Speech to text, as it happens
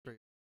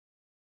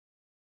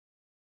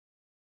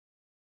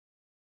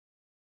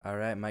All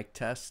right, mic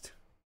test.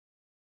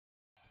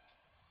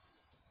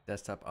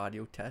 Desktop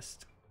audio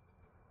test.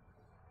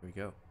 Here we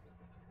go.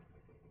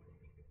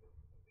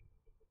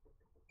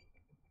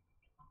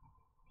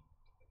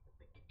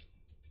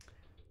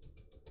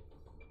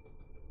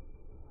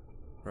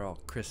 We're all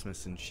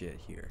Christmas and shit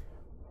here.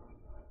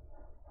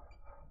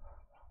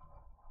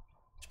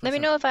 Let me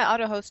know if I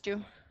auto-host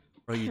you.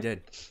 Oh, you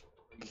did.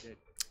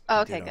 Oh,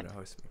 You okay, did good.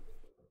 auto-host me.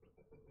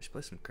 We should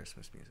play some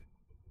Christmas music.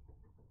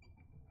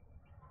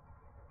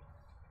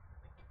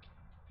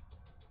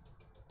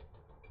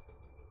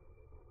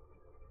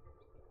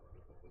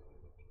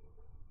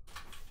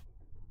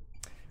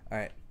 All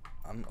right,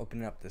 I'm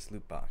opening up this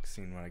loot box,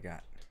 seeing what I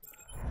got.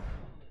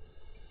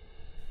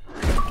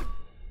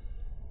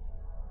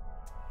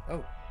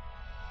 Oh,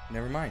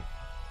 never mind.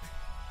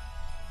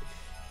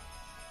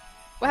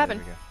 What happened?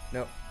 There we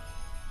go. No.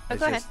 Oh,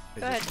 go ahead.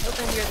 Go ahead.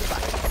 Open your loot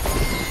box.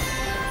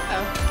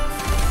 Oh.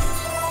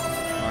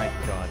 My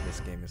god,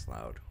 this game is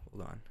loud.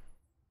 Hold on.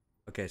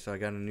 Okay, so I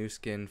got a new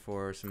skin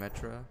for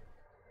Symmetra.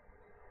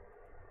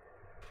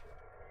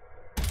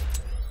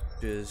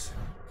 Which is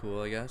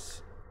cool, I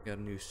guess. Got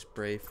a new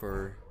spray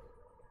for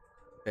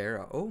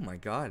Farah. Oh my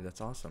god, that's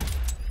awesome.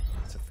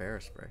 It's a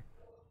Farah spray.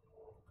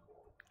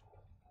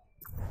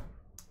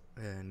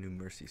 New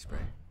Mercy spray.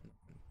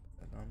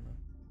 Put that on there.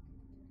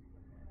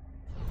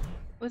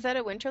 Was that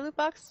a winter loot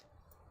box?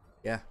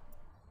 Yeah.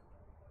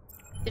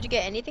 Did you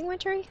get anything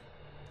wintry?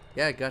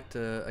 Yeah, I got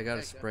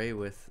a spray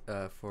with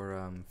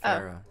for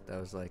Farah. That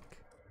was like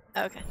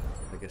Okay.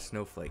 like a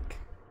snowflake.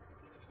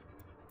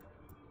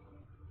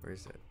 Where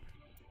is it?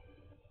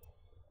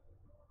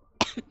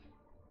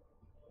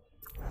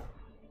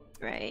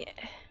 Right.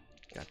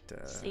 Got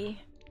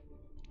See.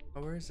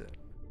 Oh, where is it?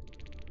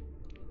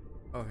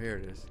 Oh, here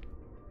it is.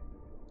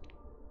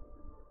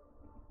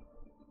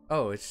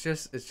 Oh, it's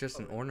just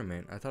an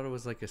ornament. I thought it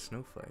was like a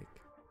snowflake.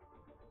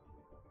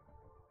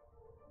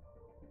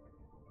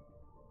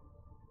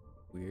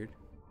 Weird.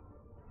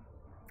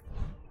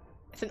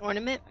 It's an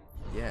ornament?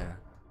 Yeah.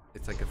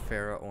 It's like a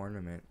Farah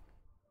ornament.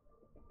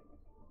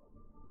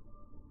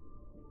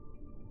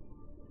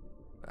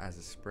 As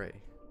a spray.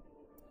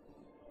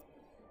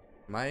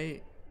 Am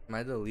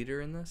I the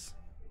leader in this?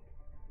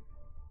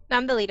 No,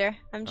 I'm the leader.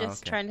 I'm Oh,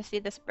 just okay. trying to see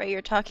the spray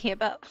you're talking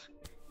about.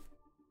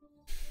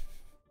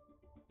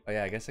 Oh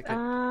yeah, I guess I could.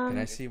 Can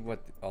I see what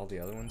all the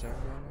other ones are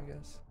then, I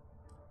guess?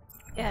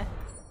 Yeah.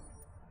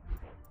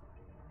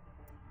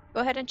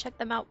 Go ahead and check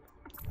them out.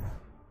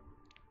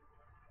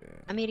 Yeah.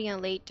 I'm eating a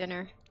late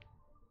dinner.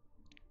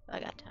 So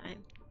I got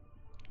time.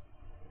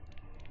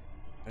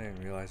 I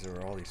didn't realize there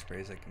were all these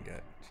sprays I can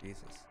get.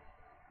 Jesus.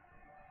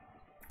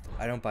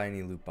 I don't buy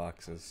any loot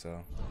boxes,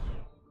 so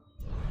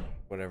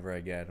whatever I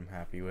get, I'm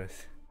happy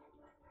with.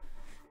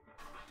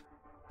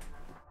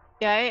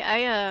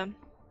 Yeah,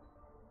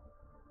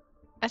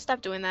 I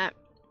stopped doing that.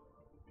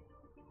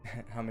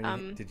 How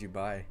many did you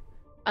buy?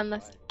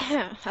 Unless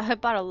I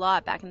bought a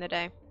lot back in the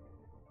day.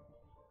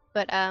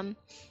 But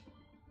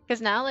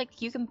because now like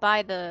you can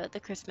buy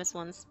the Christmas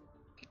ones.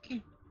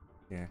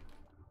 Yeah.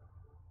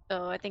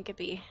 So I think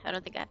I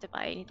don't think I have to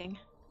buy anything.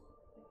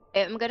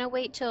 I'm gonna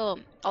wait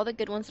till all the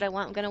good ones that I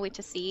want, I'm gonna wait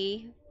to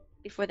see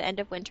before the end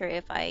of winter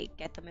if I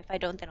get them. If I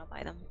don't, then I'll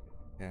buy them.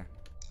 Yeah.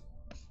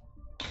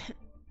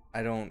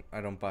 I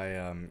don't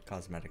buy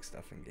cosmetic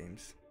stuff in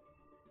games.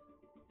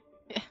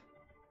 Yeah.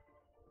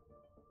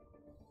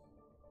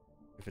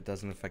 If it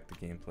doesn't affect the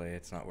gameplay,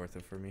 it's not worth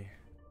it for me.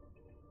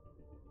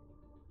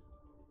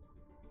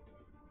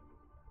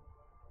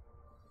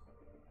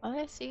 All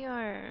I see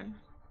are...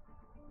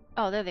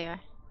 Oh, there they are.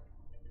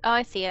 Oh,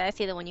 I see it. I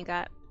see the one you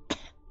got.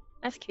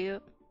 That's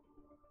cute.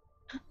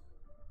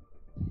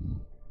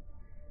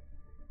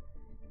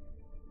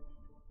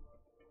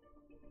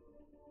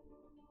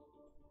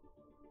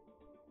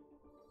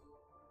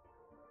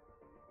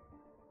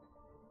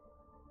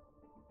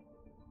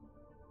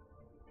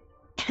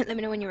 Let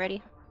me know when you're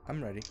ready.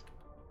 I'm ready.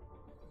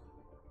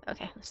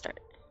 Okay, let's start.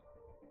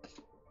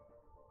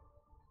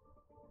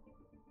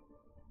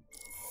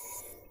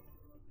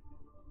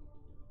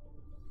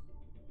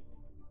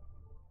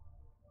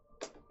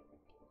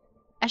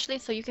 Actually,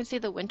 so you can see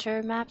the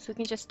winter maps. We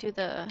can just do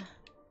the...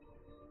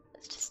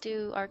 Let's just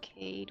do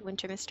arcade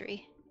winter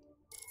mystery.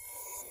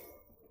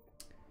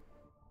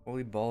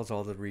 Holy balls,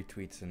 all the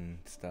retweets and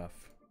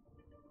stuff.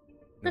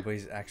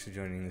 Nobody's actually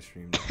joining the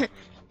stream now.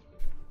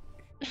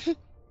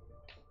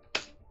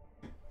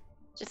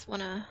 Just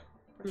wanna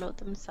promote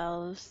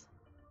themselves.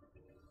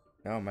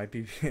 No, it might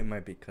be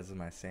because of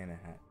my Santa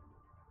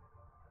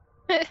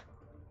hat.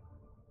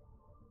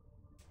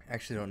 I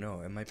actually don't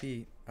know. It might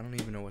be. I don't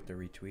even know what they're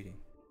retweeting.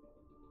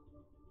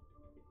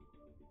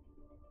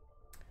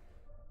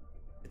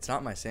 It's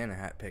not my Santa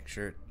hat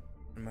picture.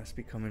 It must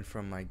be coming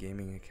from my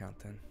gaming account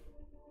then.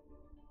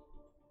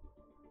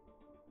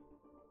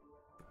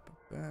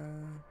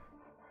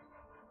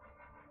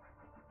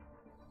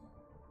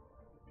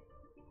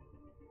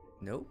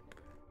 Nope.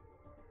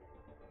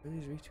 Where are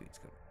these retweets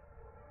going?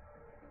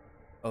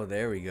 Oh,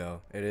 there we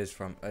go. It is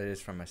from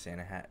my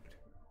Santa hat.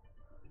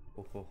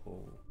 Ho ho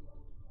ho.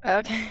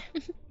 Okay.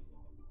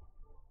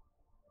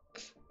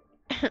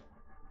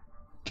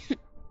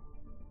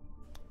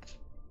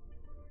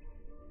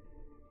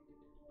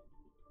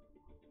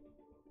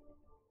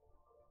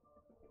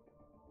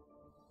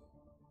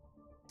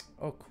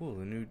 Oh, cool.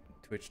 The new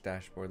Twitch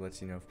dashboard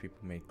lets you know if people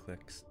made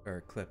clicks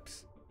or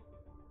clips.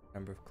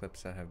 Number of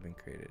clips that have been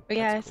created.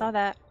 Yeah, I That's saw cool.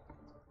 that.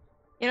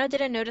 You know, I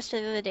didn't notice the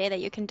other day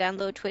that you can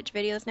download Twitch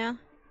videos now?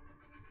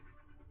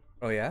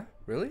 Oh yeah?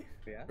 Really?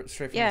 Yeah.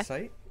 Straight from Yeah. the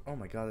site? Oh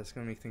my god, that's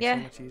gonna make things Yeah.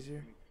 so much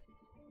easier.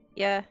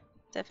 Yeah,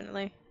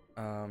 definitely.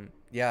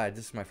 Yeah,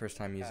 this is my first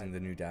time using the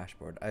new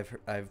dashboard.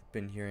 I've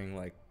been hearing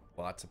like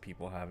lots of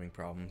people having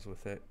problems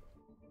with it.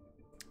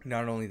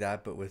 Not only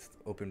that, but with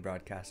Open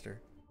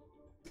Broadcaster.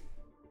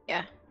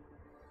 Yeah.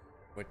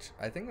 Which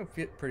I think I'm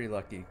pretty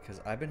lucky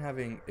because I've been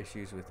having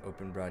issues with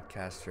Open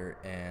Broadcaster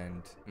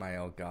and my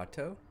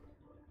Elgato,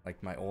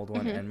 like my old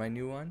one and my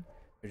new one.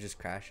 It just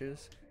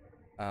crashes.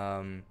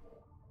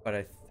 But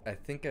I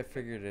think I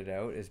figured it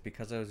out is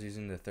because I was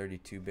using the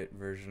 32-bit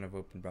version of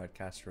Open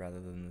Broadcaster rather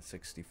than the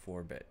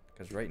 64-bit.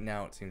 Because right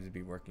now it seems to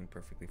be working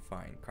perfectly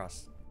fine.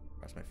 Cross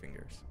my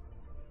fingers.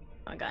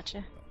 I gotcha.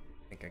 So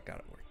I think I got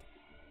it working.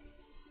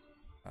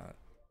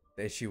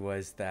 The issue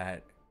was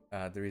that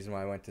the reason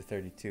why I went to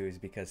 32 is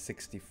because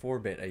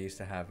 64-bit I used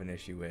to have an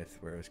issue with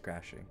where it was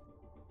crashing.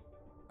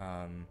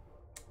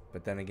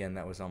 But then again,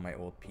 that was on my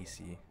old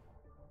PC.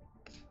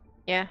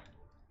 Yeah.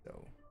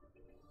 So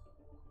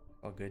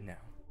all good now.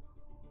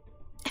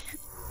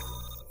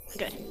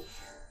 Good.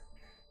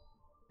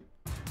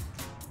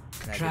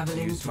 And I get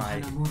to use my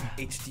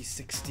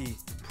HD60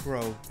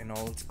 Pro in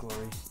all its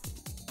glory.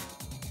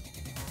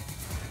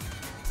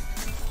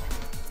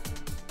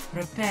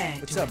 Prepare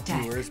What's to up,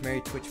 attack. viewers?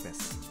 Merry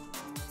Twitchmas.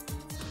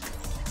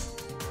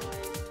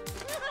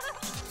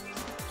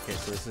 Okay,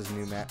 so this is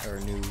new map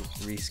or new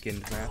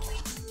reskinned map.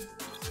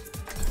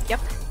 Yep.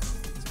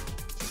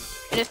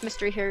 It is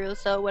Mystery Hero,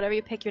 so whatever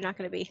you pick, you're not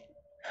gonna be.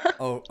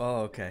 Oh,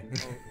 okay.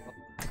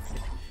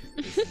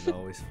 This is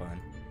always fun.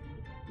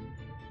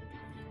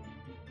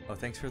 Oh,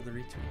 thanks for the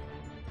retweet.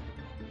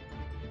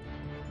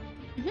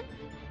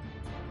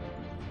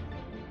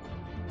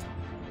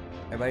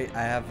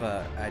 I have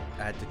I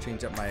had to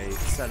change up my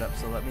setup,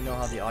 so let me know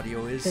how the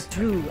audio is. The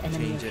true I can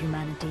enemy change of it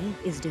humanity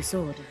is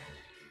disorder.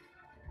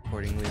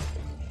 accordingly.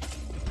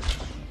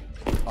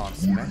 On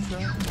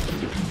Symmetra.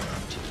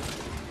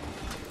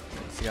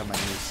 See how my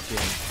new skin.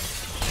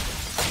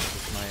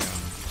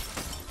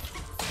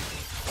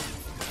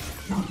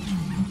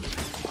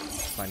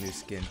 With my new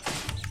skin.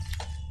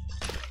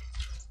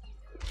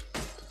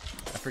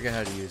 I forget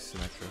how to use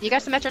Symmetra. You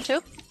got Symmetra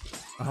too?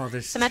 Oh,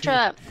 there's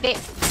Symmetra, they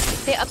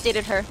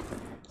updated her.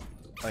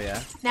 Oh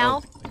yeah.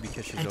 Now- oh,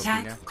 because she's OP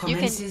Attack now. You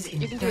commences in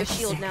can do a 30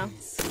 shield now,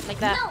 seconds. like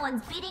that. No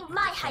one's beating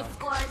my high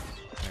scores.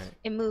 Alright.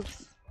 It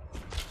moves.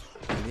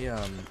 Let me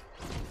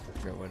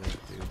forget what I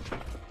do.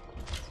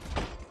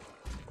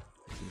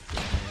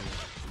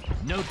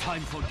 No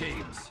time for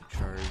games.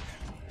 Charge.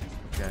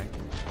 Okay.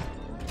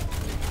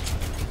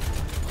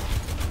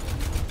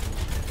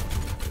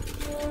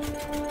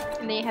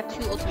 And then you have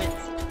two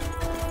ultimates.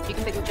 You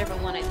can pick whichever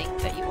one I think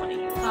that you want to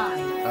use. 5,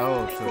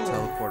 Oh, so 4,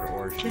 teleport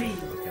or shield.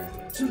 3, Okay.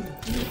 2,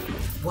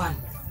 1.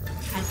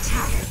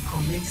 Attack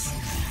commences.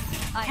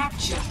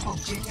 Capture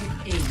objective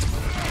A.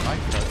 I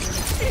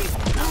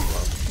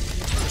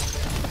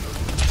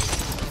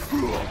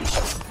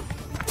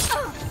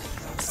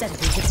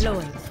Sentry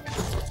deployed.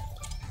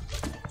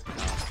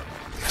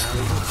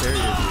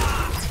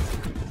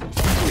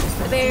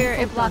 The barrier,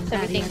 it blocks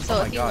everything, so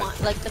my if you God.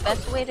 want, like, the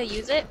best way to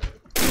use it,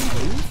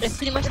 it's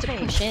pretty much to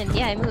push in.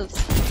 Yeah, it moves.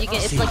 You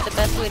get, it's like the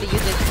best way to use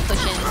it to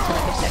push into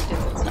like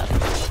objectives and stuff.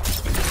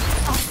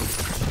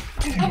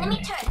 Enemy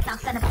turret's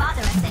not gonna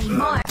bother us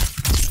anymore.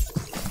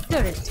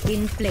 Turret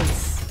in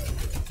place.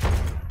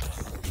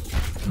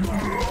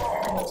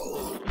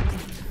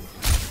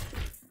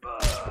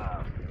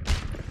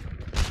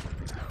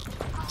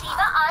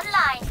 Diva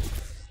online.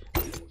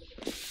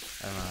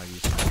 I don't know how to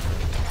use that.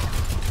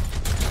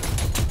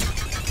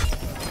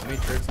 How many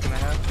turrets can I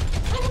have?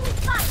 Enemy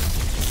spot.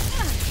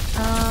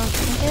 I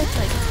think it's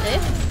like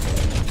 6.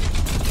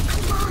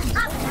 Come on,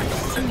 I'm gonna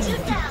shoot you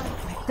down.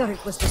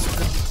 Turret was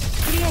destroyed.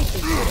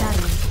 Creating a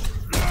barrier.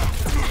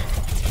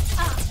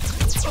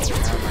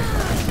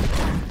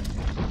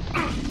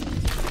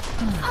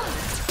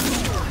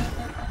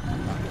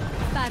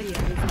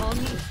 Barrier is on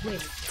its way.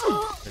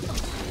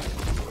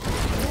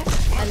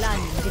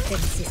 Aligning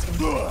defense system.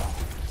 I'm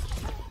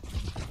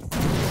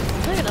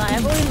not gonna lie,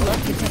 I've always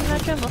loved using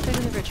Symmetra, mostly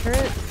because of her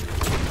turret,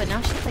 but now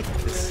she's like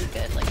really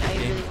good. Like, I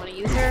really want to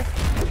use her.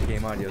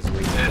 Game audio is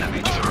way too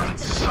enemy turret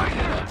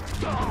sighted.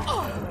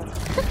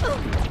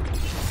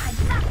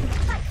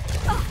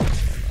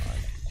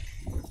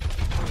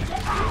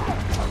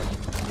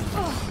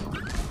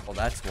 Well,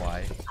 that's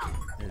why.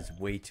 It is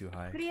way too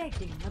high.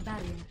 Creating a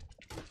barrier.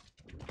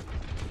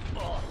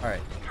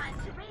 Alright.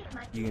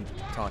 You can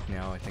talk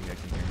now. I think I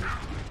can hear you.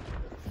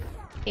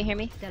 Can you hear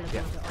me?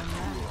 Teleporter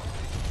online.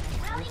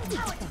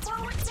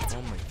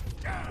 Oh my.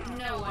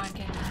 No one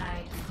can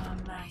hide from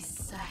my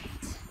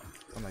sight.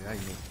 Oh my god,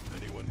 you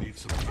Anyone need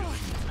some healing?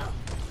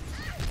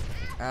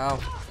 Ow.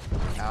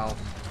 Ow.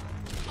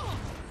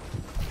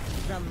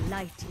 From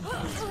light.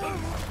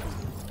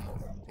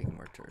 Taking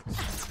more turrets.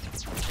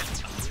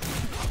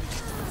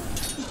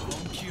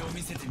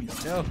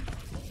 No.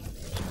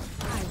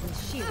 I will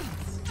shield.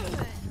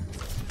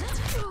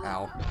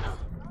 Ow.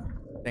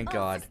 Thank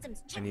God.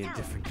 I need a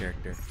different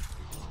character.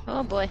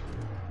 Oh boy.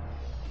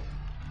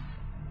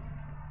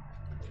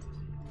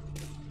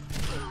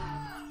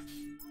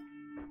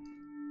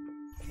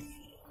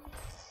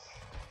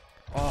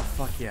 Oh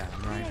fuck yeah,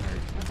 I'm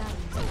Reinhardt.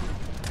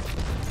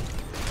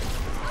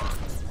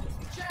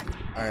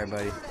 Alright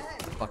buddy.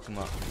 Fuck him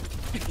up.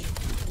 Do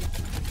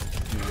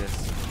this.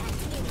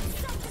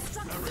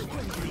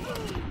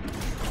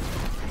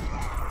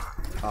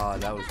 Oh,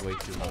 that was way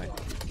too high.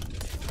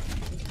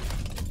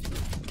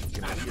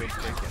 Get my shield's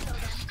breaking.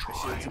 My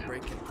shields are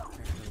breaking.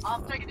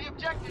 I'm taking the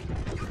objective.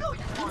 You know you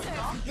want it,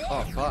 dog.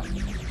 Oh fuck.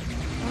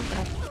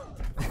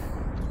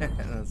 Okay.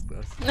 That was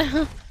close. I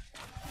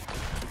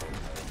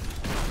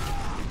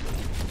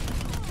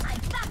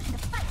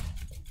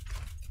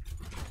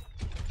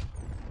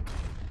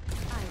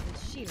will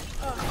shield.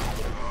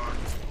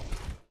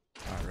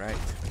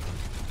 Alright.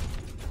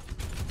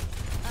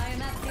 I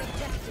am at the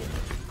objective.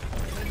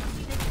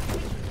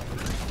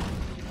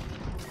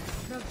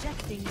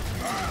 Projecting.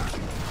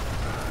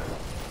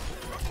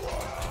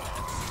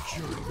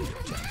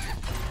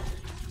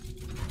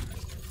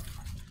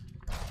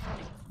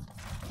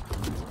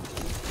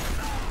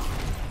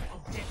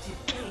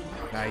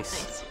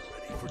 Nice.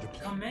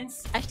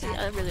 Commence. Actually,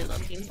 I really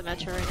love Team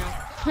Symmetra right now.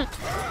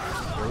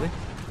 Really?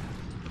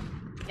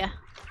 Yeah.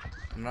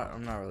 I'm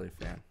not really a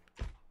fan.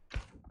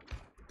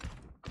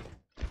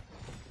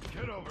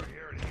 Get over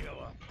here and heal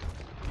up.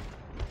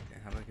 Okay,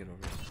 how do I get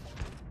over here?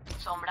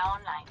 Sombra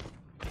online.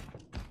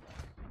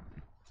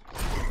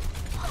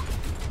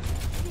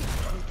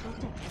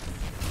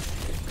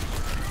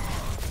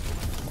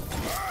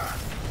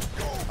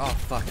 Oh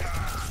fuck.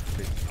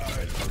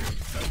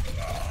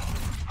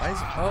 Why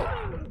is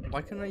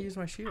why couldn't I use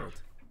my shield?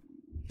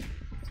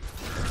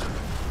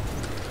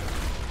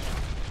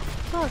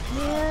 Fuck,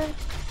 man.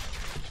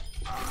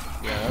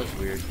 Yeah, that was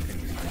weird.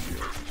 Couldn't use my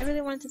shield. I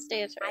really wanted to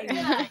stay as I her.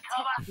 will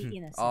protect the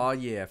innocent. Oh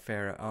yeah,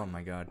 Farah. Oh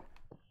my god.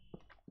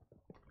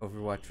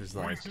 Overwatch was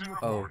like,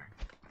 oh,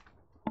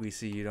 we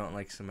see you don't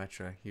like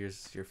Symmetra.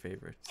 Here's your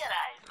favorites.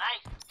 G'day,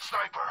 mate.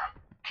 Sniper,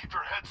 keep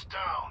your heads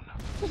down.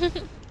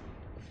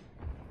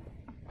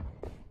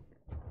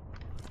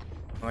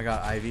 Oh my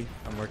god, Ivy.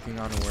 I'm working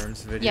on a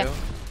Worms video. Yeah.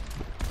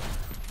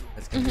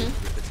 It's gonna be really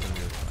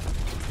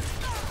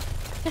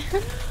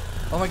fun.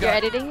 Oh my god. You're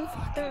editing?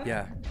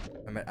 Yeah.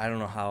 I don't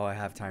know how I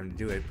have time to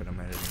do it, but I'm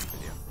editing the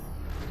video.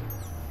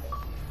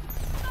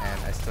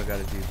 And I still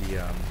gotta do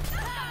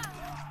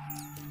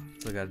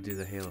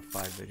the Halo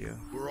 5 video.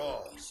 We're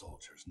all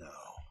soldiers now.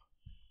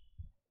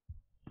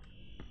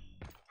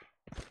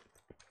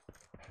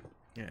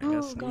 Yeah, I gotta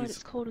Oh god, sneeze.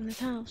 it's cold in this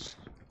house.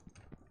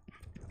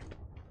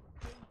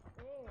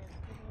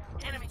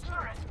 Enemy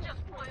turret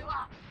just blew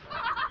up.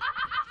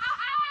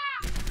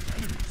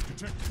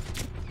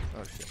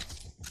 Oh shit.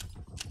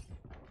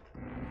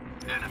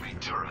 Enemy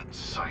turret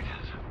sighted.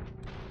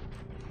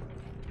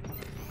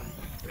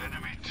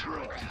 Enemy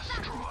turret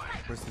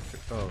destroyed. Where's the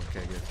oh,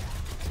 okay, good.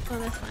 Oh,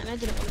 that's fine. I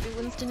didn't want to be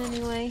Winston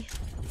anyway.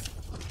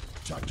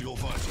 Tactical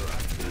visor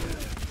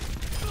activated.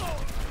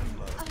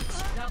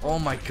 Oh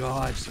my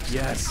god,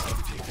 yes.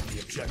 Taking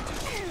the objective.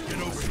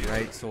 Get over here.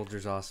 Right,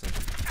 Soldier's awesome.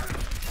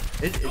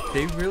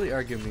 They really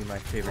are giving me my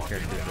favorite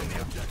characters right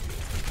now.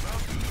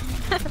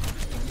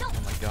 Oh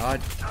my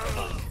god.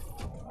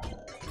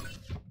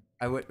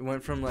 I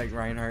went from like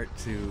Reinhardt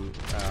to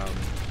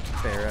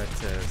Farah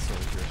to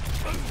Soldier.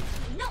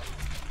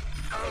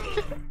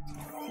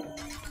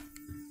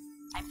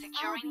 I'm I'll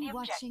securing be the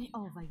watching objective.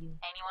 over you.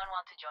 Anyone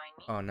want to join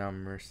me? Oh, now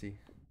Mercy.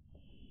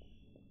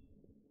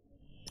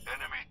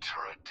 Enemy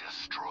turret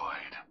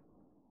destroyed.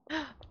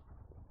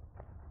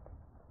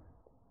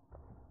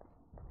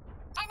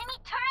 Enemy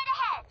turret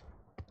ahead.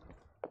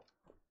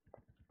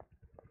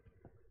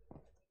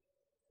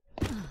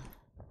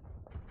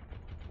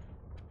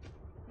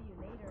 See you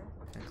later.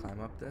 Can I climb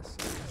up this?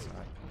 I guess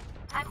not.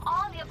 I'm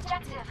on the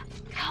objective.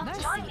 Come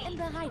join Mercy in me.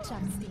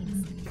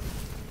 Bereitschaftsdienst.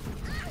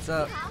 What's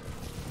up?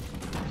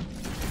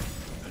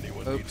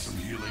 Anyone Oops. need some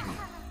healing?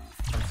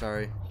 I'm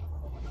sorry.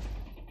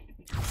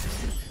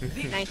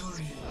 Nice.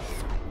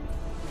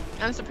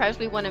 I'm surprised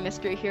we won a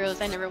Mystery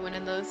Heroes. I never win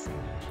in those.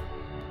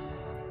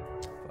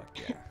 Fuck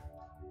yeah.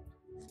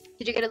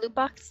 Did you get a loot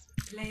box?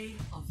 Play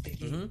of the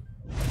game.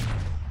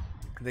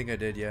 I think I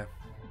did, yeah.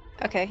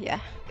 Okay, yeah,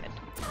 good.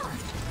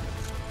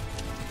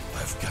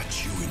 I've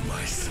got you in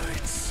my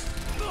sights.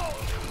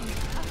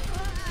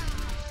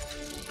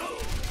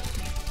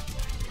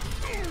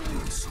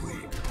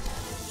 Sweet.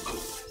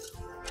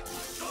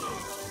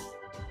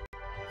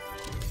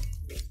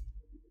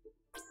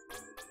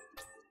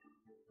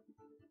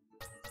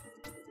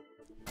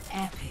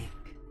 Epic.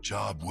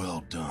 Job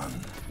well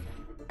done.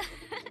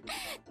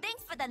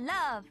 Thanks for the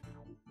love.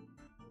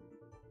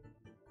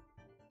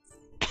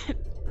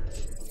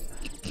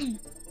 I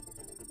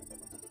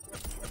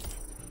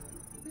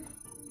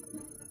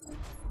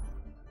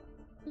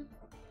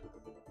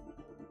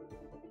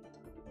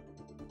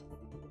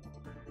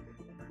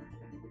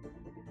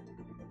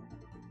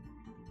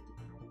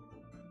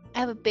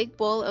have a big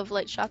bowl of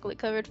like chocolate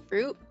covered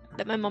fruit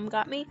that my mom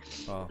got me.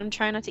 Oh. I'm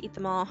trying not to eat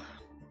them all.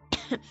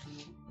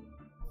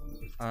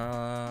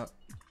 I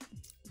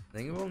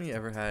think I've only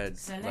ever had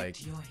Select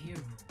like your hero.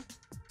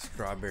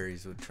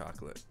 strawberries with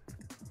chocolate.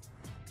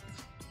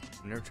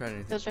 I've never tried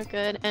anything. Those are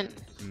good, and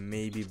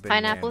Maybe bananas.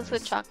 pineapples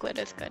with chocolate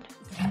is good.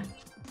 I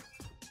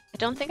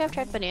don't think I've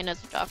tried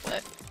bananas with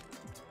chocolate.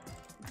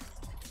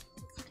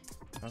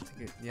 I don't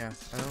think it. Yeah,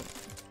 I don't.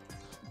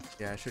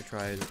 Yeah, I should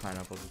try the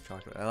pineapples with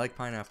chocolate. I like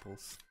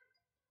pineapples.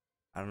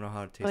 I don't know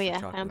how it tastes. Oh yeah,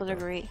 with chocolate, pineapples are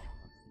though. great.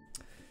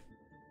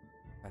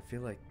 I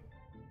feel like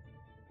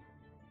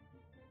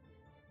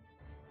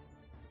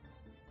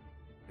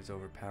it's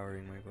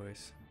overpowering my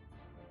voice.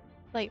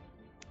 Like,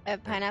 I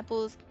have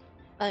pineapples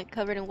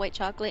covered in white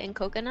chocolate and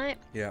coconut.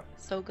 Yeah,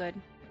 So good.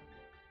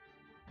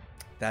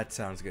 that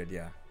sounds good.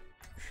 Yeah,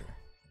 for sure.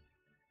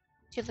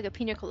 Tastes like a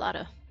pina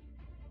colada.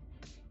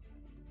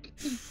 I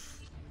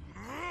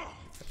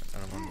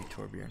don't want to be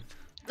Torbjorn.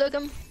 Look,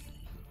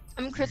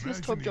 I'm Christmas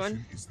Torbjorn.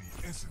 Imagination is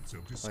the essence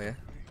of Oh yeah.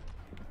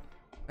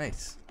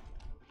 Nice.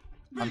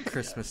 I'm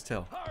Christmas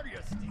Till.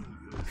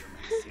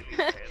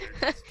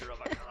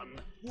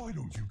 Why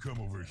don't you come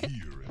over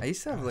here? I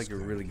used to have like a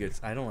really good.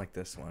 I don't like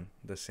this one,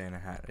 the Santa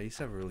hat. I used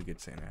to have a really good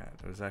Santa hat.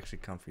 It was actually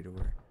comfy to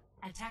wear.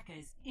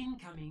 Attackers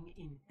incoming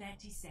in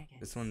 30 seconds.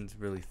 This one's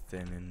really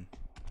thin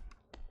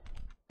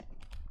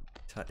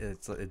and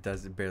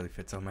it barely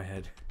fits on my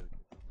head.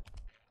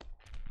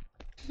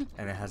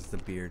 And it has the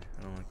beard.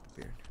 I don't like the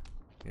beard.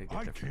 You gotta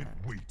I get different can't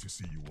hat. wait to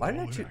see you. Why all did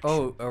in you? action.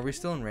 Oh, are we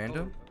still in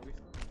random?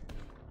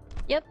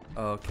 Yep.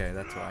 Oh, okay,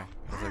 that's why.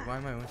 I was like, why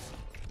am I?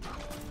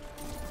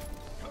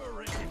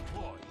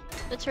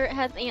 The turret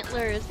has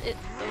antlers. It's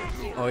so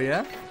cute. Oh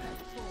yeah.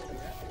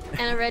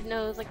 And a red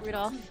nose like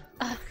Rudolph.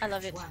 I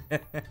love it.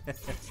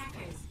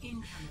 Attackers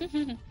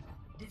incoming.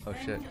 Oh,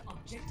 shit. Defend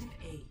objective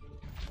A.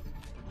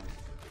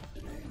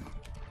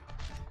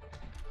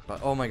 But,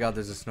 oh my God,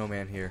 there's a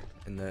snowman here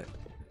in the.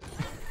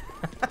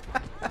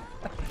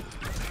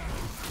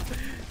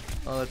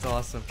 Oh, that's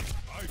awesome.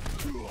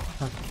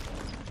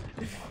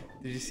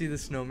 Did you see the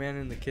snowman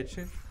in the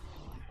kitchen?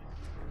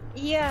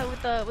 Yeah,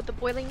 with the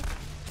boiling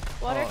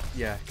water. Oh,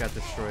 yeah, got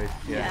destroyed.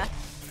 Yeah. Yeah.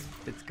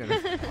 It's gonna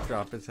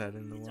drop its head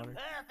in the water.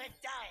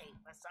 Perfect day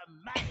for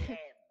some mayhem.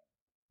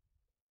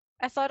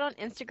 I saw it on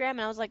Instagram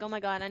and I was like, oh my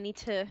god, I need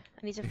to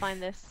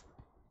find this.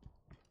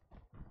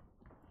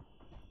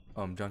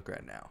 Oh, I'm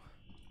Junkrat now.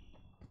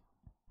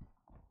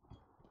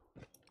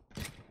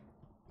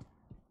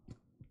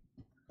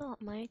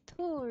 Not my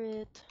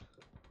turret.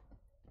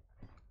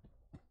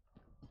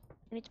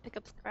 I need to pick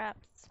up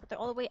scraps, but they're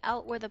all the way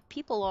out where the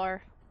people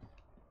are.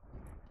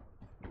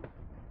 I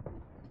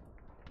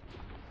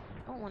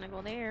don't want to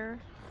go there.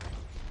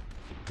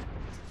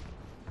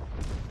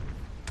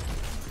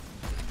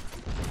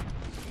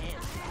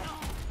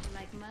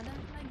 Like mother,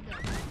 like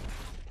daughter.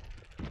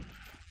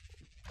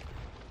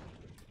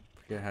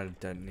 Forget how to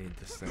detonate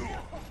this thing. I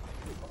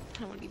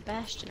don't want to be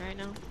Bastion right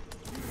now.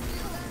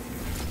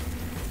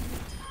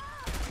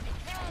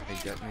 I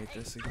detonate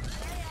this again.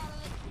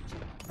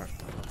 Alright,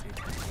 I'll take it.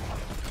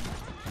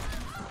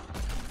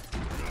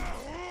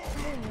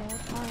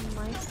 On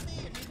my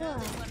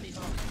stuff.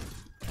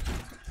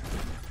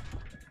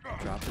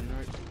 Dropping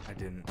right? I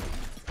didn't.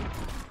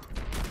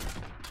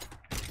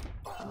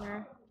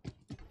 Somewhere.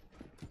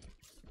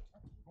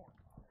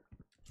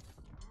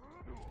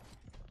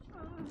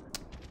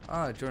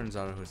 Ah, Jordan's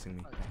auto hosting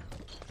me.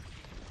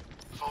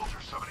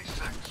 Soldier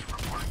 76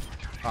 reporting for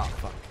duty. Ah,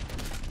 fuck.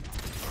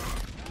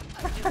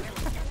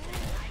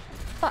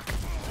 Fuck.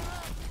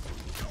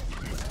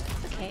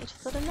 Okay,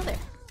 just put another.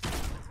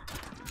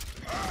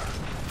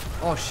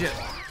 Oh shit.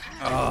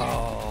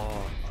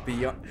 Oh,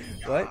 beyond.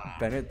 What?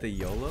 Bennett the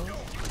YOLO?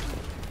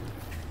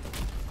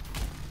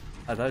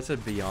 I thought it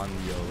said beyond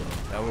the YOLO.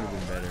 That would have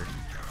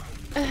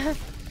been better.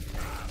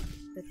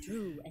 The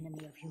true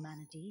enemy of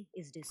humanity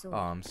is Oh, disorder.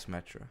 I'm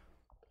Symmetra.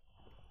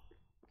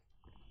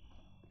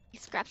 He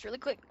scraps really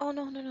quick. Oh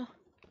no, no, no.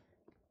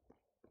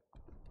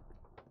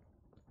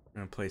 I'm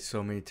gonna play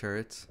so many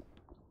turrets.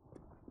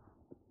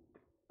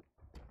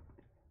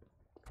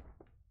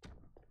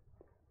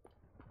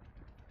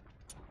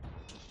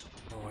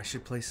 Oh, I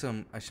should play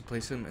some. I should play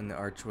some in the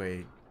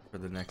archway for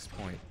the next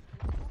point.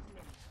 Come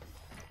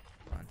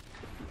on.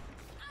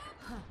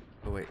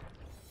 Oh wait.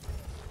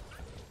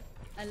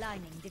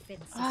 Aligning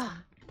defense system. Ah.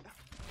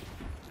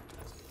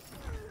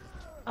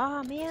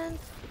 Ah man.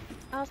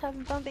 I was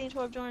having fun being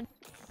Torbjorn.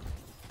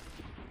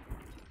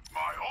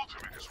 My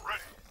ultimate is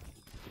ready.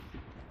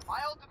 My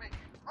ultimate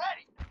is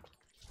ready.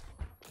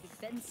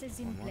 Defenses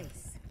in One more.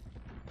 place.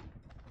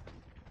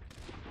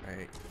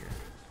 Right here.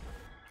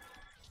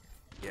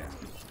 Yeah.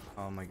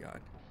 Oh my god.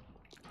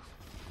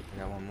 I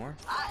got one more.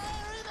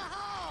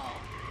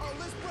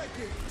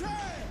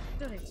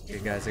 Turret Okay,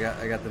 guys,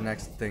 I got the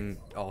next thing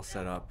all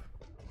set up.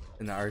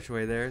 in the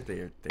archway there,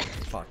 they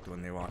fucked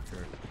when they walk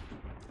through.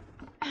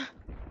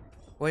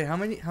 Wait, how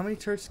many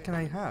turrets can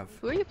I have?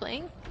 Who are you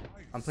playing?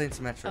 I'm playing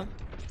Symmetra. Oh.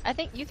 I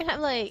think you can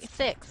have like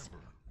 6.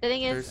 The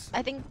thing is, There's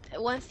I think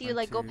once you 1,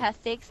 like go 2,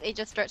 past 6, it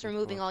just starts 3,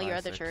 removing 4, all your 5,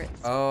 other 6.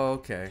 turrets. Oh,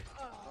 okay.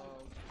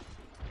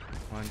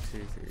 1, 2,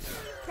 3,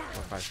 4,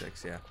 5,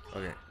 6. Yeah.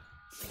 Okay.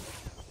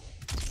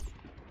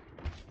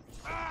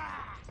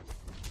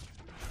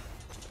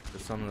 So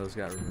some of those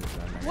got removed.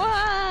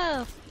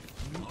 Whoa!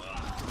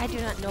 I do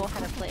not know how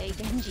to play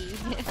Genji.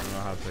 I don't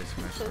know how to play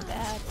Smash. So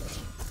bad.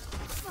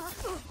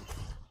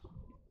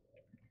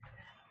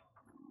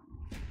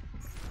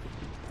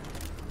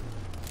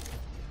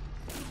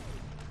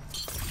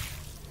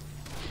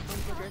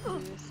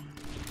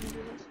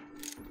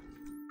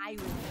 I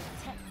will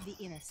protect the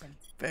innocent.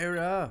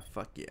 Farah,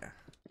 fuck yeah.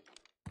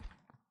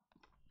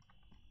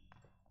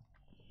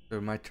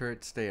 So my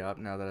turrets stay up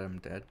now that I'm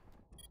dead?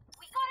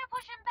 We gotta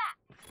push him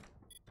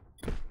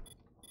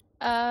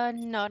back.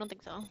 No, I don't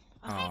think so.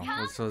 Oh,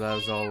 well, so that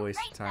was all a waste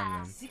of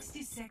time then.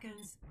 60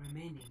 seconds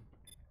remaining.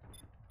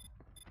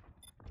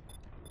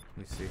 Let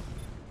me see.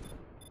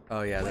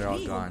 Oh yeah, they're all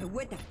gone.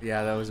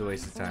 Yeah, that was a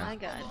waste of Oh my time.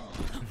 god.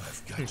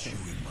 I've got you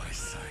in my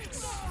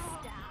sights.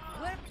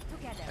 Work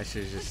together. I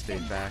should have just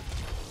stayed back.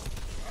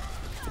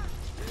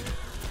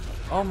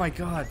 Oh my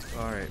god!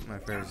 Alright, my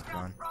Farah's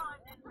gone.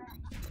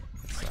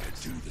 I could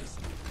do this.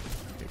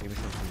 Okay, give me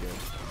something good.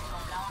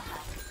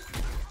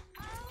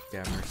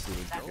 Yeah, Mercy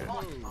would be good.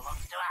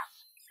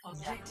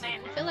 Objective.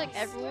 I feel like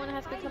everyone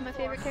has become my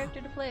favorite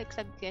character to play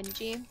except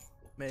Genji.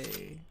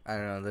 May. I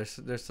don't know,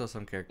 there's still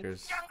some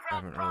characters I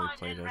haven't really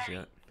played as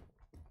yet.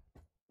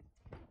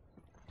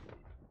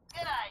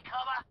 G'day,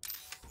 Cover.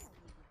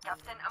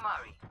 Captain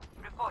Amari,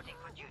 reporting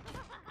for duty.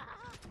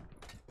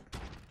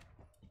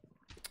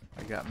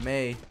 I got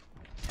May.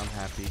 I'm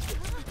happy.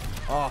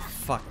 Oh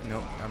fuck,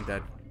 no, I'm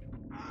dead.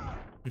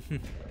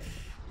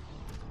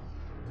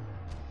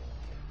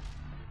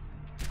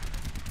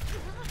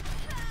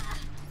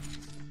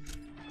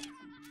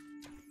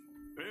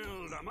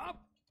 Build them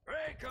up,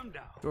 break them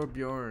down.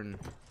 Torbjorn.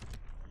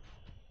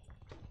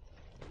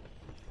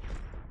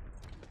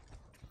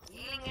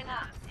 Healing in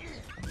hand.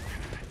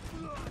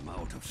 I'm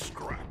out of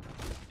scrap.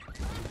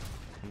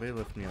 Somebody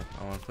lift me up.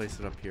 I want to place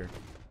it up here.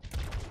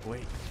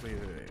 Wait.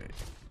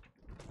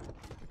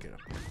 Get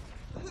up here.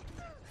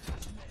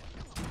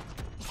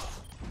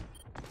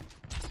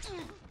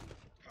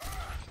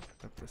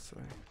 Up this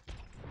way.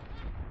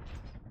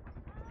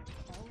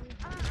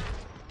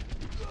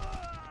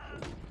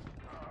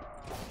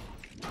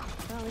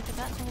 Well, at least I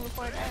got someone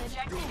before I died.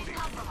 Objective is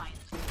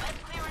compromised. Let's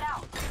clear it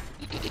out.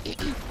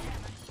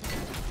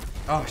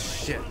 Oh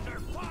shit. Under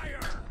fire.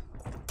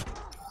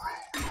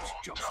 It's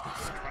just a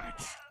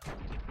scratch.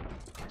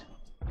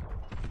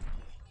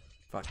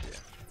 Fuck yeah.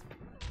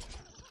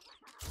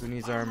 Who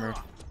needs armor?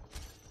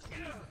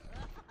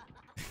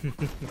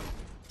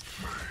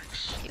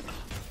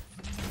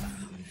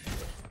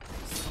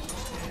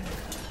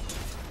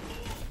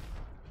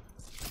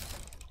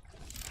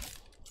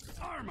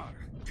 Armor,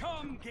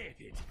 come get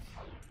it.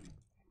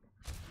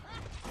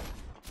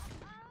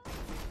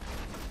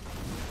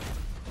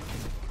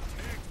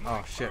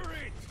 Oh shit.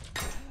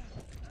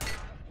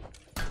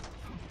 I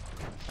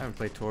haven't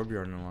played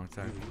Torbjorn in a long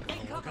time.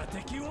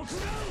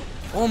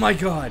 Oh my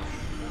god!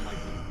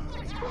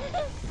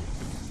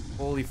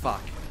 Holy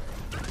fuck.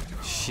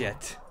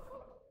 Shit.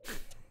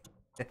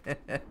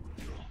 That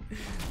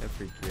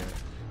freaked me out.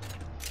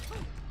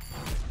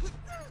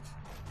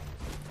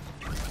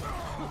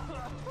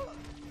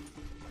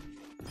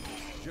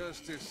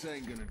 Justice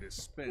ain't gonna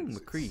dispense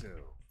McCree.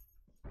 itself.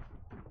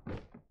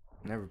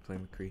 Never play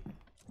McCree.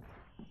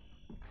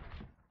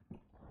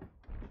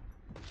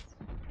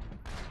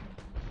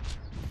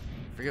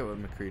 Forget what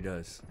McCree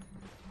does.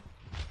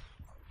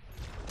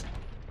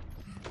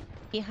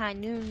 Behind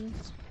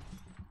noons.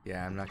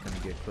 Yeah, I'm not gonna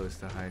get close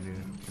to high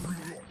noon.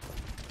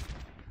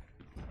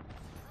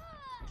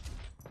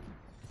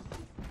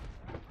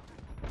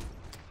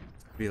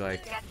 Be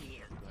like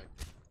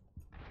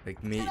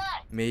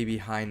maybe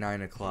high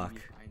 9 o'clock.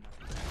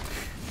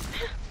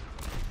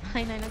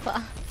 High 9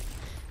 o'clock.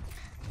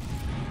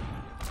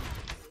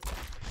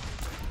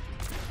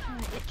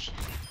 Oh, itch.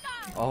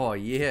 Oh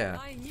yeah.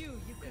 I knew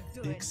you could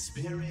do it.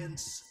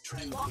 Experience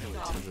tranquility.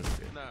 What does this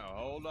do? Now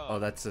hold on. Oh,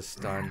 that's a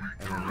stun,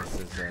 and then this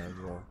is a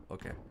roll.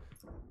 Okay.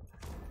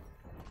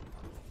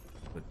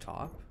 The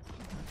top?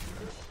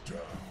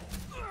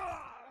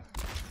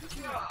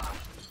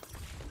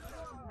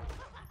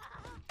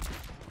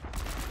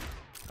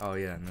 Oh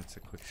yeah, and that's a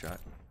quick shot.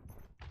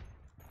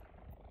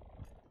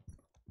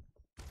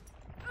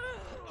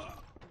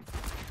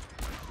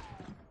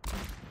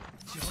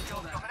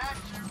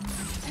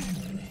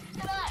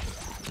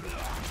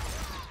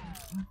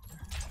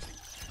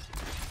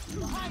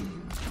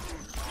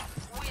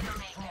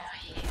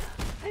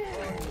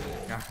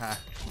 Haha.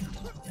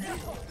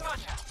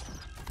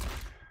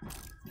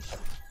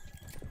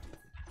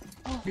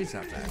 He's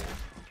not bad.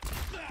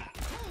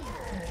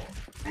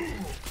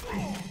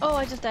 Oh,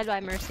 I just died by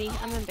Mercy.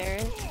 I'm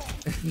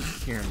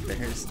embarrassed. You're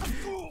embarrassed.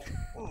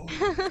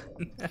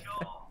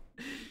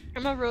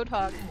 I'm a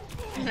roadhog,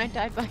 and I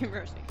died by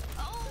Mercy.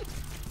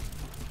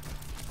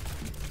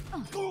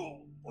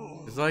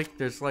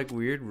 There's like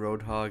weird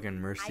Roadhog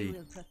and Mercy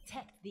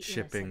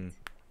shipping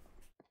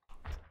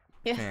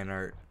Yeah, fan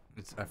art.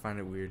 I find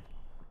it weird.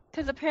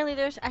 because apparently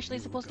they're actually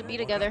supposed to be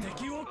together.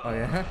 Oh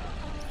yeah?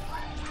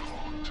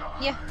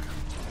 Yeah.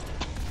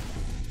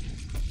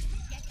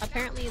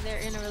 Apparently they're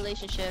in a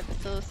relationship,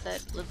 so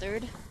said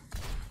Blizzard.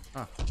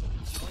 Huh.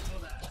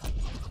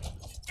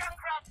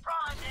 Junkrat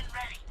primed and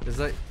ready.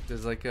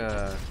 There's like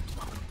a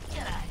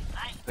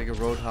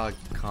Roadhog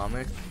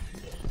comic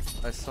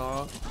I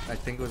saw. I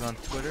think it was on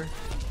Twitter.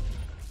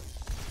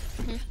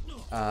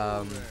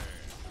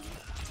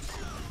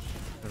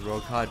 The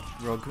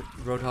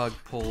Roadhog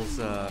pulls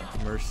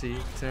Mercy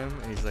to him,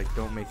 and he's like,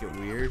 "Don't make it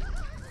weird."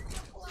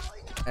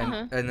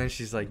 And then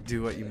she's like,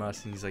 "Do what you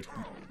must," and he's like,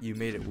 "You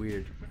made it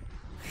weird."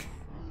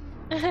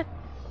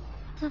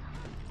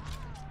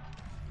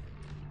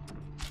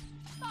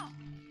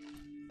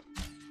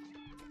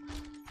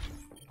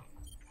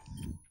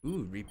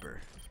 Ooh,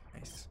 Reaper.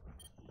 Nice.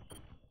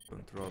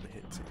 Going through all the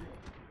hits here.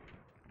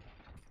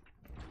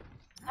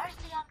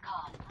 Mercy on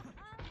call.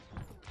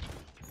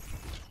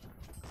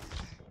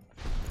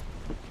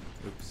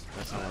 Oops,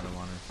 that's not what I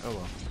wanted. Oh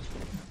well.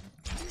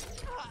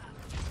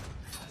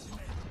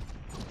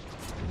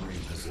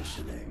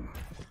 Repositioning.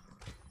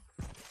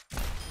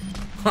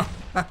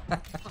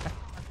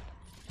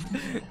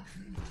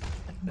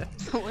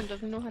 Someone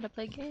doesn't know how to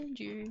play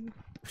Genji.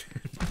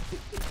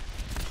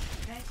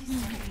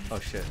 Oh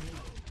shit.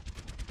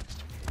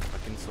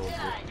 Fucking soldier.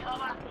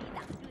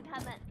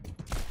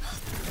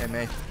 Hey,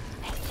 May.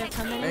 They're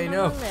coming Hey, in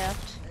no. on the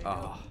left.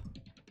 Oh.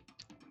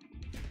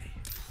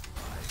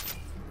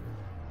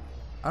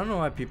 I don't know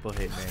why people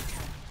hate May.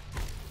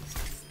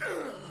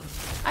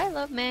 I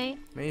love May.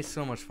 May is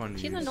so much fun to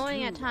She's use.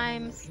 annoying at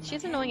times.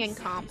 She's annoying in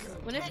comps.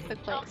 When it's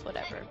quick plays,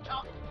 whatever.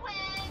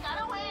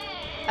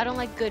 I don't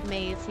like good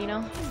Mays, you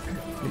know?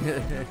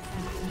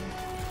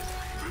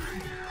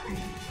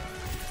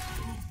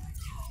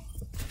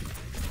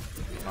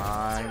 Come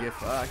on, get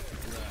fucked.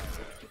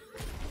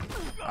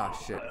 Ah,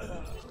 shit.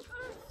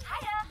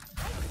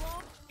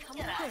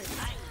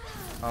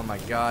 Oh my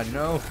god,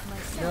 no!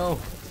 No!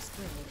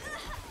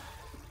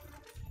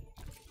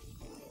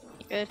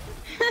 Good.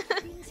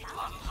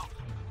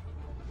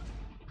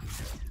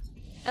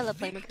 I love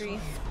playing McCree.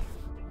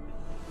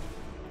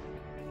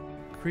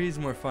 Kree's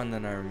more fun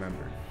than I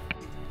remember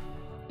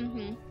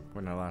Mm-hmm.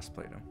 when I last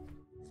played him.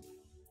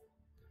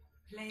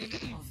 Play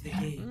of the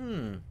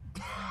game.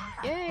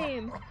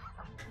 Game!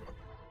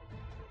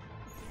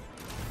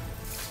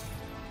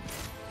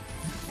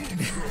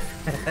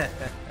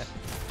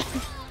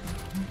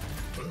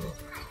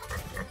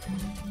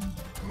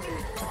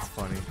 That's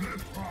funny.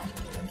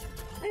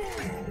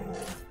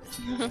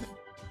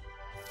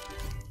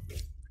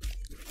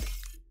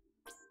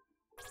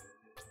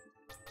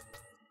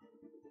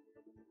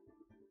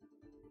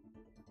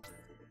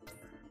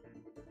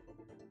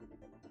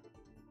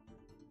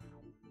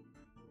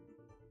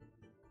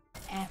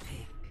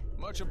 Epic.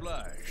 Much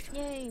obliged.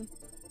 Yay!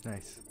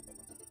 Nice.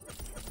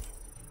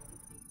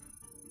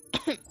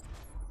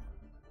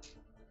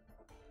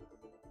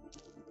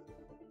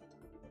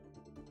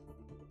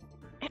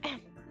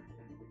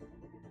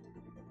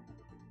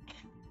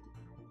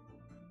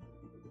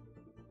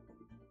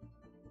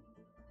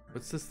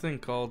 What's this thing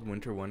called?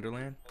 Winter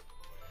Wonderland?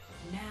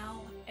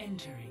 Now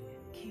entering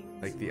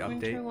King's Like the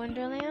Winter update?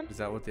 Wonderland? Is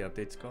that what the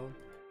update's called?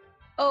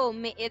 Oh,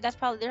 that's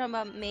probably they're talking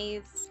about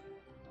May's.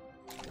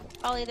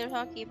 Probably they're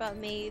talking about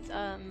May's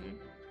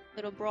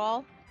little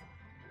brawl.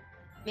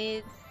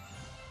 May's.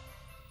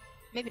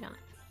 Maybe not.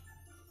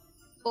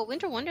 Well,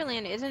 Winter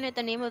Wonderland, isn't it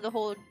the name of the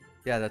whole?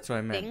 Yeah, that's what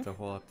I meant. Thing? The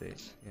whole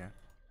update. Yeah.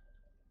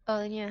 Oh,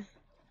 then yeah.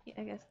 Yeah,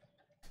 I guess.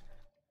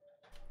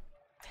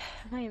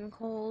 I'm not even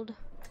cold.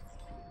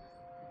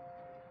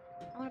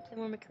 I want to play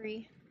more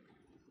McCree.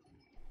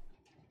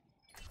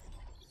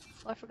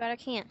 Oh, I forgot I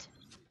can't.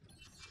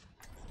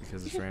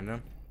 Because it's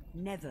random?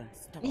 Never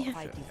stop Yeah.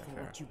 fighting Fair, for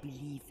fair. what you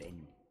believe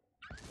in.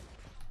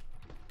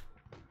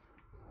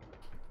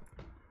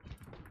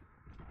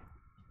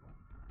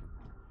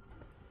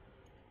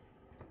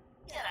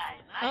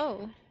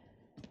 Oh.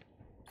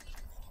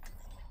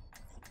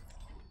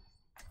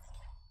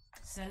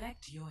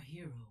 Select your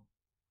hero.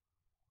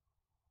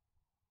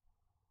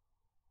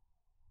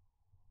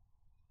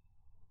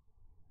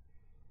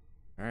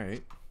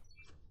 Alright.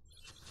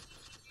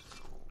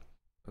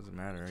 Doesn't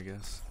matter, I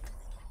guess.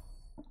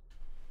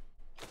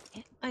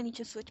 I need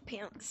to switch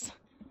pants.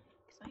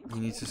 'Cause I'm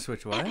You need cold. to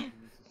switch what?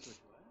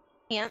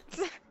 Pants.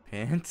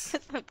 Pants?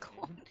 'Cause I'm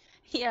cold.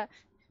 Yeah.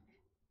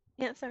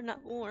 Pants are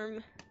not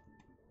warm.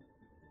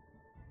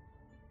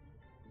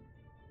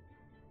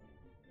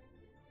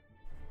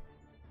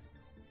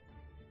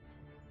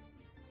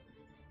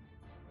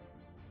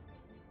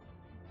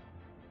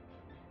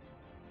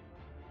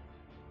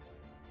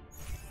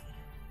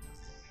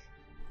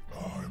 I'm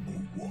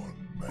a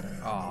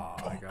one-man. Oh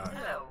my god.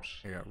 Hello.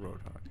 I got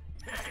Roadhog.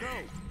 Go.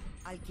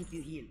 I'll keep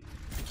you healed.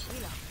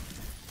 Heal up.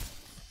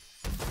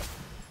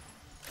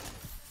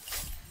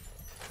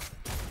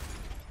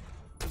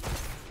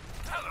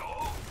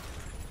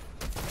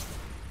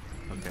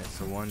 Okay,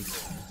 so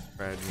one's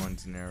red,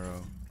 one's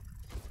narrow.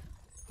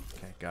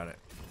 Okay, got it.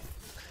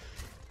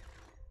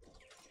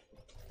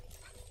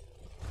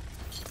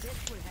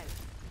 This will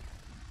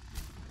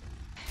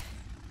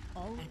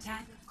help.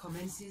 Attack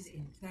commences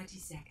in 30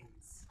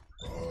 seconds.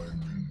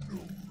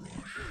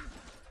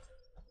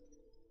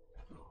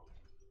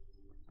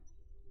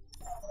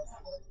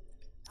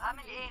 I'm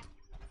in.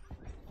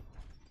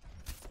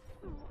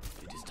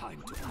 It is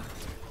time to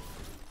act.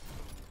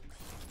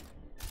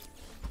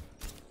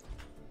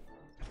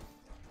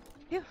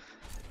 Phew.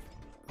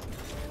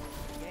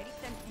 Ready,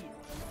 stand still.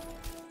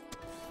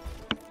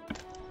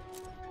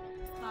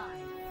 5,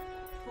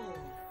 4,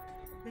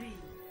 3,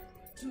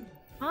 2,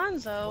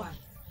 Hanzo. 1.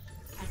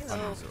 Attack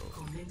Hanzo.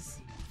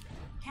 commencing.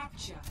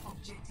 Capture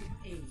objective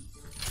A.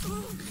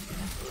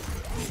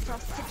 It's all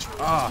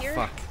situated Ah, here.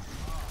 fuck.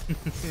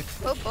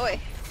 Oh boy.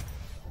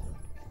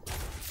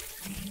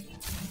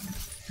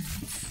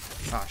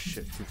 Ah,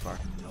 shit, too far.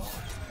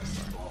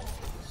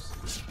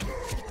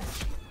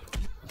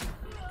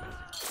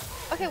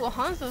 Okay, well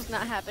Hanzo's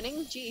not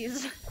happening.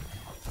 Jeez.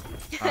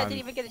 I didn't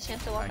even get a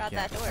chance to walk out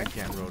that door. I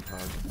can't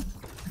Roadhog.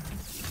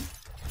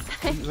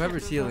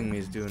 Whoever's healing me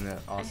is doing an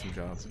awesome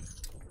job.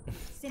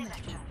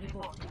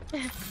 Fuck,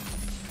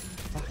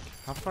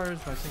 how far is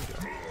my thing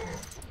going?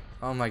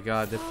 Oh my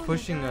god, they're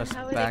pushing us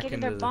How are they back getting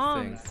into their the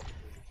bombs? thing.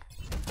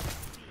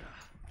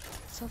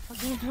 So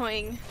fucking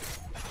annoying.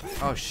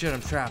 Oh shit,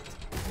 I'm trapped.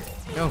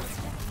 No.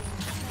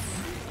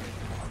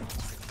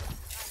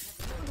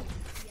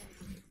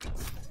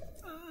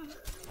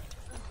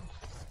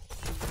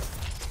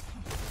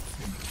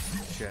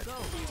 Shit. Go.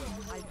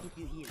 I'll keep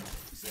you healed.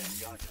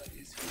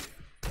 Zenyatta is here.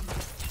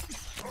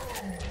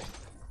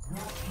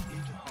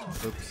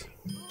 Oops.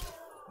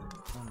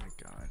 Oh my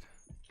god.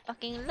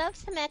 Fucking love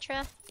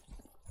Symmetra.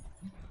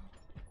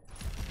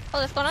 Oh,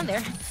 what's going on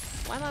there?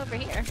 Why am I over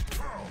here?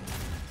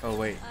 Oh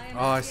wait.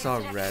 Oh, I saw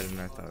red and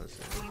I thought it was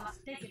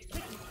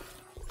it.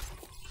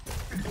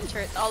 I'm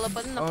sure it's all up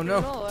on the Oh,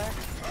 no. floor.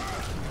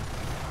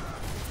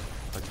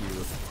 Fuck you,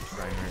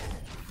 Reinhardt.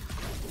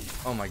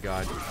 Oh my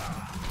god.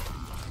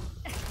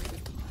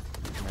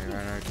 My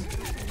Reinhardt.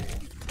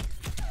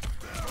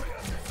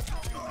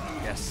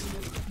 Yes.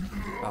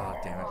 Oh,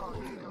 damn it.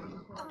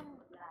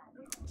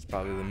 It's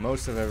probably the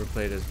most I've ever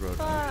played as Roadhog.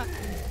 Fuck.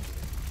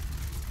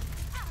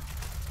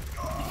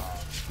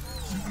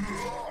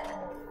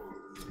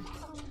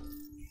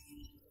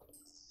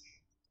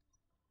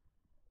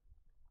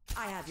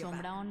 I have your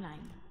back. Online.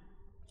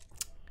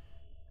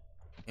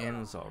 Anne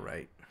was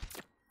alright.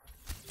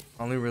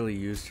 Only really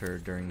used her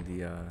during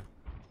the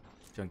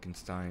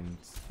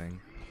Junkenstein's thing.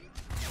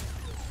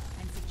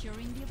 I'm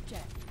securing the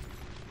objective.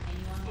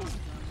 Anyone want to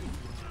join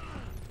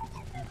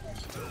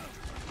me?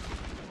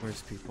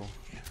 Where's people?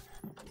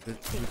 Who's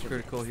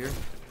critical here?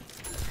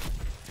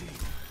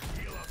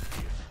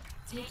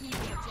 Taking the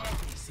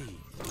objective. See,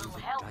 A little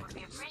help would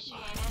be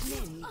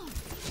appreciated.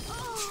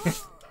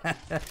 I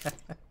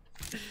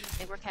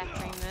think we're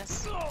capturing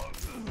this.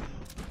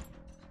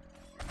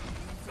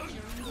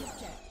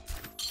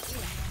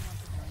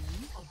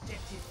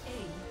 Objective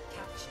A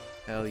captured.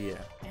 Hell yeah.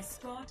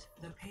 Escort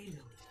the payload.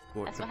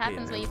 That's what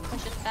happens when you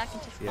push us back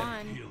into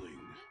spawn. healing.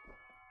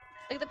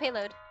 Look at the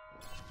payload.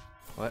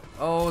 What?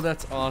 Oh,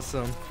 that's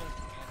awesome.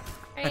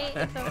 Right?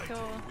 It's so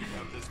cool. We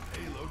have this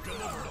payload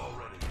delivered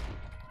already.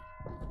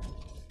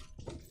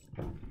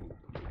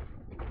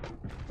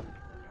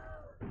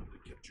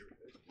 Kept your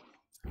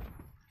head.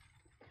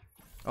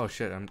 Oh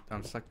shit, I'm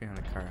stuck behind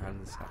a car. How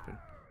did this happen?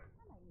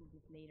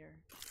 Later.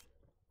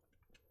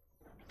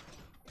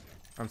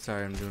 I'm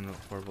sorry, I'm doing a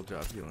horrible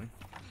job healing.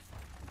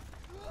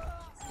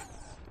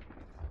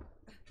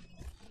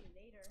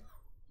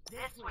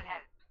 This would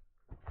help.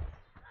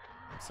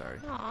 I'm sorry.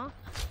 Aw.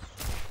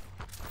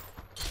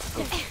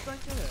 It's going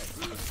to hurt.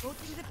 Go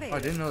to the Oh, I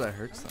payload. didn't know that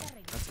hurts though.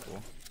 That's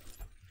cool.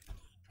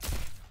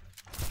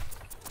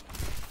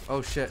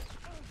 Oh shit.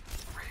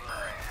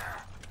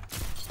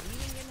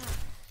 Healing in hand.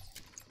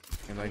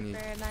 If I need.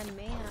 For my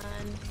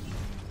man.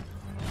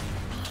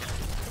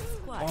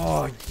 What?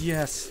 Oh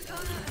yes.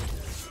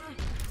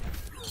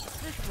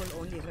 This will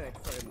only hurt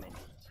for a minute.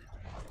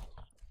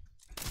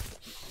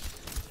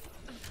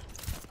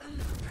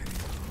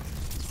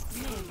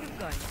 You're going to be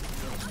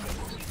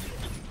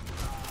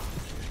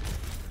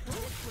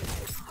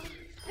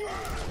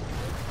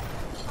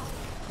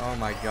Oh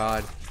my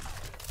god.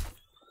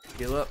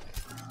 Heal up.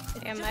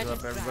 Damn, Heal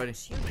up, everybody.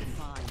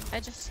 fine. I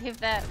just saved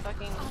that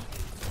fucking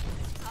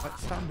What?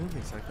 Stop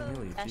moving so I can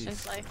heal you.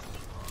 Bastion's Jeez. life.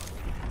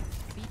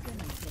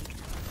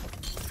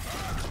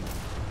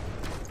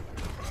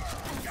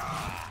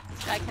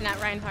 I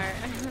cannot Reinhardt.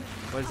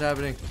 What is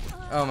happening?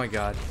 Oh my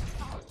god.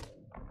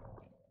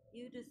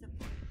 You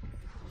disappoint.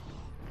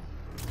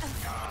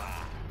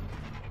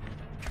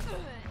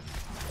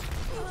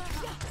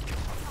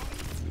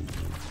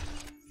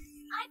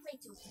 I play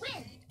to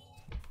win.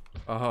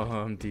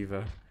 Oh,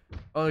 Diva.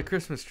 Oh, the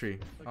Christmas tree.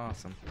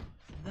 Awesome.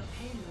 The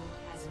payload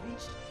has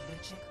reached the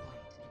checkpoint.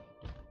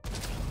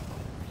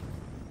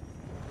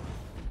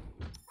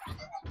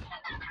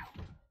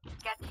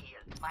 Get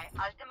healed. My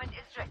ultimate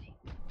is ready.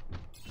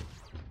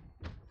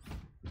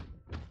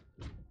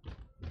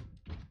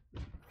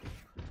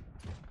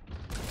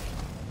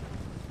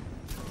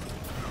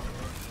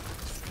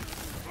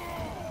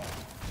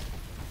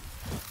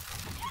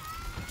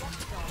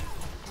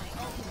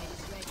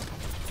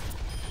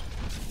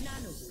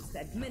 Nanoboost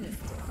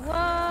administered.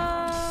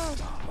 Whoa!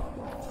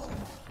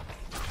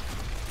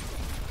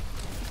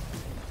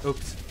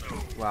 Oops.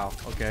 Wow.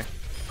 Okay.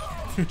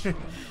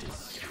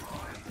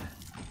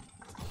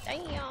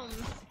 Damn.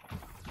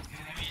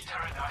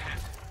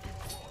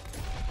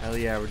 Hell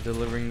yeah, we're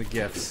delivering the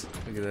gifts.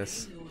 Look at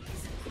this.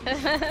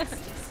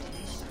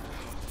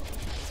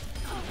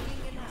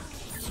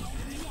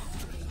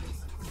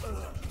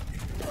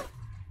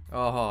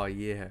 Oh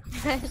yeah.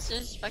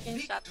 Just fucking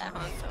shot that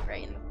Hanzo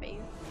right in the face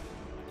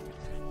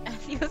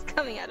as he was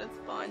coming out of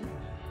spawn.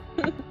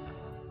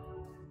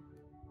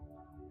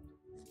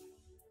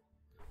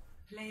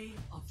 Play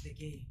of the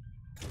game.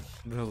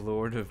 The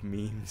Lord of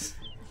Memes.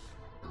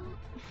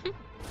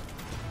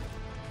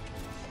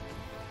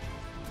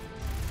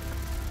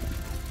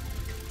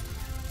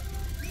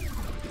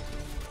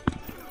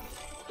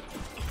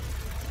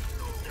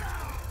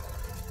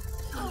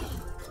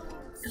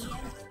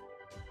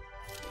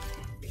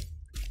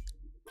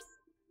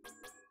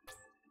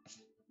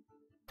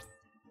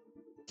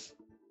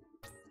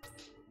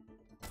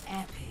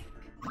 Epic.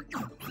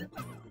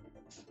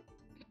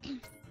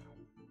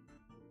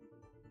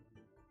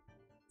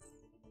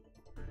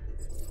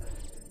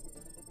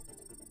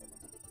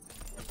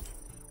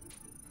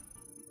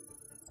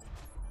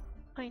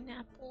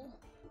 Pineapple.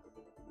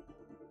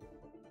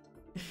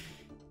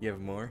 You have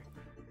more?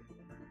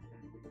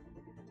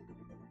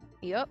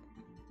 Yup.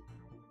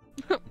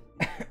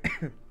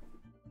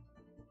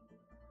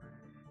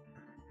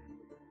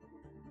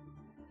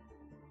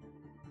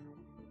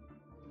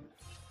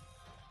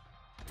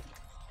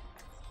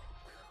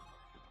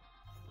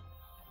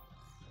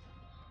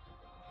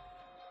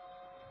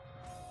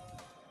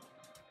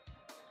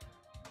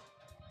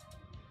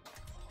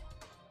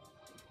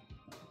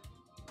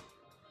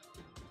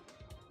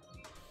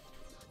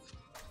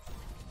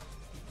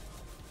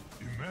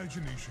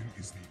 Imagination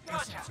is the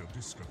essence of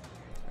discovery.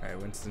 Alright,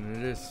 Winston,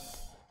 it is.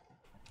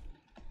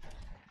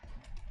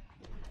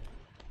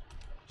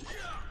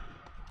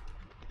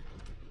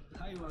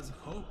 I was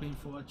hoping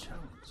for a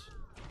challenge.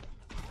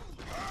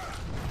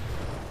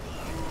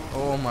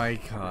 Oh my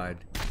god.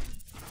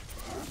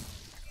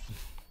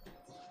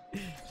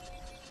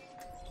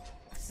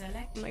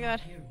 Select Oh my your god.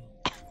 hero.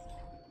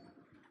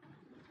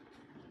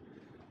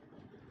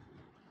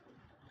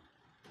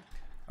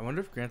 I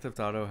wonder if Grand Theft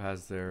Auto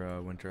has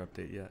their winter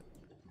update yet.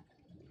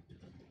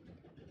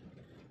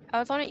 I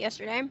was on it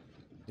yesterday.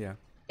 Yeah.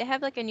 They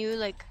have like a new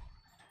like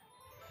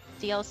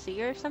DLC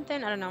or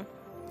something. I don't know.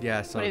 Yeah,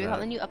 I saw What do you call it?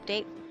 that. A new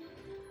update.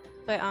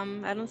 But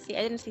I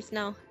didn't see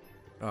snow.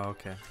 Oh,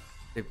 okay.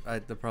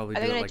 They'll probably Are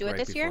they do it gonna like do it right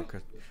this before year?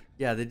 Christmas.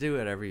 Yeah, they do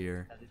it every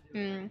year.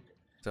 Hmm.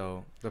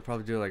 So they'll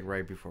probably do it like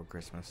right before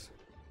Christmas,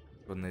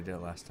 when they did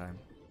it last time.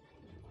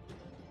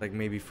 Like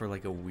maybe for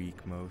like a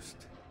week most.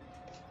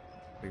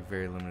 Like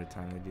very limited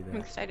time they do I'm that.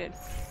 excited.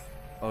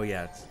 Oh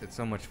yeah, it's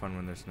so much fun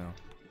when there's snow.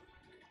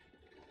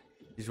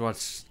 You just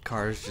watch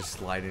cars just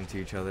slide into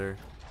each other.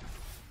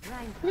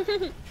 Ryan,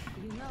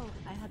 you know,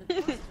 I had a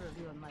poster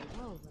of you on my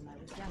wall when I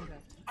was younger.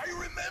 I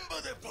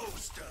remember the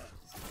poster.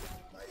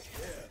 My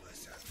hair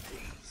was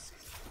amazing.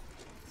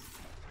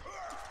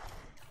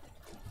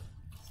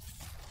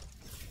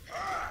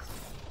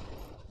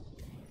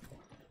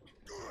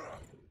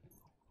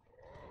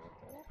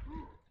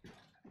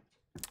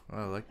 Oh,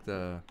 I like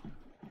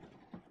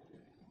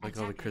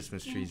all the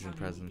Christmas trees and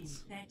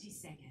presents. 30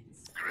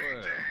 seconds.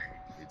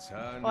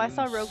 Oh, I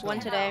saw Rogue One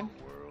today.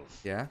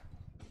 Yeah?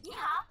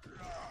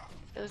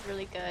 It was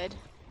really good.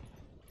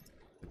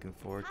 Looking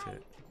forward to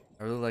it.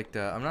 I really like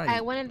the. I'm not.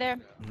 I went in there.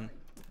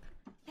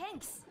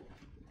 Thanks.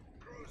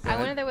 I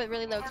went in there with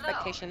really low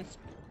expectations,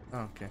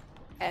 Oh, okay.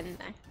 and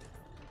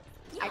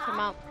I come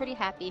out pretty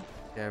happy.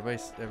 Yeah,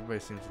 everybody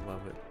seems to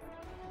love it.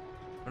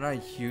 I'm not a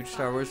huge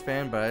Star Wars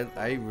fan, but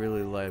I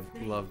really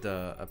loved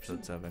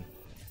Episode 7.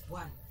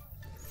 One.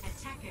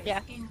 Attackers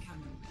Yeah.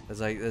 incoming. It's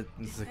like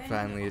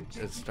finally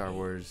a Star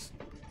Wars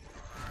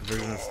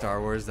version of Star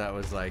Wars that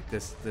was like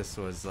this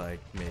was like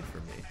made for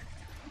me.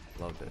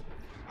 Loved it.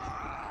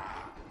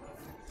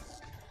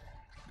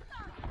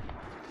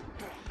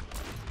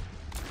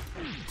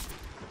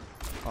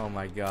 Oh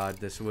my god,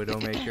 this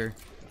Widowmaker.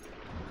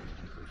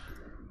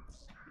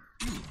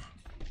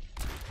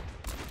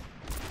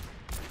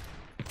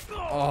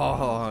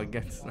 Oh,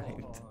 get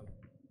sniped.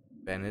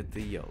 Bennett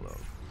the YOLO.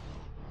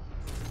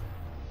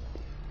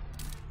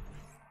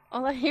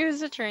 All I hear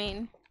is a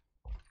train.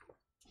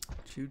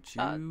 Choo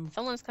choo.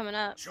 Someone's coming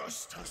up.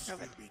 Justice Oh, will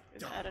but be I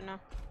done. don't know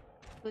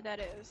who that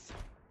is.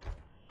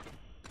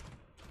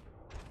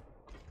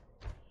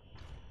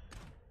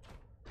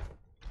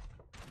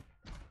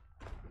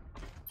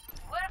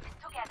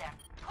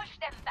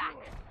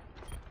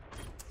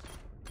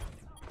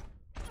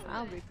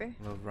 Wow, Reaper.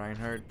 I love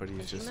Reinhardt, but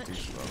he's Too just too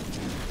much. slow.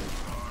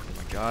 Oh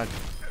my god.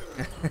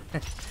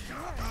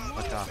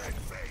 Fuck off.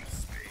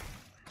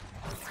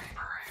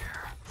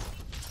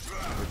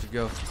 Where'd you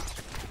go?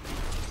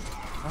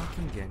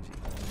 Fucking Genji.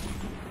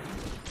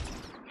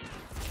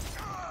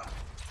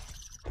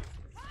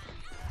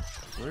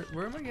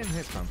 Where am I getting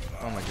hit from?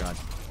 Oh my god.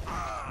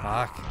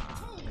 Fuck.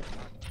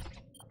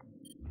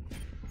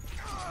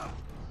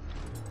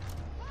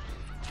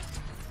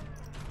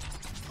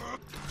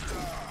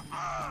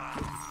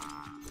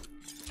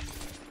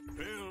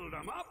 Build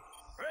them up,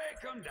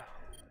 break them down.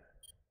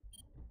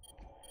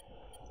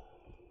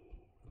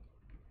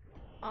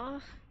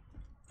 Oh.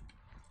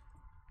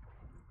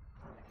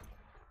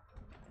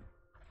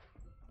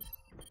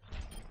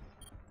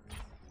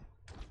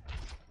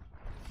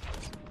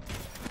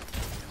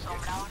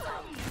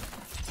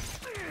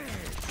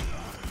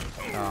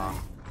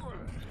 Oh.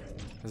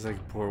 That's like a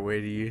poor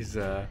way to use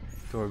Torbjorn.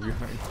 The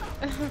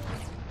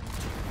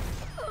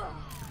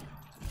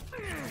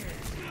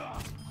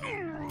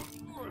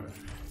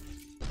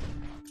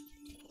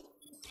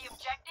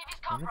objective is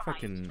I wonder if I compromised.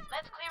 can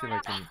Let's see clear if it I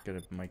up. can get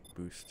a mic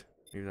boost.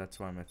 Maybe that's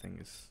why my thing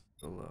is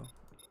so low.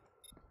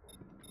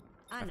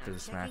 Anna, After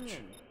this checking match.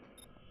 in.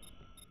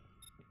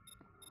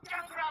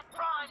 Junkrat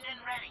primed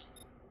and ready.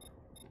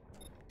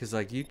 Cause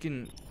like you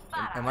can.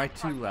 Am I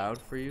too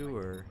loud for you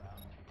or?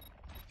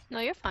 No,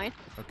 you're fine.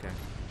 Okay.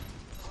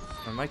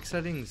 My mic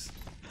settings,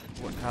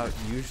 how it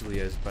usually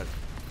is, but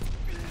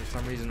for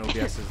some reason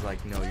OBS is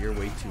like, no, you're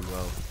way too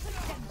low.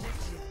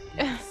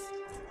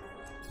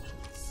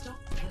 Stop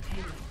the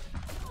payload.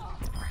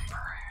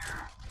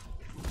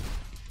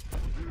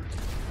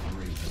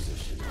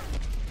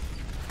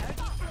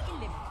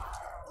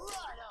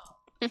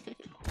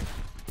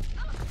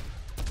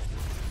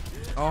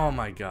 Oh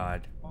my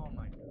god.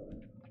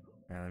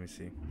 Yeah, let me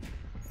see.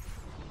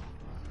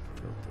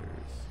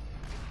 Filters.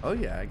 Oh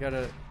yeah, I got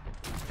a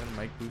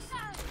mic boost.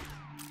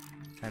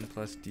 10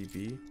 plus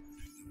dB.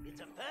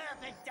 It's a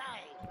perfect day.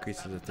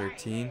 Increase it to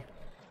 13.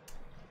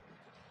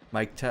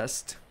 Mic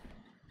test.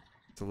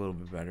 It's a little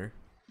bit better.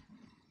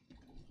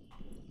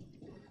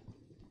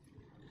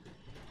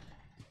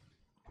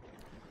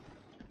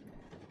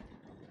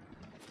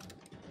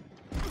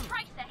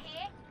 Tracer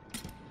here.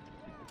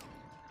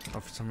 Oh,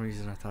 for some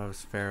reason I thought it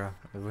was Farah.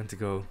 I went to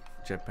go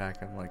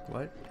jetpack. I'm like,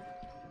 what?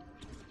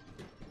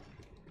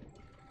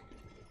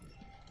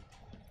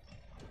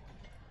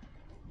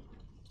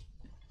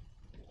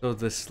 So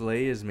the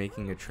sleigh is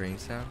making a train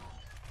sound?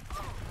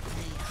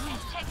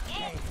 Check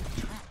in.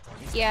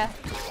 Yeah.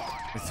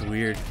 It's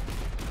weird.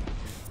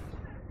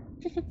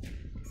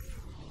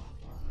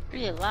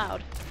 Really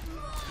loud.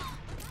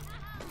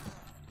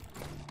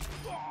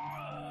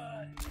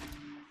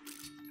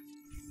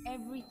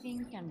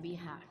 Everything can be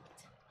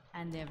hacked,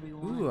 and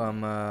everyone. Ooh,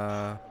 I'm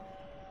her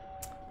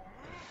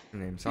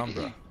name's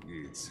Sombra.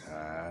 It's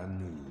high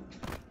noon.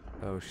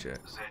 Oh shit.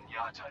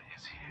 Zenyatta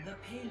is here. The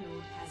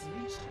payload has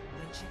reached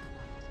the checkpoint.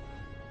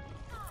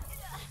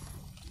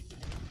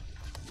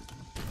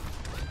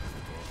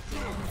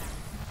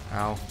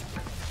 Ow.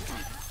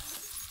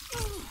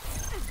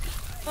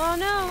 Oh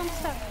no, I'm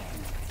stuck.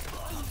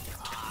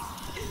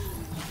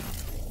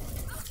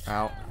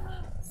 Ow.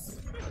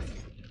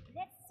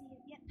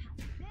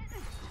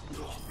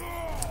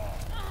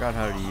 Forgot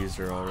how to use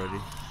her already.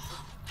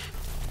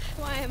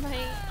 Why am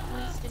I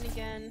Winston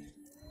again?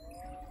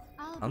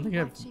 I'll I don't be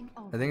think watching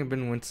I think I've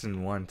been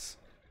Winston once.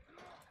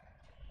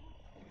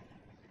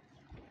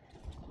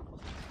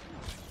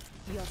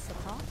 Your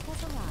support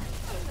has arrived.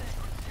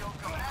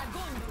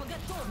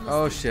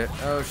 Oh shit.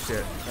 Oh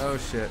shit. Oh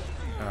shit.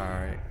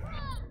 Alright.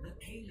 The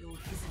payload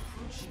is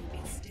approaching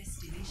its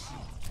destination.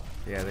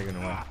 Yeah, they're gonna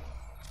win.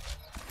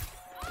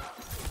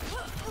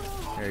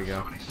 There you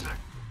go.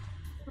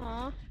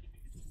 Aw.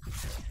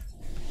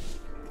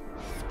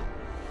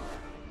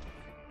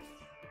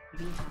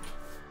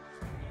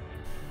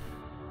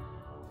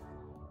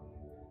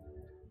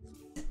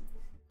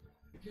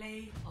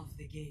 Play of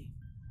the game.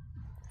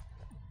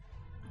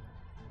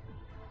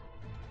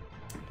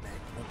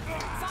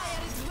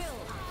 Fire is will.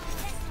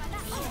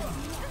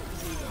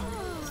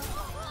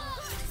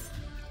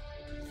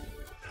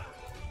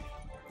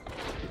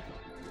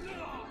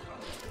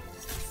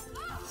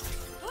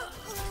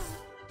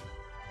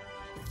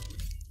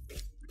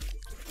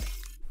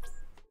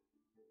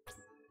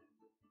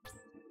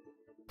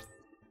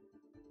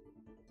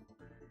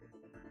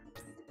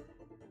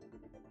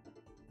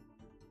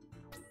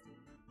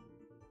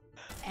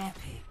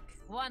 Epic.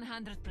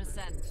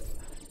 100%.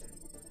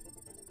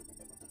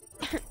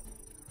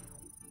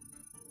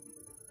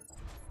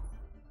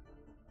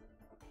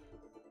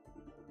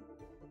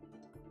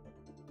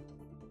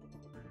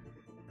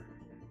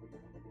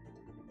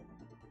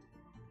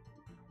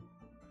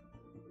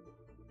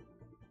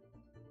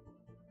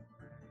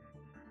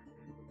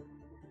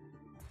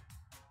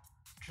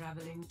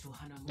 Traveling to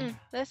Hanamura.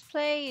 Let's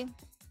play.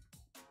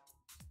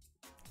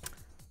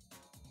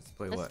 Let's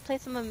play Let's what? play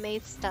some of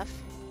Maze stuff.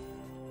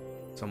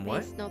 Some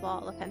what? Maze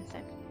Snowball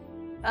Offensive.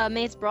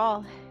 Maze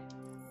Brawl.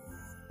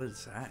 What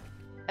is that?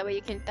 That way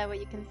you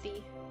can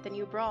see the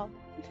new brawl.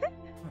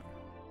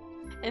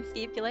 And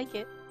see if you like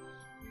it.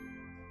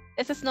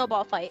 It's a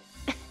snowball fight,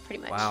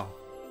 pretty much. Wow.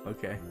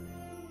 Okay.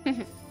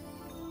 Welcome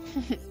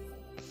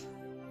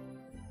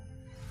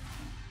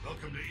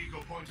to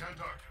Eagle Point,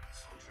 Antarctica,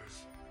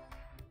 soldiers.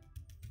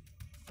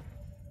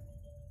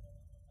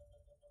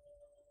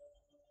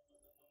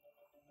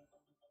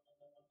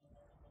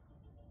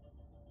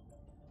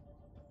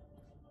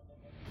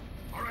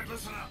 All right,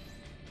 listen up.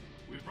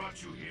 We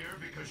brought you here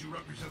because you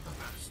represent the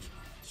best,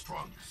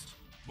 strongest,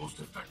 most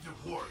effective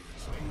warriors.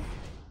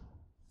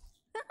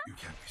 You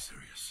can't be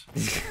serious.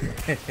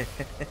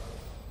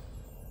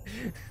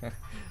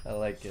 I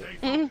like it. Stay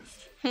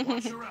focused.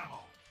 Watch your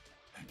ammo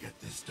and get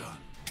this done.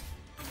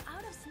 I'm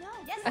out of snow.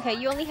 Yes. Okay,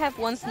 you only have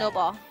one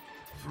snowball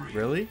 3,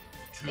 Really?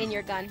 2, in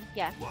your gun.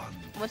 Yeah. 1.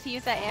 Once you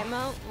use that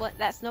ammo,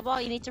 that snowball,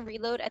 you need to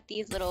reload at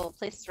these little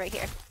places right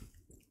here.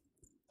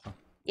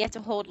 You have to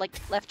hold like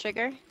left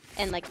trigger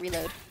and like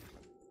reload.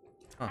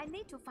 I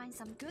need to find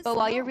some good But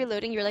while snow. you're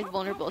reloading, you're like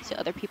vulnerable to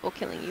other people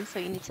killing you, so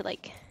you need to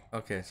like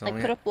Okay, so like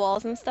only put up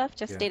walls and stuff.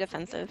 Just Yeah. stay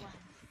defensive.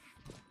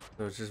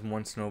 so it's just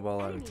one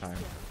snowball at a time.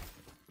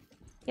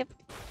 Yep.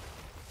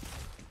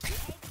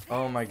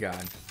 Oh my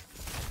god.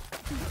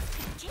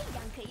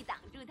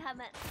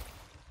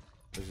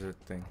 There's a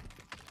thing.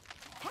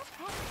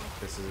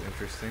 This is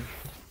interesting.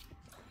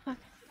 I'll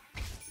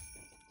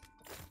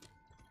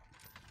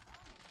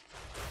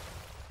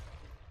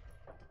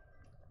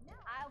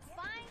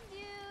find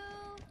you.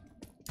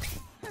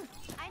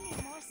 I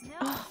need more snow.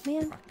 Oh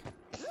man.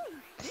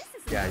 This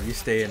is Yeah, you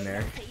stay in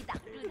there.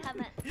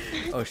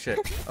 Oh shit.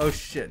 Oh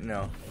shit,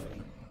 no.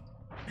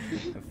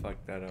 I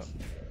fucked that up.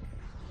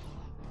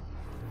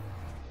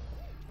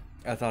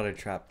 I thought I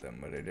trapped them,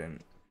 but I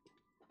didn't.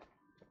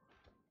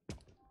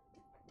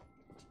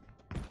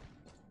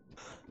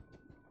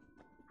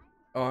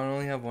 Oh, I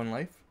only have one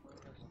life?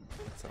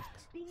 That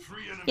sucks.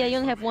 3 enemies Yeah, you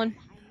only have remaining.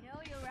 one. I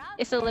know you're out.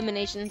 It's an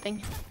elimination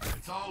thing.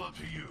 It's all up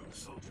to you,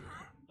 soldier.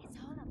 It's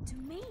all up to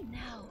me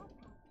now.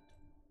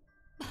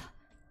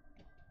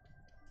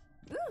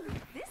 Ooh,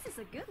 this is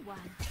a good one.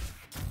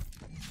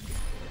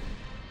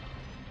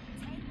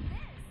 Take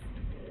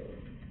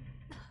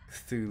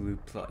this. Cthulhu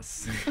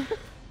Plus.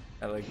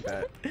 I like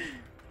that.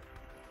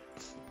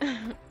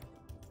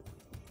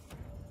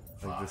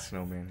 Like the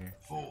snowman here.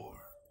 4,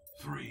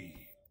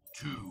 3,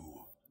 2,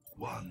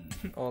 1.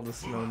 All the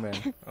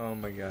snowmen. Oh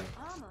my god.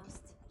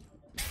 Almost.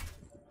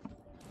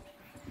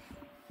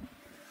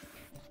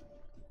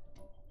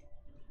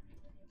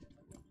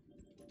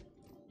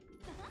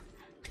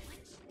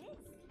 Watch this.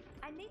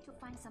 I need to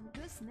find some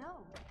good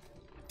snow.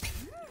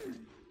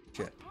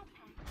 Shit.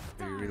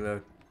 Can you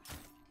reload?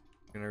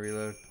 Gonna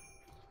reload.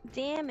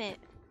 Damn it.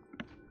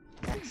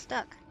 Got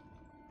stuck.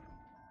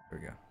 There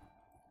we go.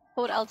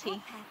 Hold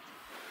LT.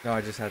 No,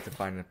 I just had to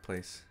find a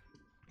place.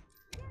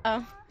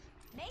 Oh.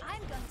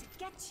 I'm going to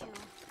get you.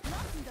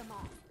 Knocking them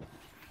off.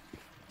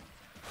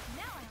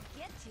 Now I'll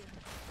get you.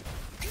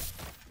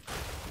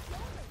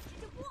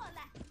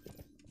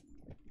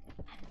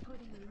 I'm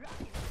putting a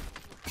rocket.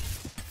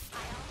 I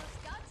almost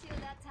got you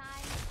that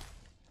time.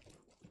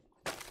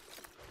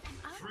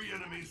 3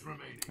 enemies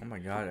remaining. Oh my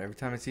god, every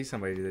time I see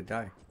somebody, they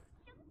die.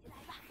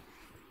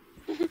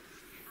 I'll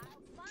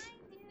find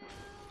you.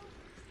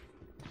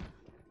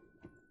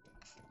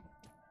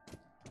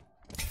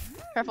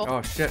 Careful.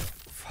 Oh shit.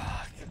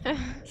 Fuck.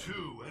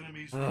 2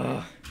 enemies remaining.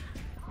 Ugh.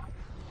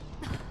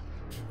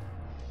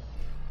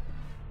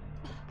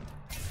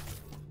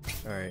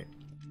 Alright.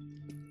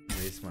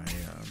 Raise my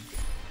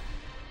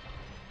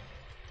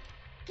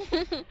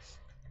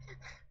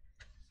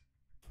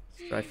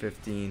try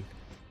 15.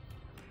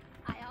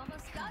 I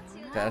almost got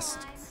you that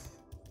Best. time.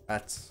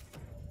 That's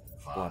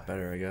a lot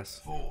better, I guess.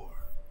 4,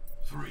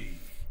 3,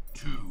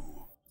 2,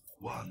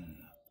 1.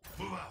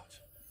 Move out.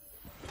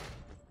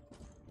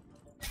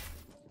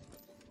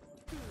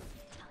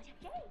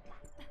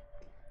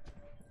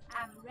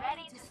 I'm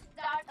ready to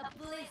start a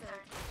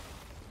blizzard.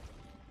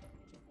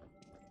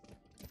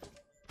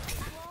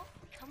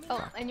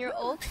 Oh, and your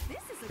ult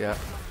This is a Yeah.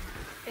 good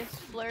one. is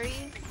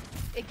flurry.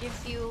 It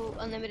gives you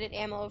unlimited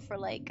ammo for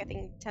like I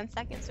think 10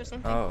 seconds or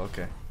something. Oh,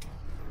 okay.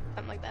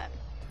 Something like that.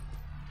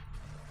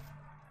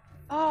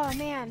 Oh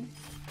man.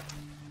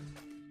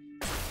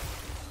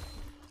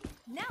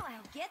 Now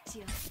I'll get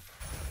you.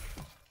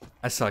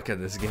 I suck at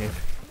this game.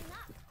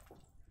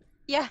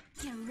 Yeah.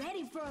 Get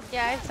ready for a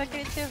Yeah, I suck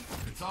at it too.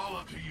 It's all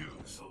up to you,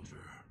 soldier.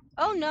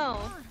 Oh no.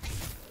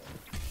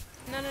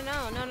 No no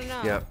no no no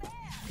no. Yep.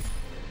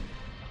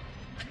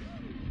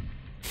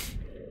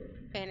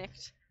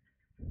 Panicked.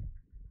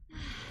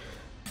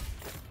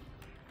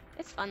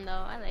 It's fun though.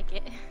 I like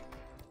it.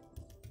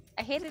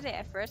 I hated it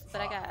at first, but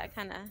I got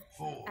kind of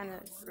 4,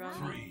 thrown.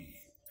 3,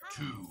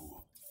 2,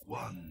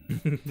 1.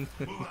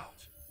 Move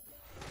out.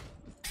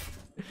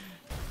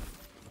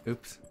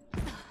 Oops.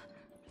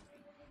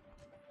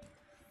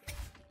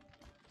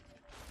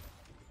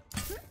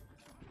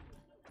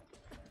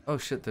 Oh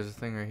shit, there's a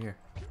thing right here.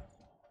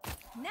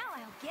 Now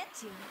I'll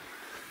get you.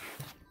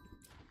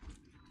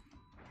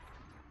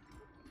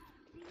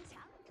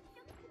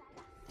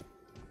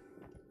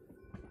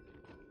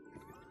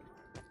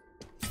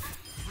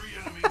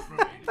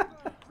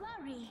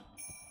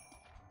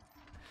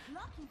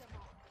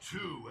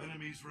 2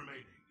 enemies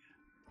remaining.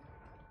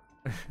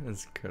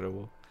 That's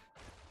incredible.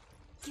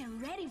 Get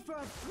ready for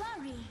a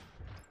flurry.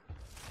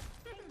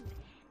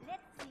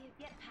 Let's see you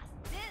get past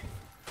this.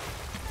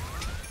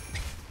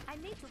 I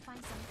need to find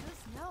some good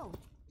snow.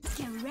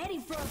 Get ready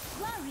for a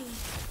flurry.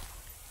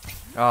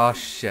 Oh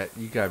shit!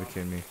 You gotta be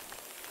kidding me.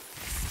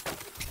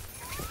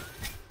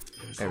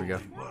 There's There we go.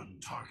 only 1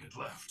 target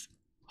left.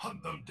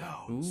 Hunt them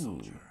down, Ooh,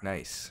 soldier.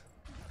 nice.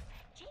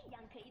 这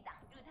样可以挡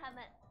住他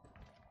们。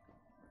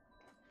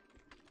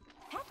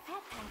 Pat,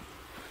 pat, pat.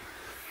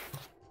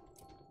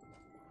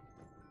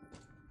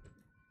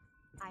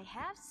 I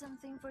have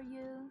something for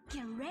you.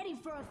 Get ready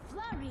for a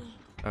flurry.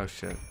 Oh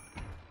shit.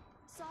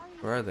 Sorry.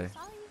 Where are they?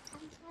 Sorry.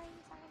 I'm sorry.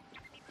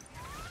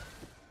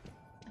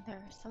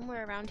 They're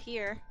somewhere around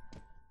here.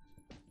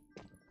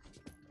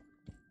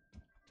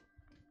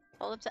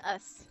 All up to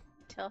us.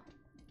 Till.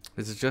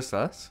 Is it just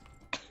us?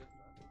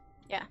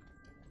 Yeah.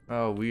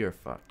 Oh, we are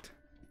fucked.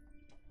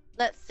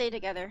 Let's stay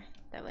together.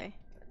 That way.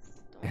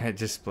 Yeah, it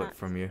just split not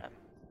from you. split up.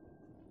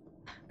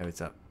 Hey,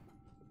 what's up?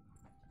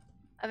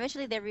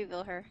 Eventually they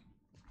reveal her.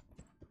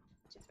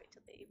 Just wait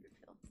till they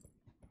reveal.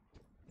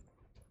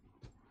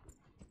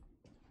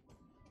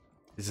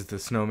 Is it the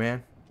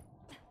snowman?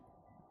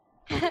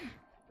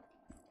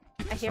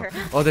 I hear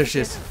her. Oh, there she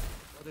is.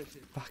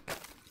 Fuck.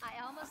 I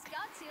almost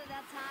got you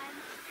that time.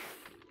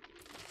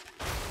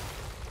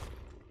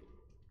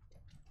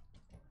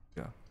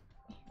 Go.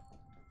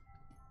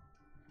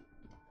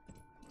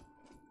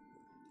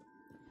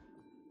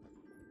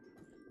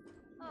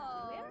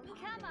 Oh,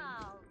 come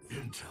out.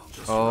 Intel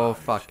just Oh arrived,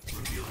 fuck.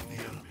 revealing the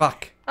enemy.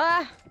 Fuck.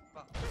 Ah!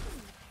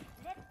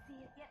 Let's see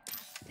you get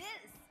past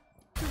this.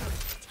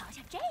 瞧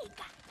瞧这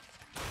个.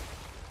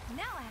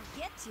 Now I'll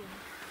get you.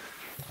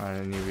 I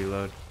need to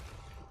reload.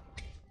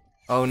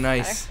 Oh,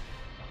 nice.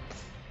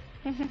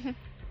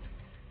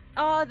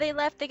 Oh, they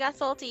left. They got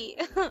salty.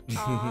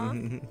 Aw.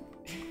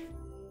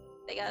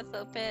 They got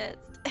so pissed.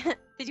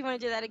 Did you want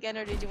to do that again,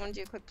 or did you want to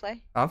do a quick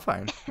play? I'm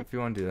fine. If you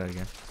want to do that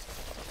again.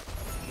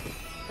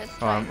 Let's Oh,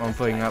 try, I'm let's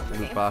putting try. up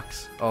loot Okay.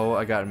 box. Oh,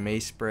 I got a May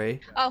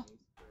spray. Oh,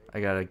 I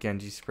got a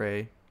Genji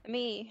spray.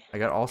 me. I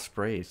got all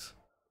sprays.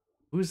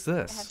 Who's I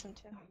have this? some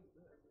too.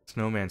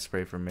 Snowman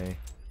spray for May.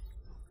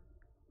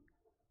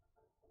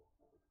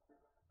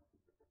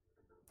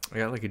 I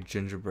got like a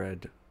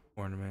gingerbread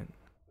ornament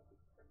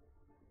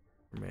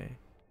for May.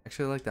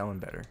 Actually, I like that one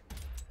better.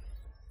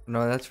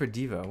 No, that's for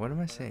Diva. What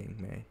am I saying,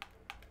 May?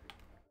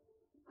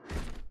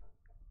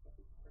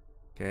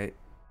 Okay.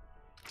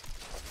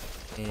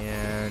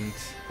 And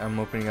I'm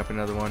opening up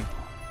another one.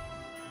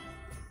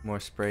 More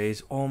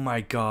sprays. Oh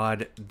my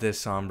god,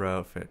 this Sombra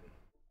outfit.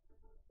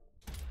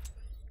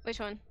 Which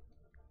one?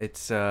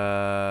 It's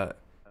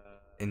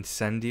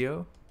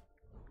Incendio.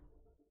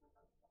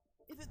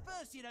 If at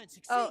first you don't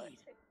succeed, Oh,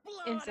 blow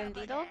it up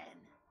Incendido? again.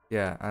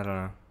 Yeah, I don't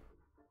know.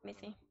 Let me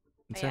see. Oh,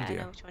 yeah, I Incendio.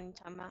 know which one you're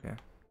talking about. Yeah.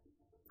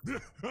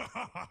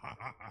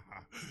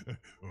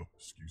 Oh,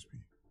 excuse me.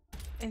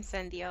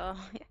 Incendio.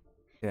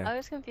 Yeah. I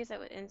was confused that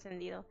with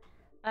Incendido.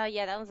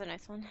 Yeah, that was a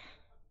nice one.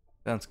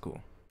 Sounds cool.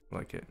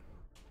 Like it.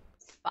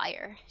 It's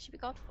fire. Should be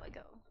called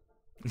Fuego.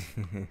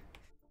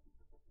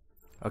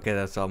 Okay,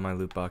 that's all my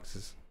loot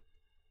boxes.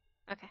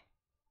 Okay.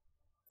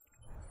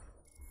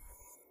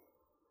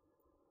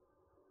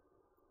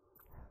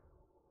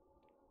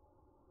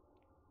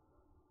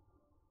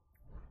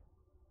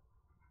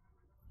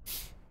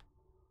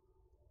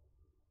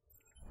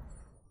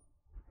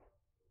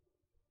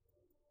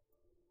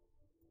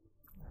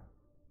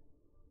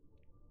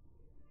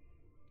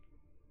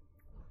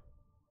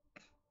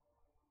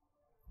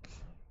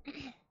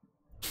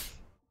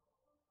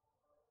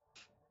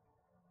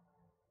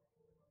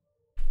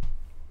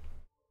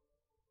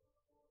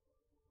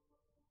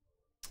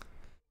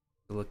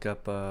 Look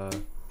up on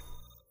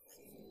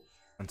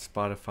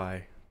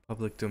Spotify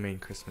public domain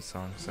Christmas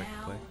songs I can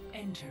Now play.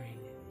 entering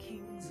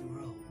King's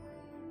Row.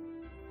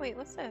 Wait,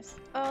 what's this?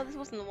 Oh, this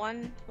wasn't the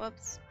one.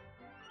 Whoops.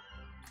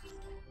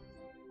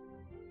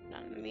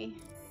 Not me.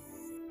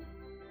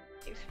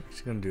 I'm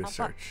just gonna do a I'll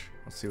search.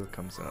 I'll see what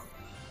comes up.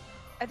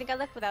 I think I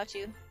left without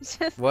you.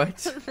 Just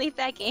What? leave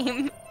that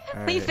game.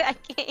 Alright. Leave that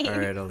game.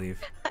 Alright, I'll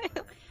leave.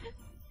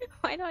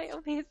 Why do I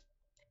always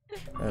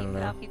I don't leave know.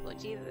 without people?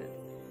 Jesus.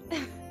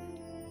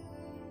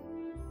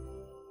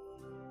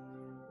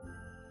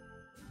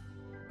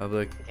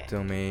 Public Okay.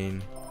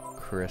 domain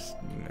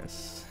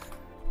Christmas.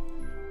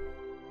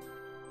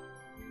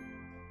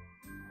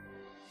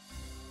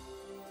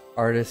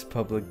 Artist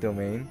public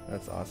domain.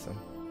 That's awesome.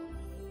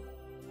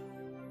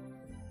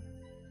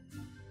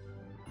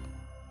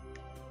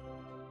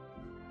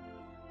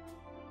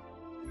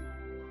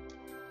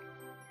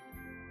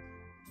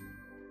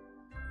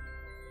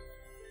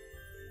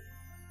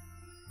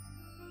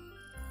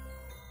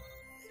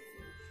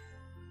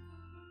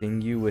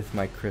 Sting You With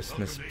My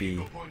Christmas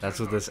Bee. That's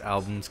what this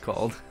album's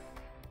called.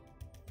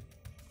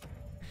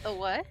 The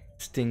what?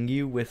 Sting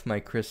You With My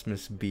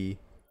Christmas Bee.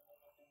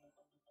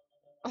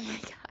 Oh my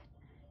god.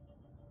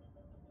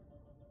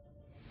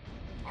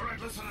 All right,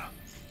 listen up.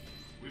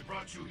 We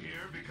brought you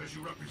here because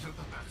you represent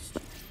the best,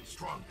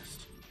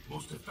 strongest,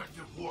 Most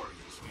effective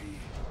warriors, me.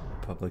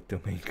 Public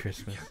domain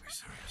Christmas. Can't be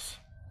serious.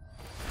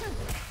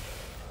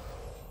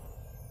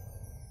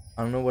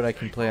 I don't know what I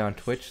can play on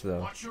Twitch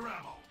though. Watch your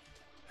ammo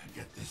and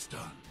get this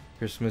done.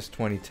 Christmas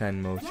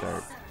 2010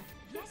 Mozart.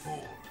 4,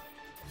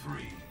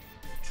 3,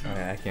 2.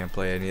 I can't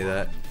play any of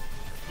that.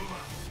 Move out.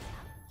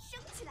 升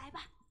起来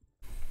吧。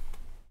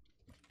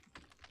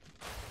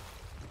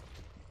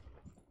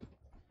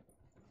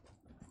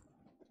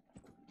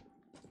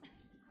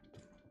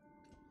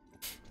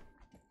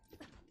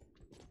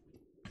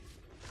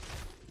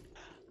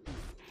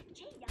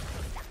这样可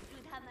以挡住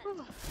他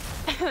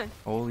们。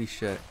 Holy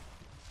shit.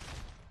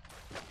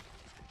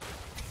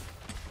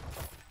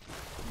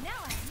 Now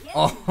I get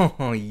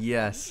Oh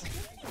yes.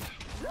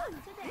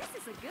 This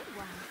is a good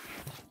one.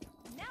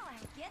 Now I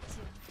get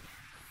you.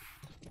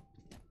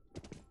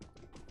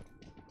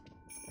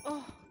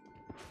 Oh,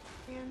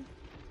 man.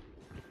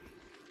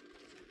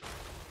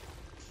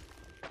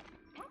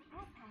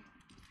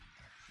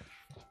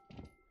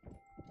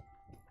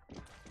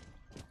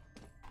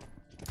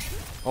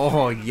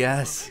 Oh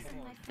yes.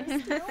 My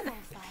first snowball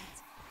fight.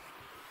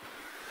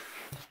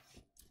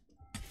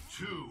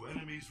 2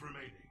 enemies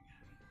remaining.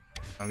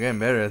 I'm getting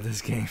better at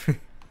this game.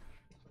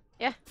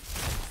 Yeah.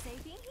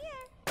 Safe in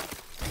here.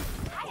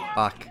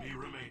 Fuck. Enemy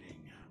remaining.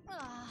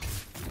 Ah.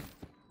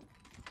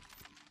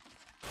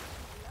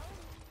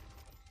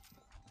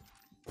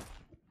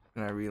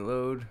 Can I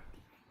reload?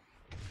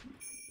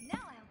 Now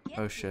I'll get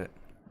Oh shit.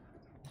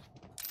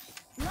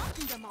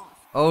 knocking them off.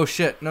 Oh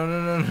shit. No,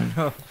 no, no, no,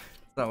 no.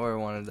 That's not where I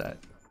wanted that.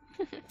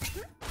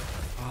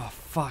 Oh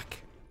fuck.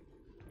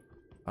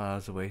 Oh, that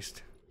was a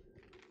waste.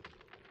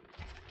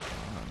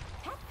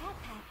 Pat, pat,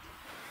 pat.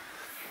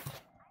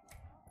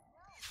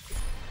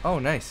 Oh,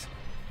 nice.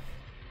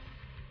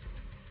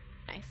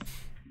 Nice.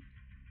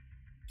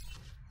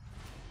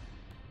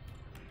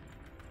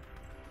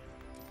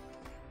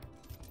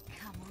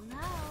 Come on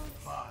out.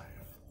 5,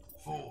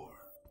 4,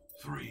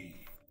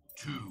 3,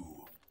 2,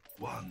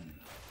 1.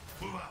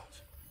 Move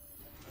out.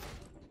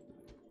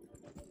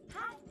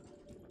 Hi.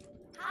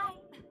 Hi.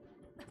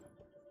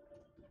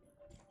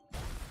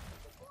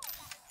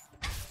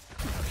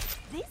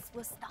 This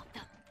will stop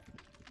them.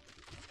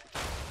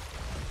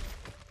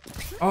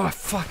 Oh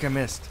fuck, I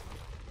missed.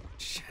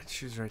 Shit,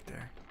 she was right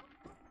there.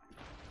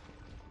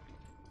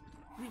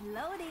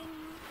 Reloading.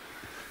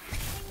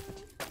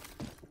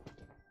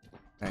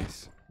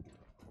 Nice.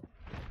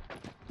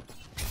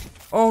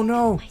 Oh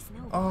no. My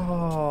snowball. 3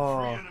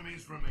 Oh.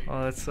 enemies remaining.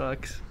 Oh, that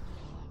sucks.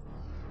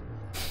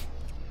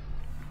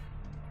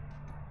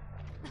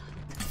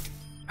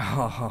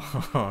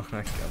 Oh,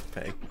 I got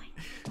pegged.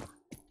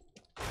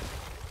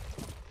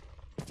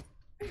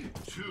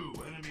 2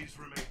 enemies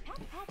remaining. Pat,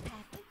 pat,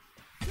 pat.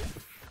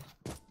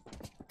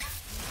 Not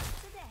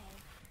today.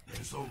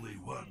 There's only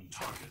 1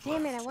 target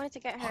Damn it, I left. wanted to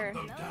get her.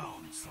 Hunt them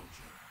down,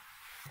 soldier.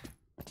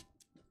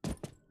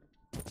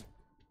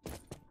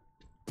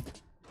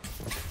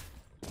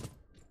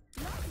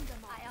 Knocking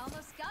them off. I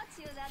almost got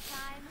you that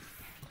time.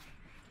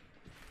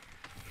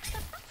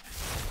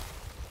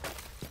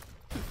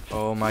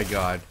 Oh my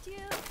god. You.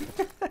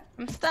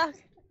 I'm stuck.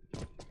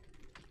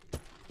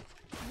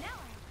 Now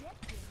I get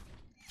you.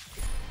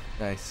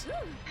 Nice. Ooh,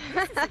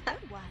 this is a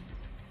good one.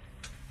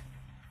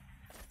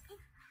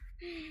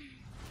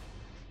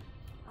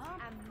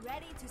 I'm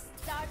ready to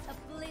start a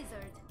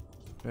blizzard.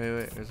 Wait,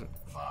 wait. Is it?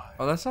 5,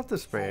 Oh, that's not the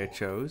spray I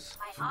chose.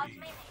 3,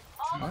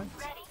 What?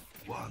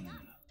 1.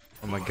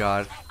 Oh my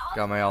god.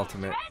 Got my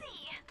ultimate.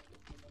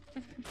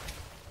 My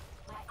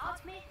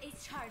ultimate is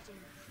charging.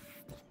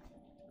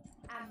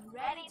 I'm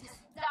ready to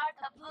start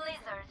a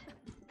blizzard.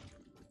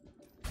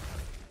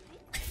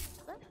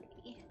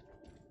 Fluffy.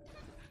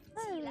 I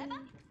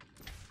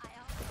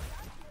almost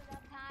got you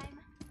that time.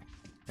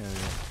 Hell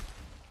yeah.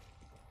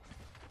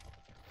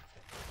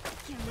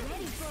 Get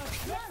ready for a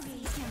flurry.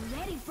 Get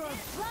ready for a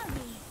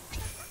flurry.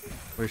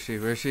 Where's she?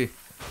 Where's she?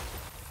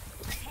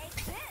 Take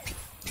this.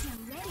 Get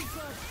ready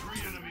for a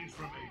 3 enemies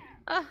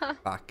remaining.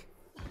 Fuck.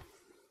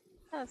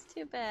 That was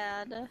too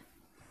bad.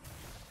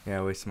 Yeah,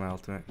 I wasted my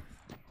ultimate.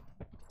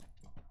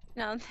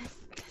 No,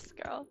 this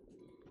girl.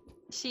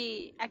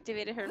 She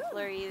activated her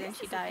flurry, then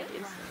she died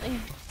instantly.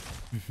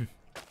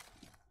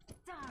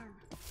 darn.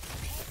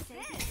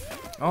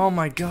 Oh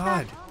my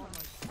god.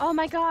 Oh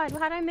my god,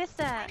 how did I miss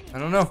that? I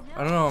don't know.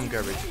 I don't know. I'm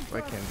garbage.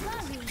 I can't do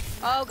this.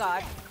 Oh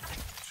god.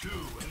 2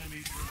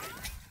 enemies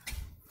remaining.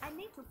 I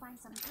need to find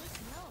some good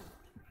snow.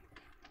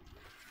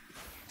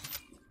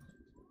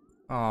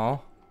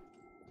 Oh.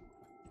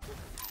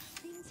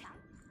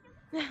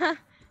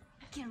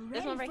 Get ready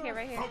This one right for here, a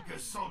right here.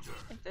 Focus, soldier.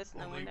 If there's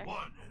no Only one there. 1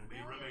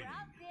 enemy remaining.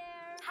 out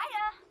there.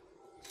 Hiya!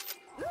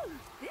 Ooh,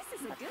 this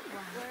is a good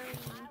one.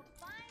 I'll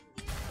find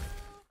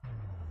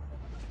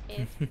you.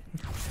 If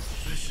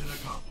Mission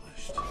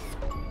accomplished.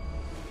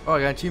 Oh, I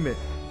got an achievement.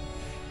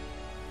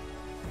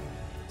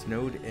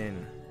 Snowed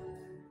in.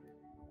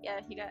 yeah,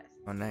 he does.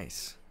 Oh,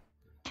 nice.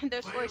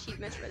 There's 4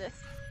 achievements for this.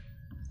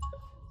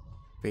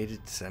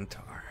 Baited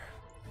centaur.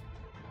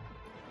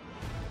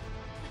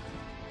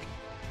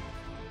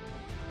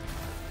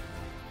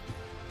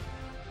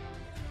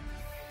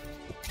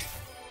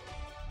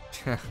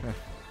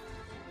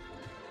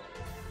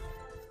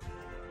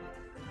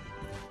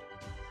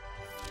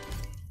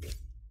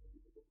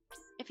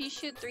 If you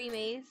shoot 3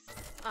 maze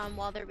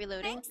while they're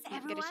reloading, Thanks, you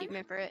get everyone.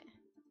 achievement for it.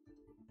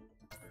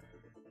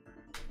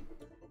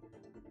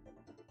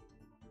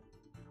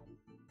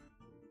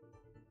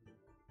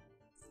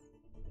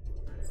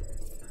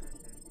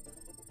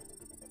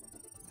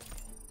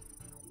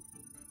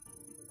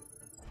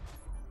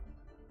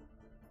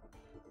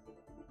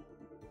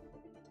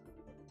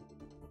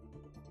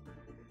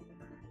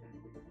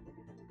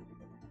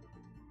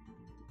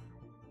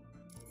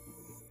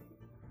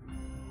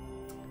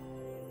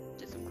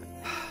 Just some quick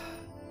play.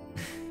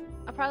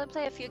 I'll probably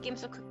play a few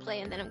games of quick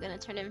play and then I'm gonna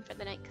turn in for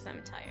the night because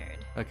I'm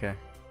tired. Okay.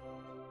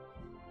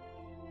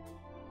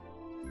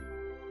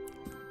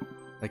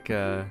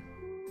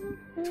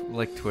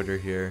 Like Twitter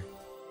here.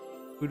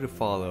 Who to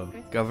follow?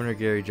 Governor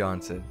Gary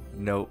Johnson.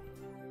 Nope.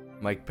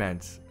 Mike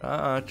Pence.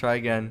 Try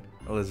again.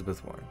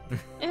 Elizabeth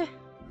Warren.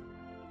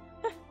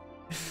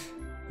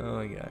 Oh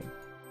my god.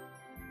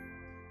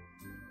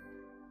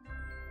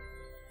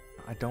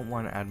 I don't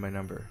want to add my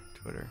number.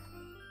 Twitter.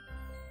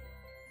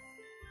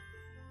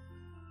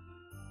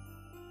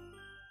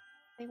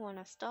 They want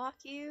to stalk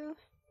you.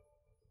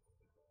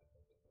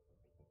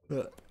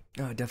 No,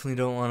 I definitely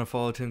don't want to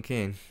follow Tim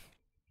Kaine.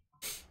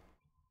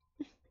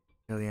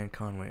 Kellyanne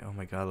Conway. Oh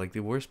my god, like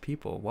the worst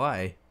people.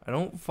 Why? I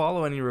don't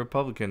follow any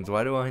Republicans.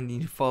 Why do I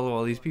need to follow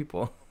all these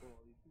people?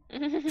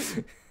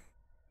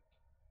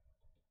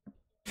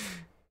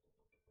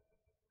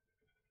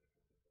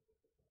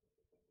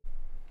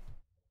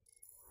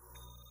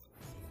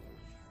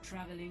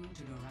 Traveling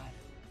to Dorado.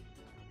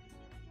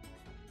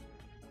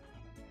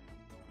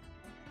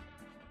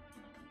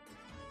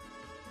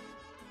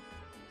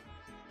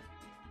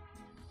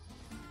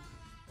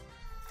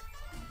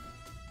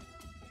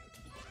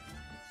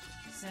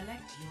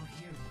 Select your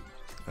hero.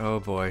 Oh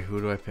boy,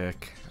 who do I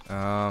pick?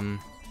 Oh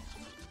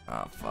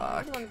I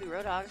fuck. want to be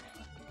Road Dog.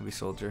 I'll be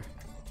soldier.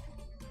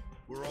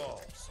 We're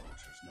all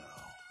soldiers now.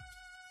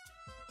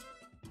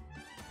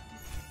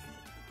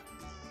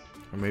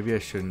 Or maybe I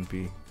shouldn't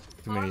be.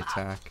 Too many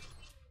attack.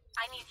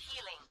 I need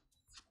healing.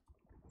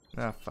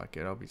 Ah, fuck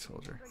it, I'll be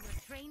soldier. For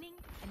your training,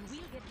 and we'll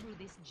get through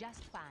this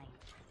just fine.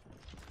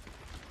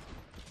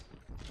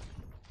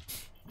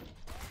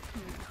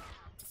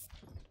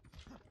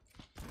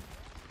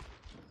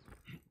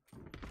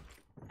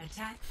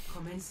 Attack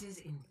commences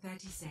in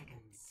 30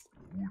 seconds.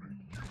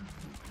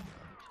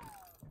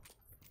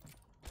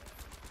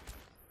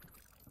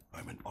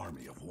 I'm an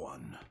army of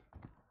one.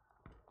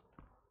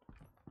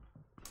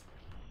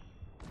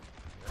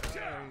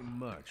 Very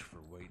much for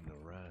waiting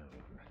around.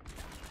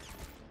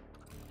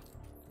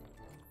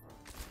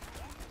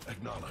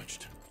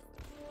 Acknowledged.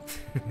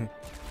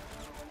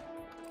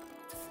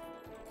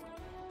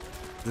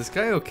 This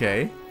guy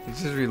okay?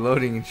 He's just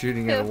reloading and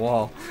shooting at a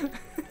wall.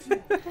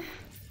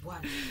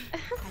 One.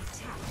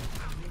 Attack.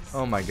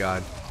 Oh my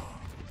god.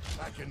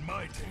 Back in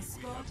my day,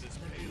 we have this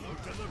payload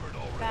delivered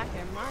already. Back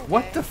in my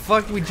What day. the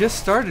fuck? We just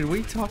started. What are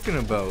you talking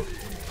about?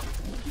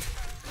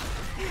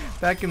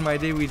 Back in my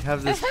day, we'd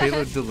have this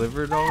payload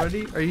delivered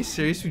already? Are you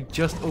serious? We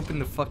just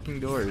opened the fucking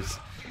doors.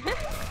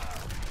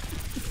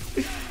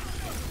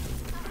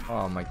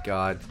 Oh my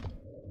god.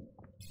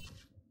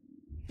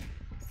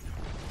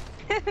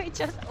 We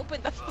just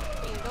opened the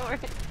fucking door.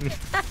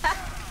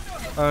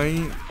 I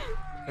mean,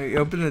 we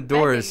opened the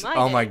doors. my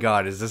Oh my day.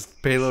 god, is this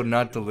payload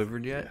not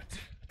delivered yet?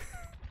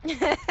 Oh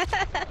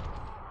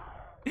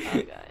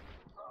god.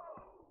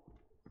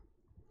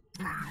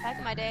 Back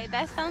in my day,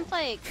 that sounds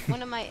like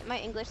one of my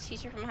English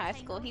teacher from high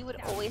school. He would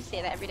always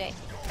say that every day.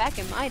 Back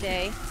in my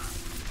day,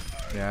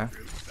 Yeah?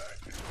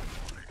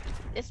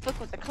 this book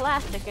was a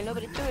classic and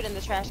nobody threw it in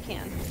the trash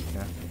can.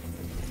 Yeah.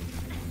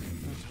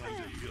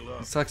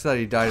 It sucks that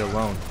he died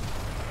alone.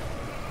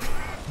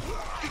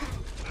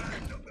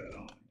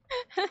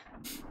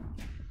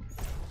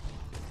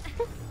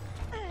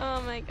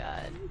 Oh my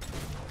god.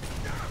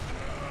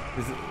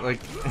 Is it like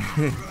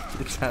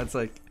it sounds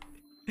like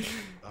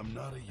I'm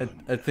not a young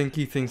I think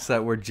he thinks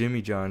that we're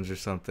Jimmy Johns or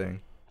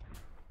something.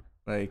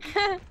 Like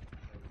I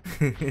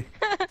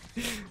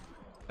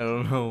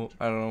don't know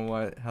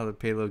why how the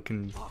payload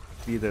can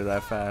be there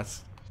that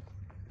fast.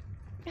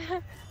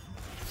 Damn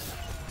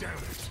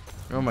it.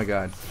 Oh my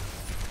god.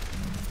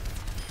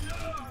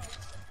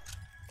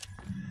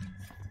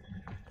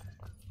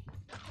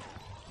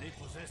 They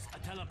possess a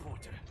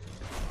teleporter.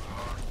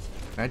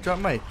 Can I drop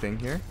my thing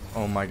here?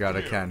 Oh my god,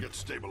 I Here, can. Get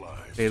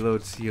stabilized.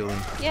 Payload's healing.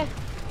 Yeah.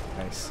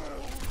 Nice.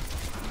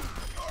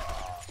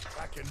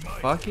 Back in my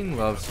Fucking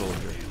love soldier.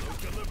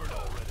 payload delivered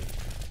already.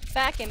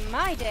 Back in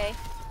my day.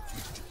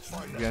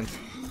 You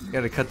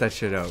gotta cut that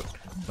shit out.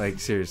 Like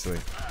seriously.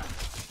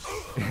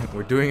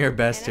 We're doing our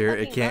best Man, I here.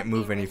 It fucking can't love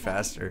move you any right now.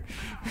 faster.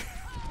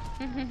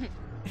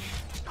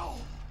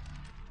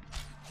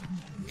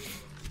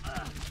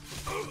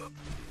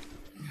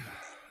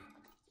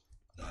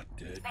 Not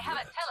dead They have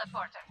a yet.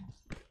 teleporter.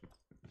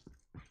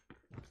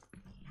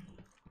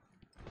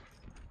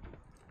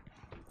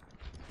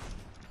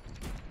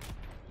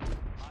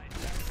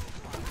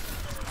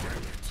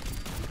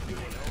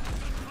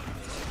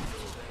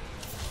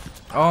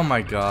 Oh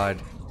my god.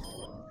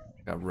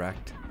 Got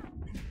wrecked.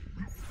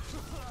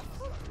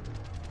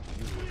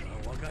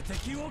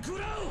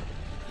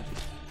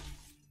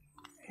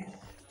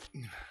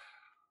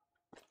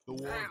 The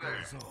war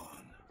goes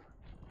on.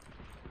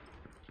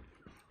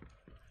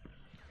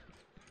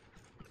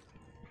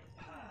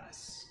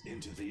 Pass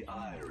into the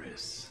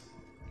iris.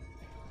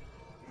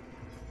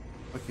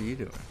 What are you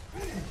doing?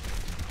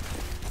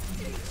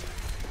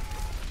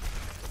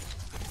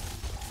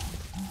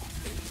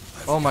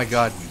 Oh my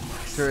god.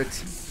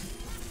 Turrets.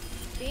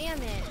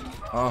 Damn it.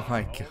 Oh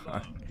my god.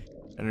 I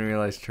didn't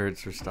realize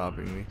turrets were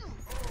stopping me.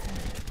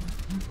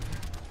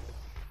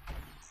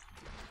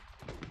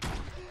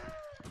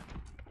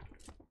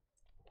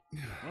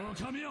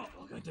 Knock me down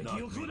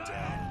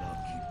and I'll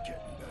keep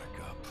getting back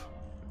up.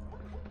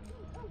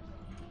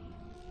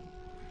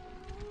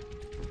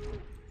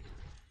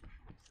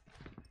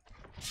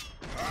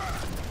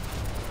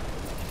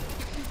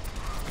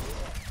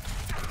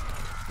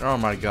 Oh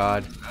my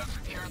god.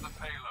 Secure the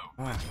payload.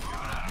 Ah.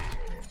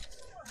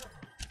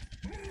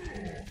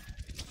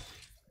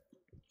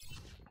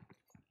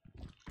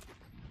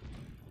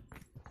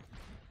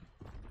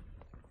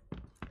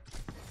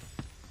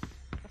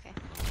 Okay.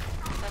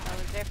 Thought that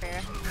was very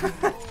fair.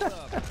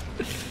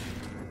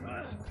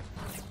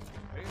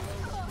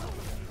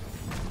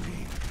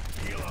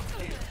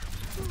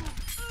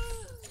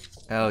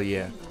 Hell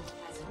yeah.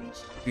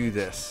 Do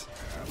this.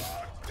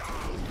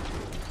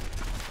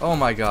 Oh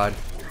my god.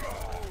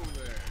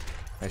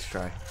 Nice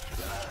try.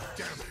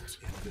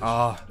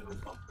 Oh.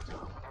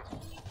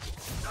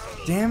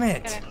 Damn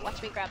it. Okay,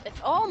 watch me grab this.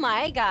 Oh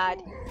my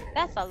god.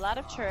 That's a lot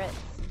of turrets.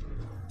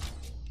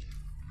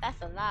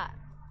 That's a lot.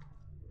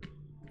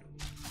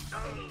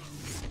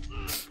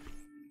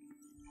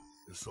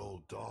 This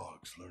old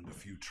dog's learned a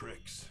few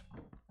tricks.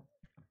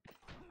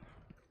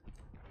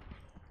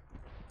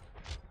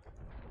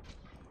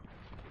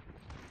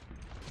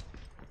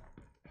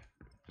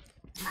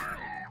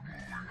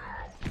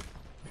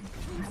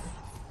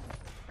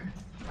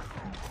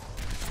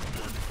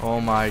 Oh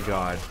my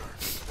god.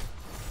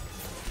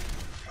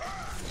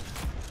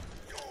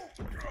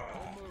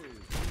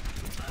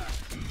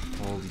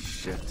 Holy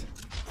shit.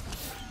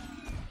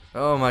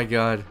 Oh my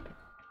god.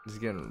 He's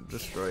getting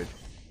destroyed.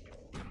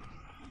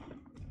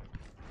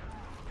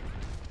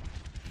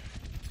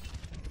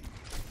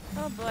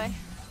 Oh boy.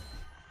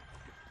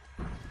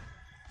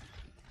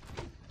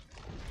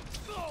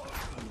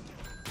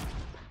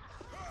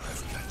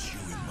 I've got you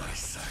in my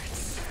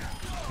sights.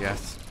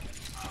 Yes.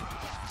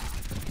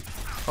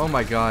 Oh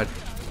my god.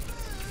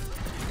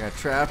 Got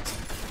trapped.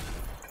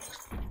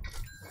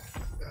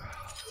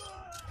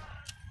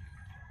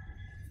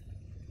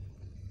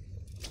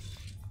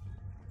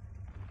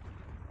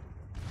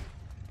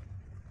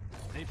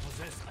 They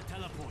possess a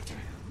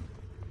teleporter.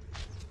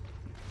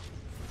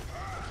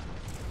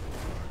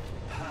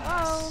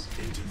 Whoa.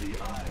 Into the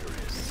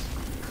iris.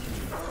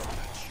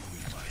 Got you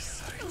in my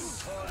sights.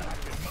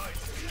 In my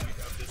city, we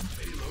have this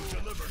payload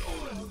delivered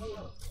already.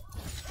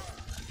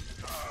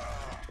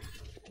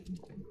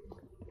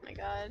 Oh my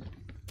god.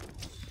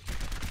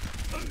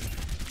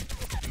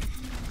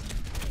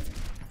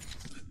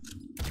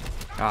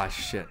 Ah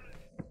shit.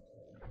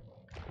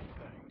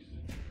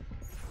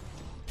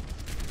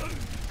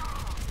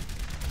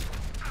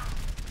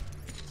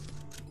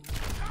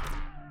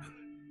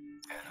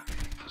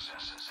 Enemy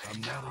possesses a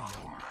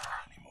teleporter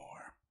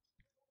anymore.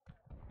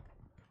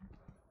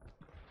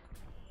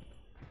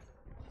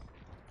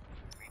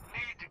 We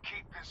need to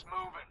keep this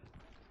moving.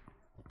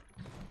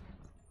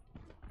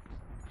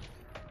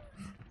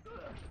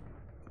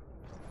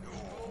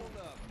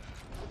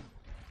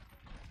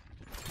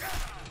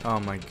 Oh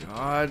my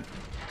god.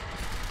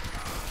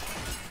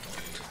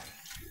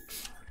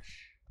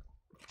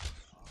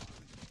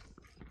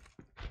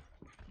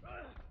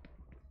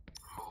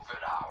 Move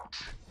it out.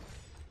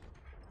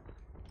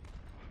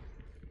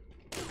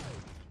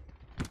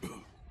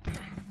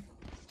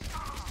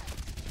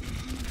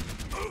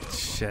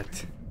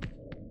 Shit.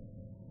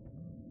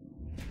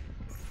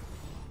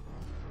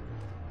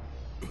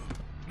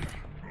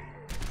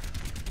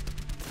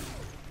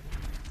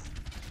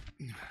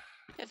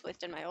 Just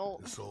wasted my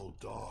ult. This old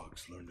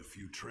dog's learned a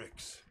few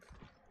tricks.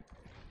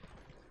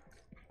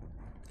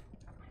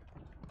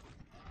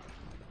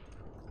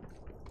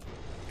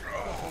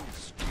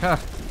 Huh.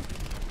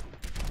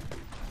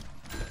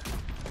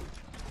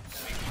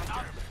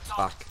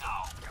 Fuck.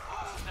 Now,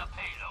 the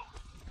payload.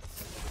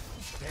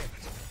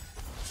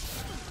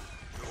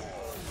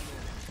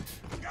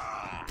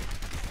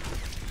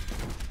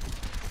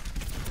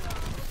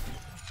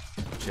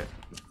 Shit.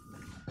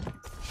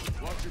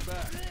 Watch your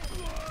back.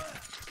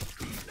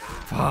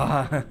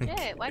 Fuck.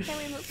 Shit, why can't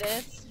we move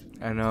this?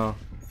 I know.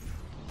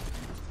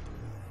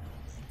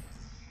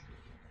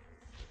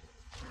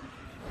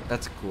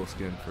 That's a cool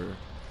skin for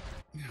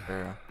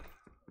Farah.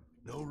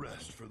 No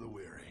rest for the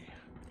weary.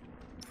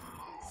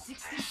 Oh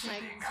my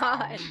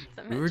god.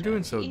 We were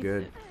doing so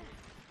good.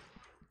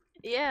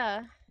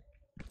 Yeah.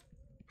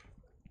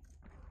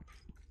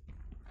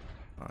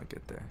 I'll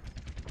get there.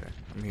 Okay,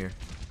 I'm here.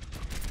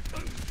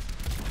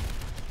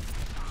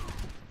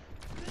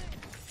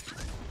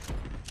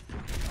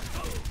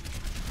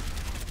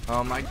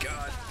 Oh my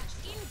god.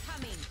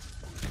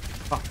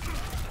 Fuck.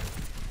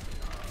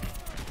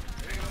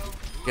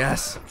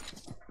 Yes.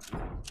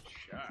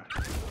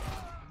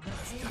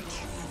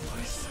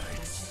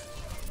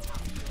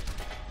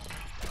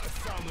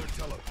 Found their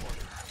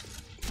teleporter.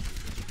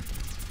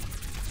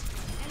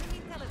 Enemy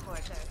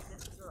teleporter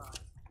destroyed.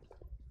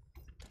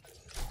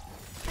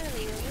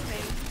 Finally, we're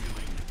moving.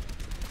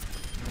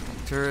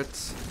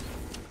 Turrets.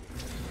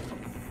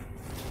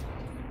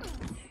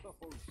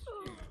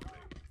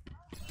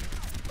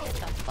 Get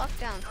the fuck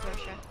down,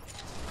 Scotia.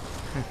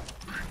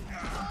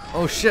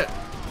 Oh shit.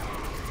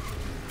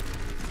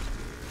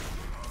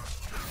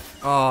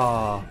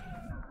 Oh.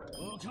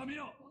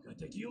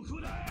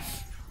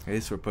 At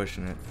least we're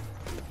pushing it.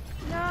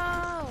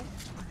 No!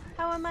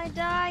 How am I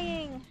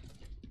dying?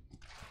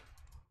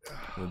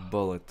 With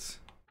bullets.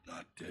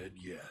 Not dead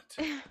yet.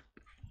 Damn it.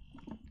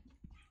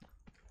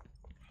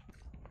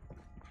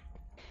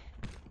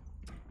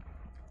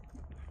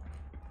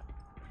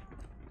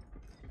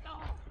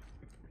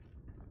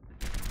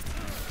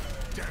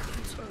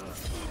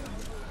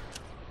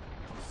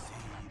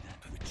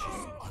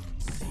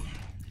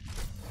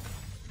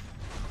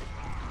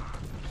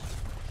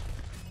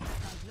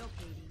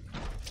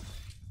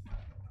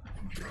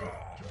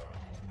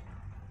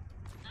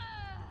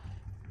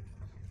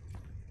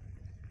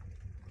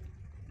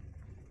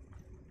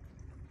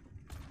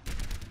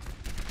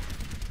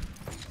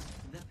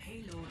 The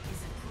payload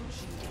is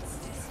approaching its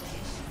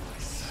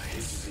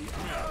destination.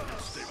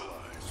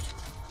 Stabilized.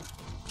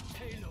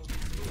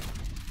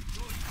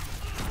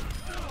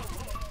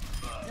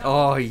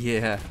 Oh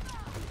yeah.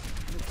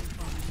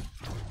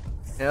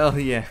 Hell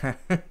yeah.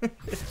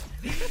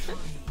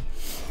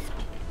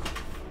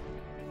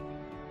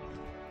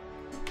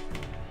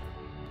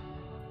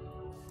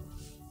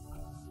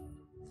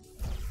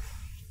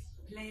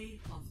 Play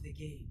of the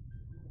game.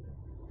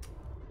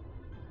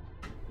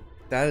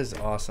 That is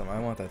awesome. I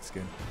want that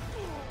skin.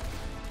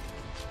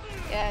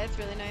 Yeah, it's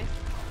really nice.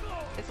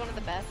 It's one of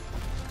the best.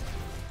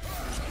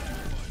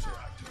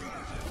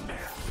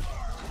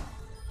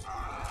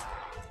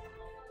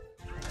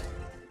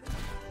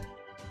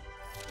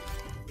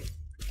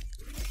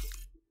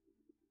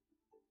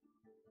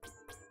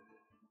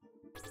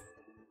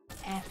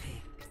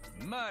 Epic.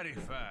 Mighty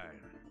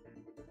fine.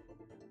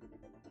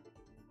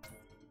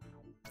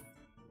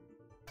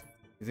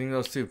 You think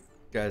those two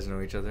guys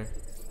know each other?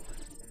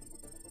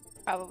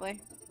 Probably.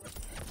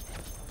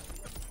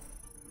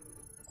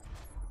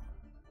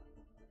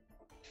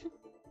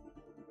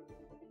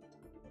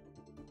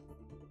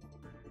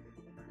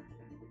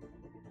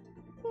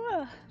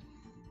 Ugh.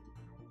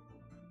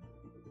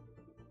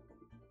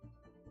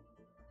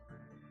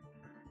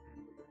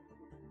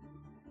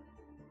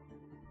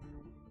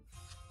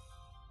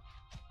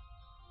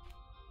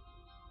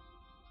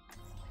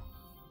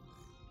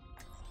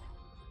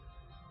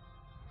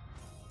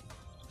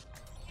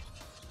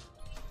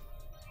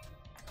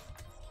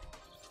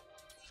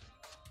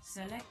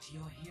 Select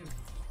your hero.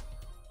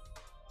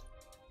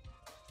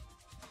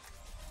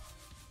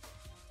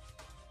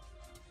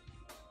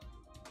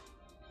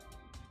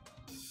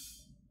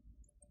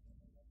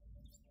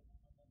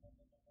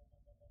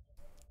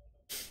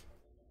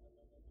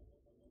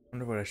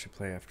 Wonder what I should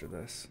play after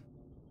this.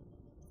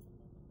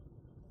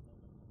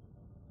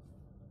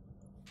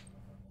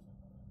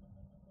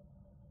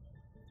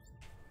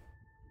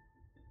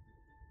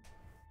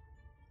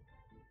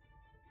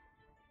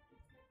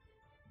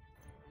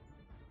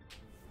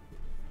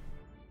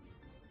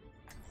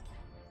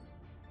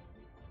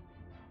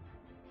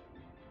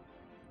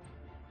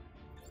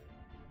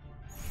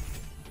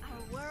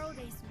 Our world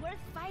is worth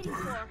fighting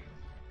for.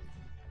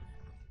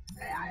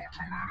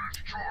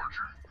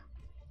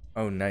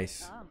 Oh,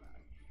 nice.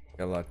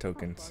 Got a lot of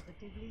tokens.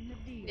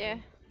 Yeah.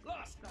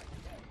 Last night,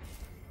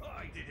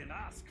 I didn't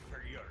ask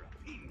for your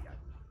opinion.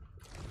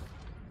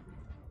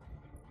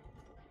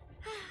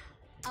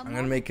 I'm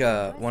gonna make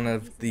one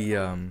of the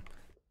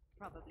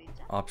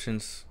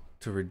options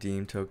to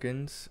redeem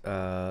tokens.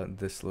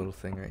 This little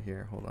thing right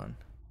here. Hold on.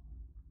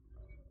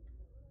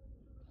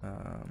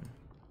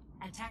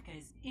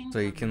 Attackers So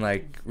you can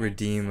like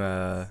redeem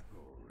a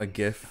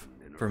GIF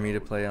for me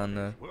to play on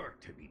the Work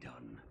to be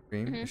done.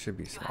 stream. It should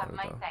be smaller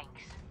though.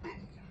 Thanks.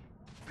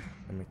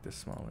 I'll make this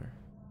smaller.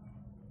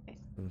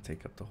 Doesn't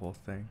take up the whole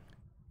thing.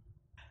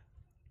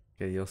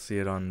 Okay, you'll see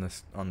it on the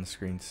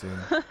screen soon.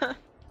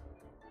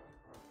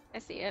 I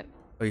see it.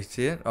 Oh, you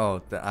see it?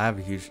 Oh, I have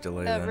a huge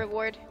delay The then.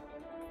 reward.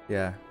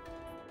 Yeah.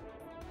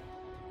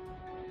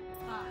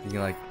 You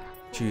can like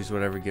choose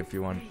whatever GIF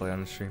you want to play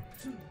on the stream.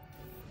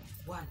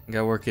 You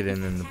gotta work it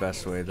in the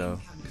best way though,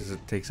 because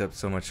it takes up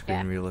so much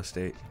screen real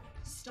estate.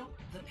 Stop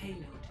the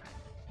payload.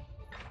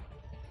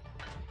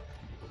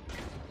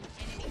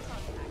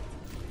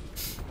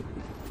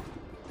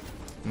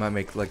 Might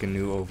make like a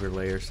new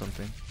overlay or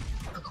something.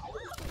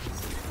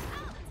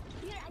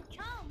 Here I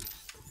come.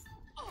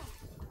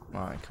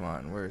 Come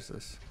on, where is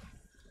this?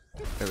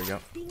 There we go.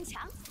 冰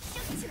墙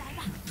升起来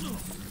吧。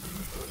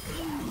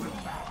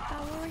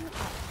 Powering up.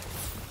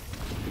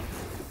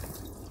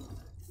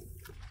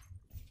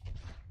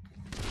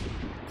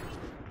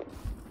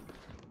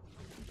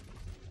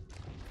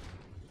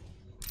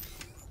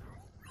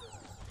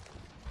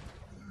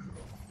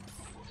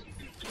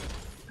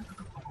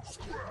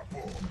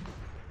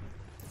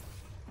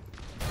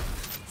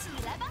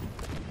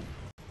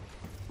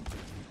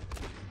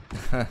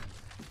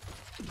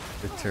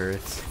 The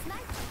turrets.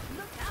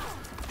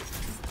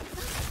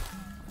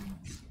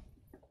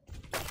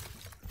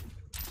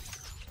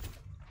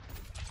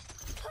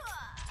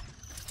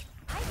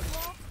 Ice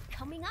wall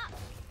coming up.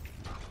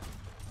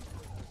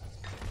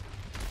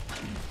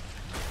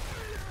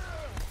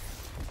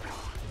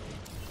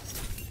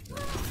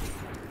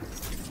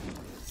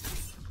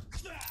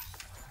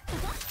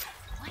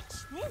 Watch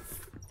this.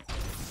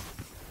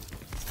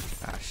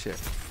 Ah, shit.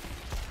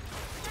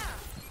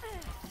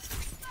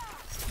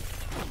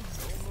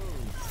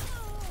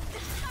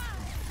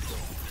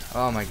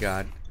 Oh my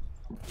god.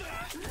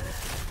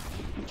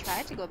 I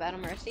tried to go Battle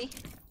Mercy.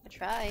 I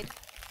tried.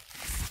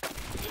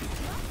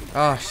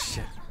 Oh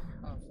shit.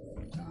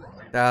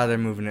 Ah, they're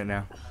moving it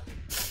now.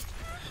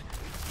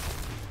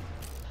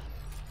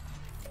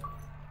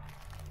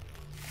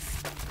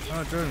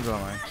 Oh, Jordan's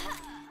online.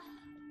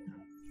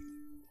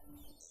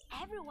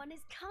 Everyone is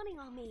counting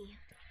on me.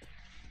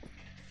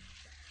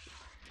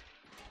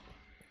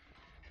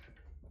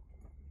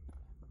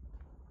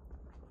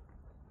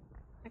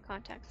 My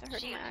contacts are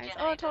hurting my eyes.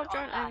 Oh, I told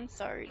Jordan. I'm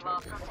sorry,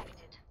 Jordan.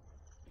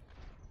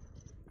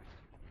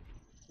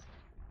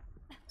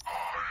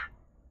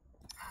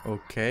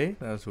 Okay,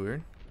 that was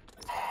weird.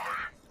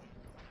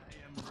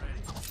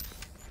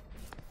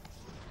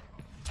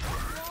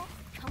 Wall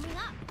coming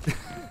up.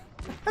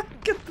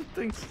 Get the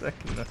thing stuck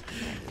in the.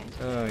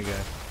 Oh my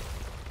god.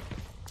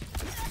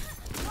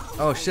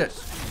 Oh shit.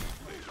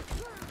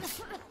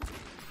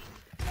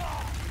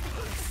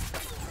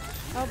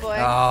 Oh boy.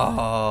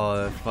 Oh,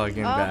 that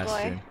fucking Oh,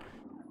 bastard. boy.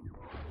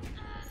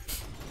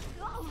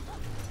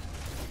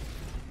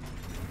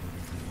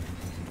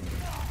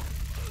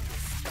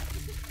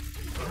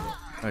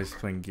 Oh, he's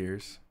playing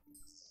Gears.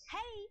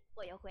 Hey,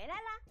 我又回来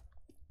啦。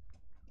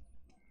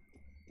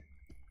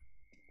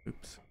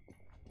 Oops.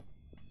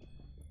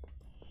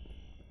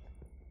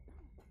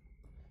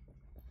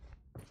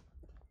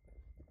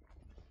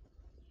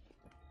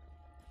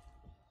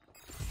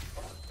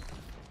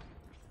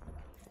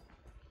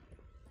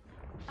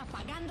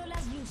 Apagando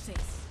las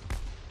luces.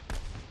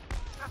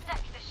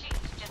 Protect the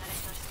shield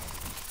generators.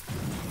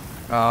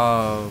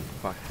 Oh,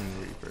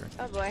 fucking Reaper.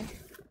 Oh boy.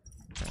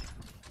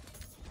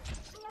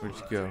 Where'd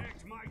you go?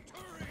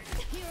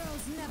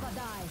 Heroes never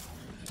die.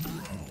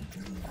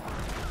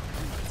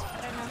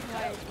 I don't know who I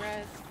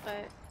res,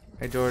 but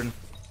Hey, Jordan.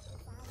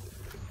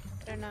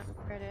 they're not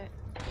credit.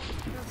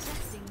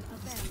 Protecting a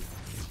barrier.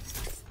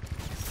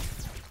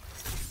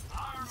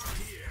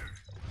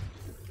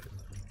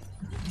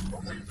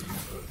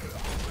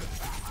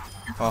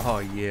 Oh,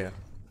 yeah.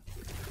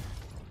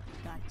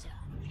 Gotcha.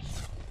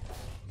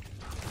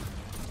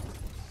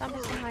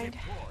 Someone's behind.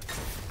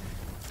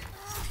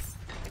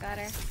 I got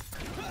her.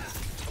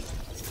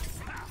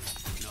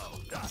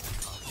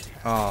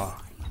 Oh,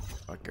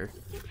 fucker.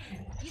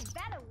 You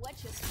better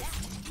watch your step.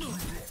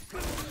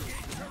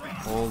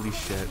 Holy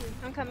shit.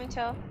 I'm coming,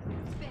 Till.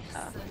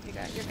 Oh, you're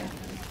good.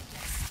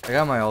 I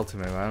got my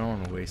ultimate, but I don't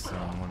want to waste it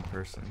on one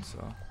person,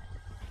 so.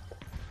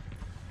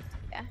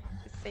 Yeah,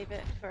 just save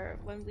it for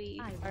when we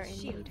I are will in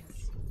shield. need.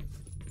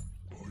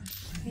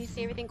 When you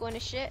see everything going to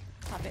shit,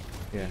 pop it.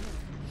 Yeah.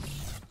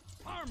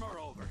 Armor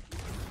over.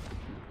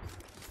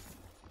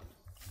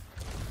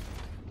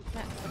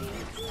 Matt, what do you?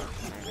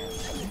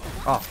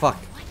 Oh, fuck.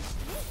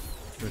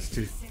 It was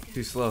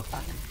too slow.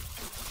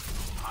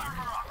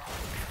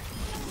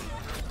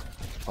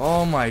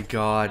 Oh my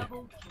god.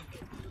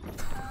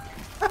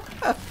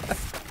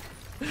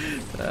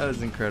 That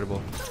was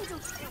incredible.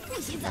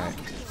 Alright,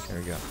 there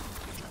we go.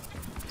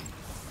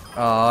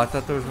 Oh, I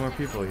thought there was more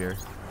people here.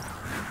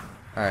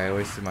 Alright, I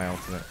wasted my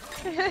ultimate.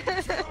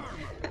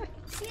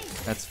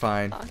 That's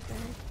fine. Awesome.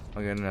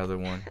 I'll get another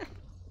one.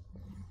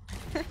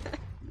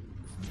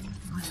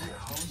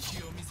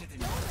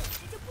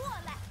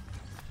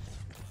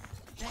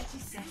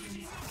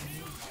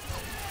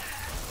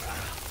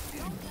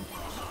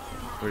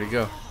 Where'd he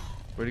go?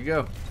 Where'd he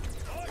go?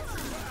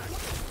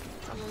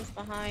 Someone's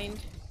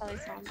behind. Probably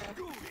Sombra.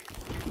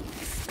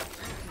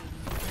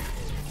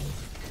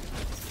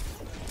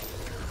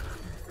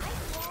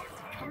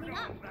 Coming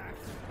up.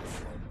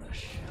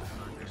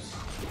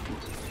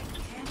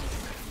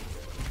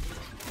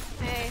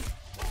 Hey,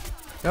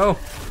 No!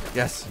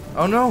 Yes!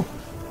 Oh no!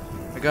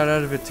 I got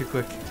out of it too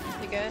quick.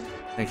 you good?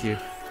 Thank you.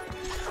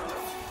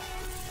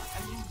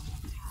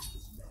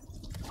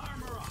 I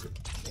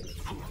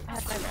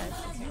have my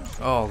res.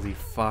 Holy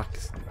fuck.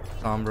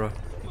 Sombra.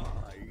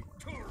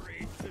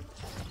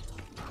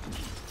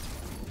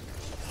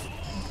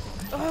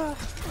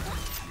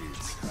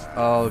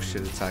 Oh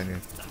shit, it's high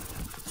noon.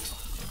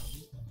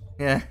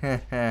 Yeah.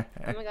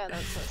 Oh my god, that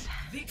was close.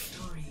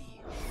 Victory.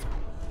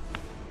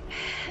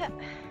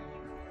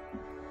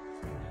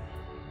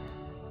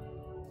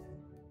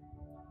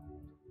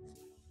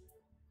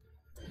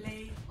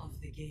 Play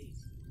of the game.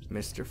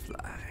 Mr.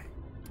 Fly.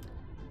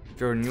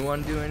 Jordan, you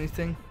want to do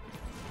anything?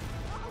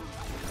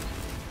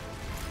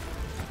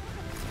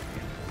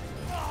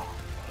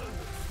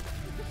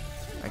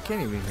 I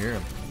can't even hear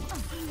him.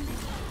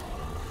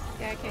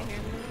 Yeah, I can't hear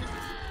him.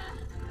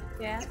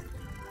 Yeah. Can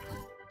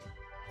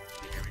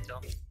you hear me,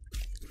 Tom?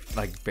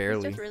 Like It's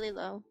barely. just really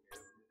low.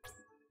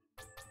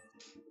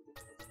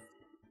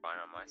 Fine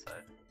on my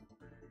side.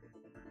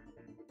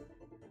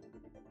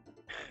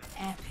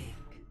 Epic.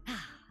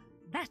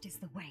 That is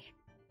the way.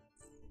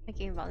 My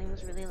game volume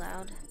was really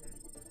loud.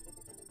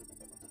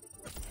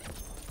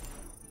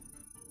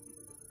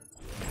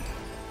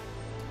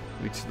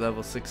 Reached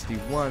level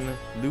 61.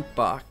 Loot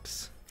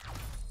box.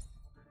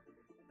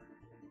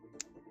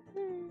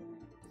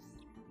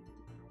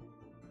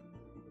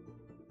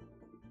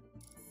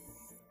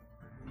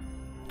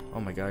 Oh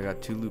my god, I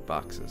got 2 loot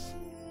boxes.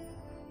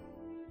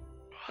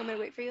 Want me to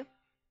wait for you?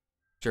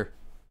 Sure.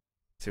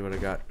 See what I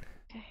got.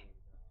 Okay.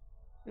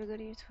 Let me go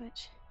to your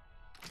Twitch.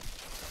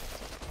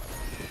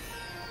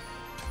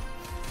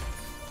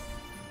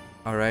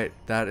 Alright,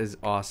 that is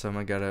awesome.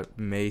 I got a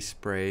May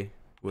spray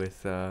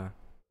with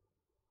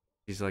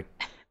he's like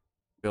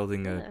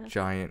building a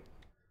giant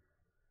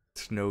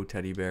snow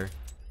teddy bear.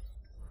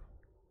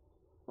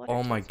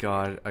 Oh my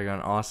god, I got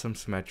an awesome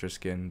Symmetra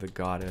skin, the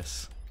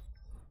goddess.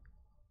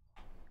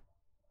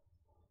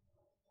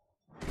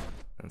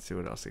 Let's see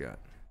what else I got.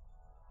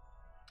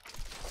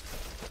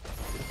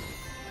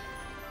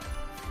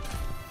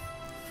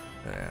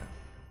 Yeah.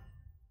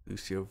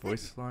 Lucio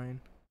voice line.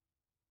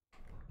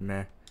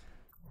 Meh.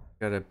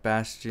 Got a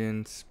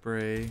Bastion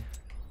spray.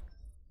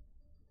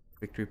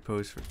 Victory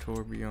pose for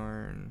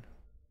Torbjorn.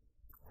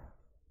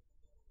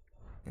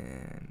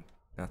 And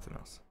nothing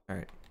else.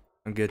 Alright.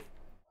 I'm good.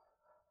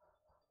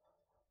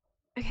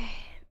 Okay.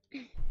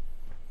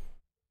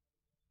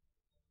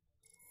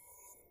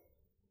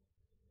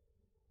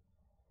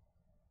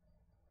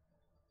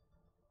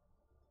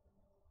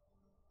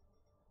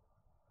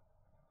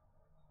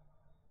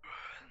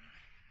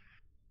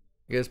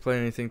 You guys play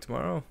anything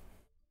tomorrow?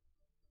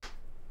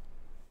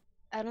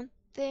 I don't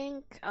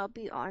think I'll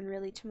be on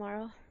really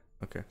tomorrow.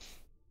 Okay.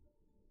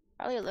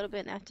 Probably a little bit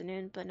in the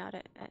afternoon, but not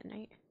at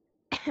night.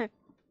 I am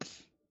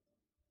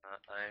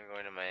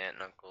going to my aunt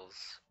and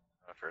uncle's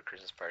for a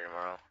Christmas party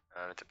tomorrow.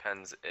 It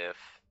depends if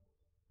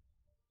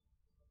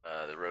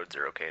the roads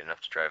are okay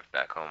enough to drive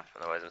back home.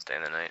 Otherwise, I'm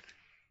staying the night.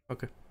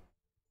 Okay.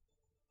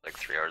 Like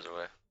 3 hours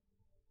away.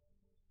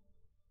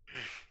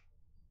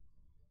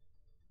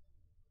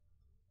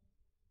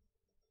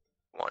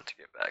 Want to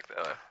get back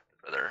though.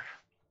 I'd rather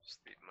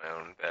sleep in my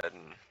own bed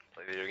and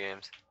play video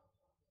games.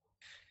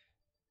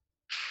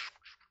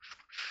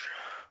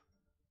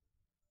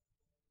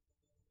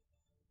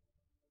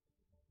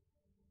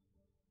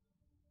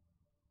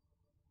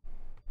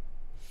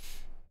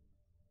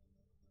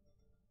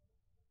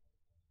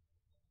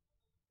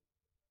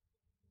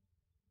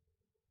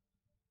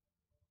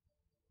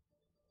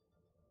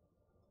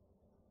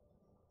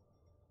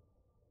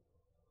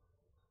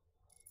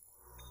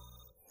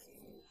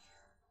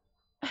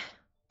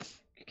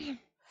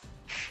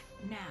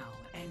 Now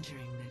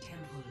entering the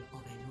Temple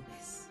of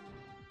Anubis.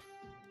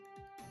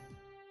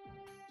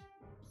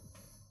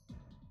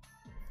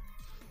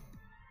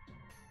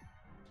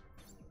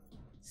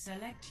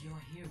 Select your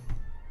hero.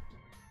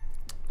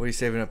 What are you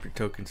saving up your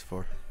tokens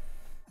for?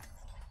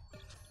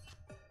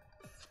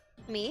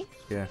 Me?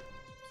 Yeah.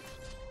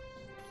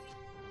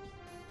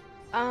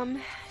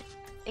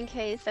 In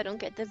case I don't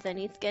get the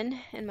Zenny skin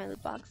in my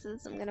loot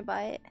boxes, I'm gonna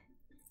buy it.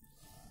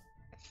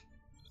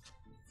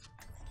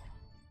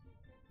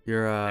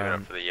 You're Saving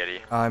up for the Yeti.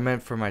 I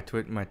meant for my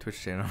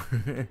Twitch channel.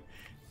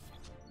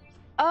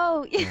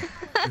 Oh, yeah.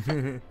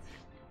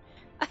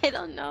 I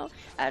don't know.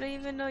 I don't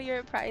even know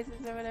your prizes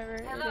or whatever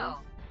it is.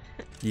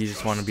 You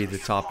just want to be the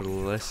top of the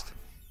list?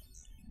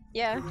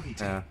 Yeah.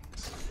 Yeah.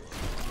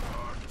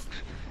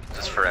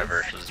 Just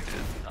forever. She'll just be the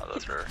top.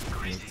 That's her.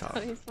 I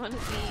always want to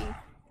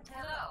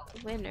be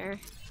the winner.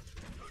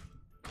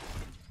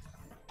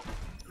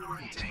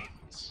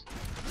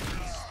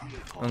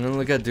 I'm gonna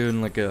look at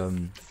doing like a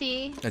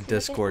See?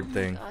 Discord Oh my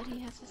thing, God, he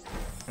has this-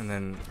 and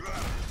then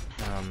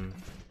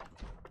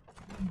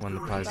when the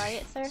Did you prize. buy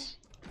it, sir?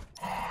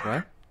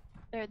 What?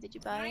 Sir, did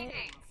you buy it?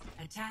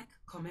 Attack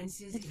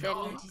commences It's in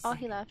Zenny. 30 Oh,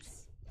 he left.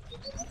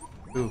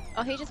 seconds. Ooh.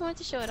 Oh, he just wanted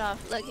to show it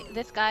off. Look,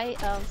 this guy,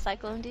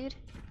 Cyclone dude,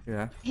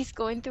 Yeah. he's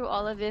going through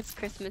all of his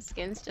Christmas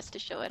skins just to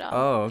show it off.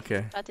 Oh,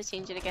 okay. About to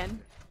change it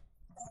again.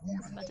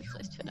 About to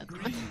switch to another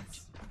one.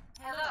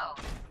 Hello.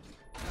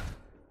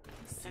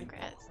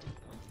 Congrats.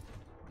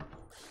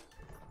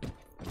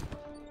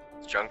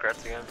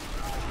 Junkrats again?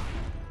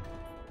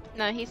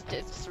 No, he's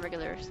just a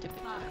regular stupid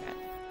Junkrat.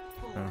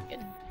 Oh.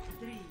 Good.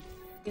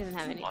 He doesn't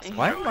have anything.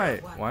 Why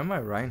am I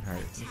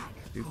Reinhardt?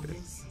 Stupid.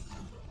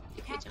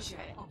 Stupid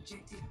Junkrat.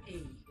 Objective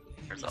A.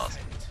 That's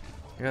awesome.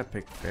 I gotta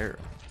pick Pharaoh.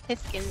 His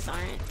skins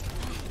aren't.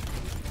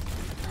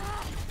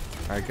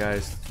 Alright,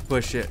 guys,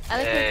 push it. I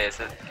like Hey,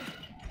 it's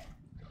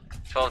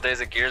 12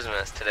 days of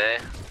Gearsmas today.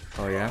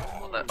 Oh yeah.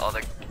 All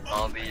the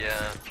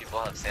people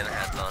have Santa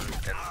hats on and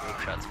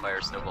moonshots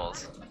fire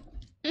snowballs.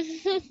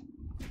 Nice.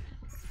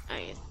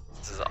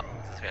 This is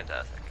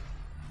fantastic.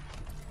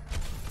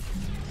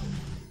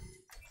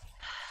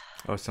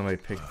 Oh, somebody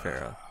picked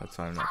Pharaoh. That's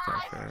why I'm not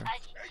playing Pharaoh.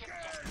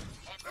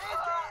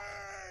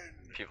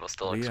 People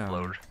still Leon.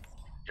 explode.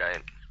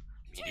 Giant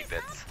meaty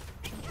bits.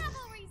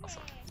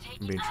 Awesome.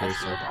 I'm being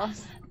Tracer.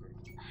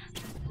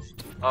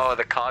 Oh,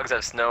 the cogs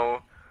have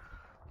snow.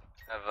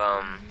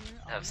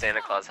 Have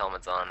Santa Claus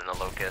helmets on, and the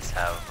locusts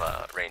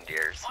have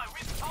reindeers.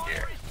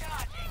 Here.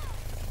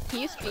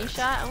 Can you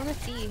screenshot? I want to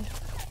see.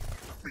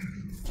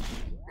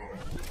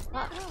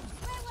 What?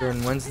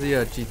 Jordan, when's the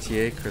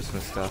GTA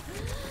Christmas stuff?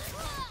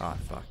 Ah,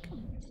 fuck.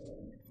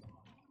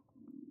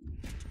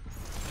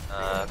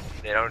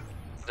 They don't.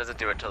 Doesn't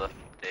do it till the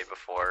day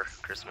before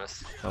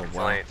Christmas. Oh It's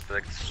wow. only,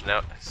 like,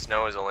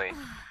 snow is only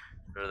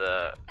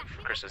for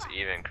Christmas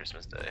Eve and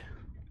Christmas Day.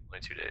 Only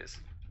 2 days.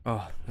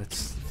 Oh,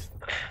 that's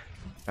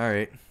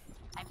alright.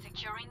 I'm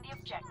securing the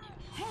objective.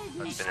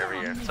 It's been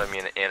every year. So me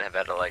and Ann have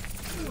had to like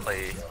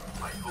play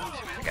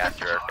like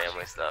after our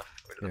family stuff.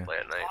 We had to play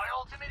at night.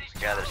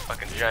 Yeah, there's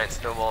fucking giant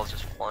snowballs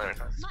just flying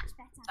across.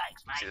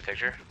 See the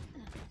picture?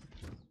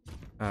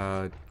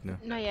 No.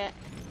 Not yet.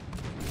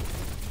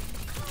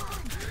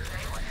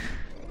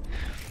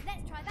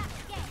 Let's try that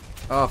again.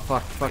 Oh,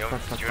 fuck. Do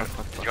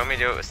you want me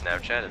to do it with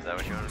Snapchat? Is that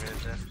what you want me to do?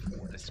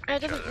 Just No,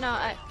 it screenshot doesn't. it. No,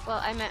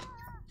 I meant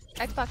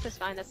Xbox is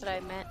fine. That's what I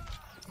meant.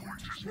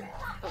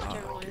 But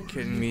whichever Oh, one. you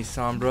kidding me,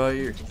 Sombra?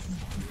 You're...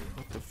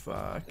 What the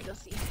fuck? You'll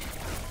see.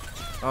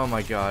 Oh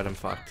my god, I'm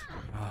fucked.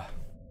 Oh.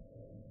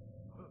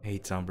 I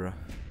hate Sombra.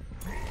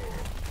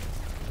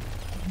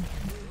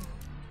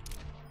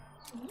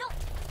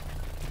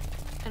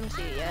 I don't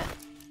see it yet.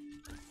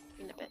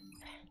 In a bit.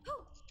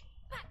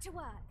 Back to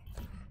work.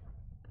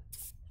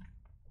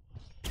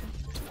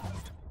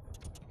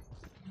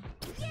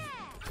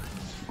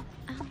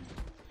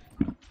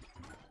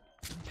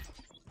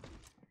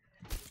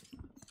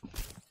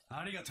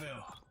 I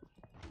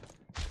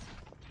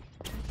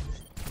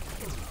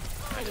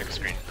took a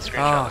screenshot. The screenshot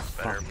Ah, looks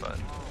better, fuck. but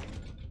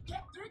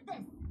Get through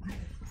this.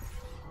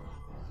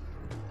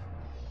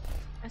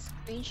 A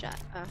screenshot.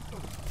 fuck,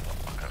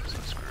 I'm so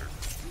screwed.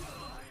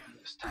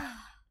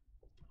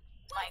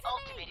 My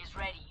ultimate is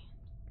ready.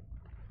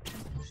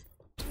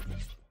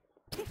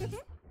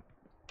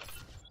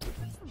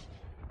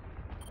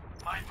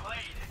 My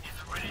blade is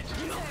ready to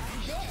kill.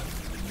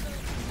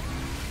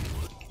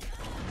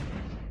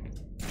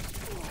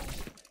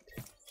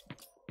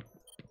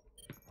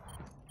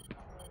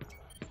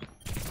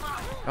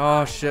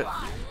 Oh shit.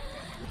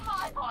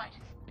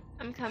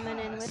 I'm coming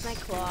in with my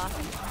claw.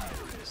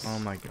 Oh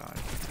my god.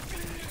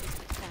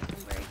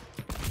 Don't worry.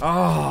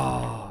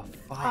 Oh,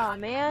 fuck. Aw,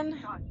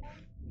 man.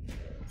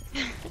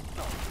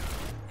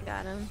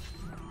 Got him.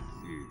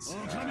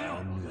 Wait for me.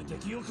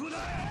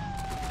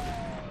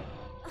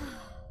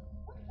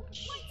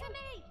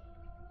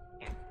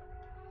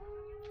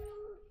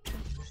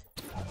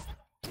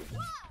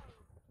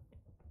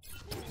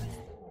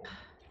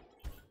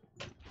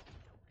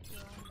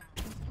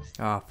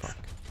 Oh, fuck.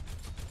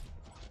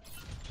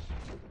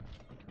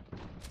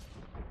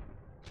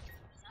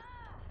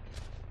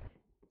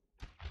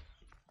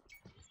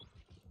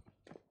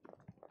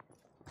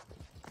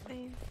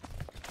 Fine.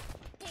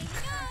 Here you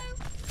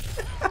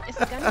go. Is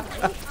the gun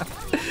light?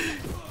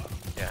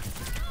 yeah.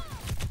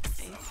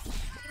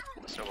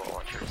 Snowball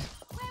launchers.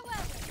 Where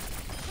were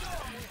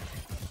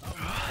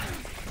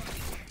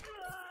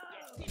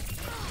we?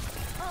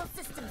 All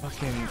systems.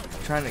 Fucking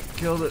trying to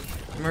kill the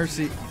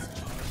Mercy.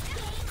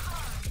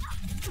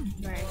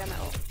 Alright, I got my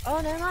ult. Oh,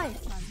 never mind.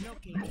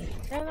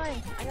 Never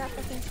mind. I got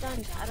fucking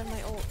stunned out of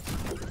my ult.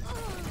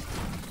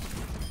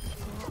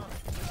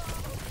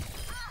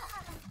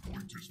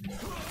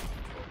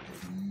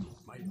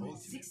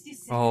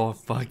 Oh,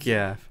 fuck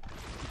yeah.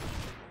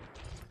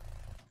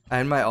 I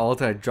had my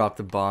ult and I dropped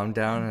the bomb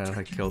down and I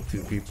like killed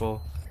 2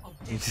 people.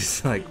 He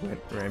just like went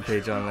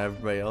rampage on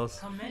everybody else.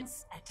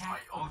 Commence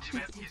attack. My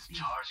ultimate is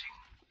charging.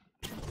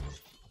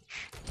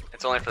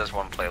 It's only for this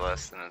one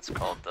playlist, and it's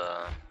called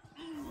I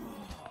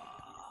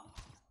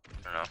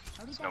don't know,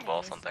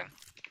 Snowball something.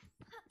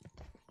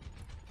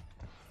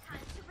 Time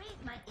to read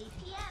my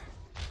APM.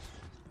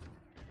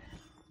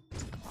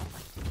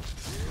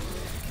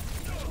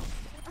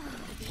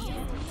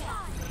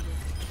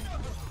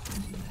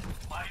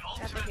 My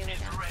Got the ultimate healer is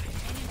down. ready.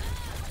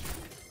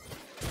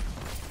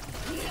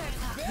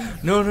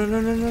 No.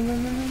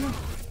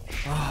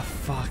 Oh,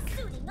 fuck.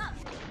 Suiting up.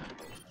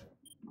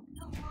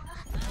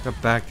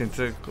 Got backed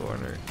into the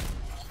corner.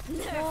 No, I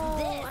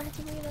have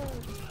to reload.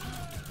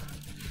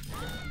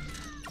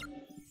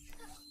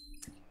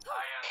 I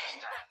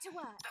understand. Back to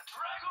work. The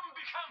dragon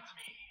becomes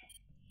me.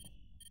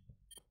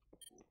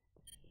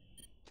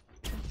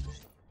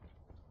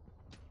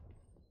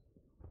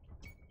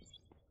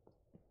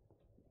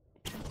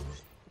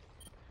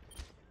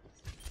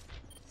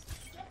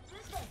 Get through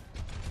this.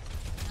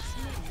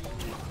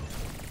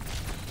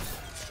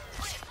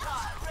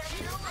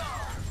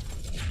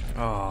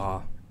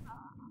 Oh,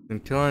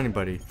 didn't kill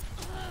anybody.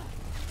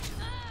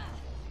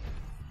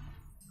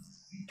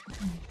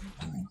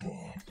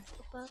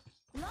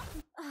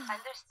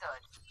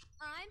 Understood.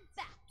 I'm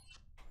back.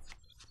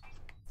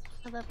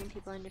 I love when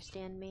people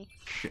understand me.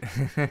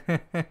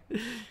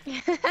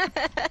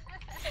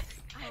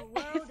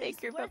 Say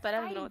group up, but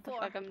I don't know what the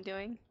fuck I'm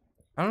doing.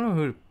 I don't know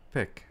who to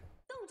pick.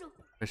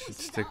 I should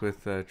stick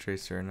with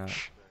Tracer or not.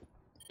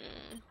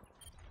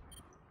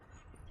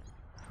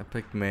 I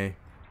picked Mei.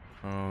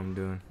 I don't know what I'm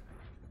doing.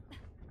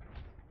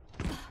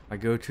 My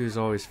go-to is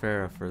always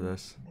Pharah for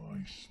this.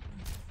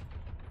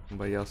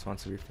 Nobody else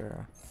wants to be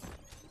Pharah.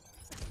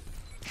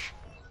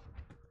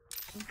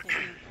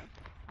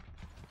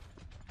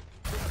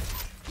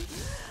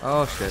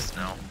 Oh shit.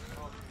 No.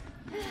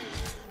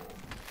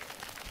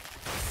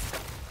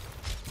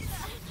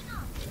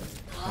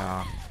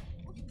 Nah.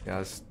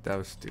 Yeah, that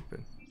was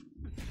stupid.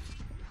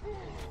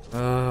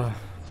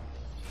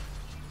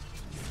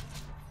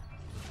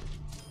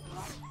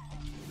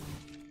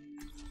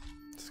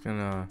 Just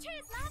gonna.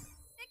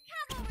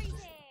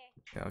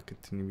 Yeah, I'll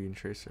continue being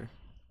Tracer.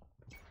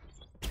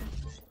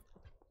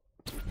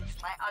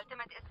 My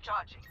ultimate is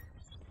charging.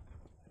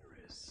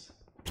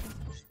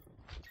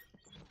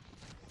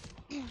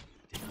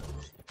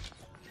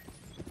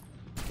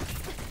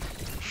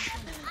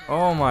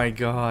 Oh my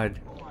god.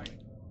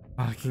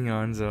 Fucking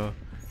Anzo.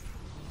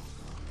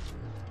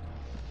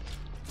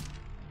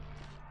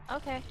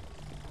 Okay.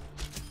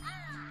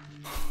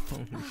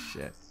 Holy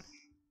shit.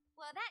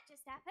 Well, that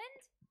just happened.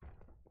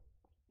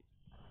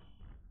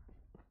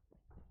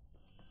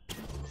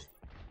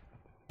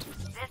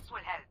 This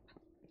will help.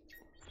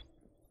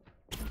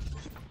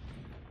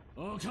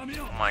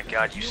 Oh my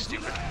god, you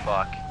stupid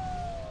fuck.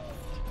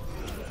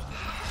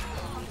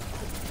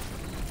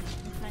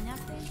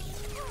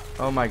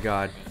 Oh my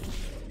god.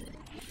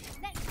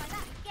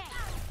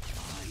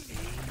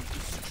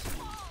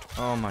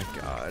 Oh my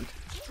god.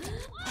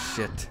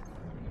 Shit.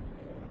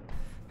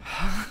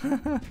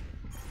 I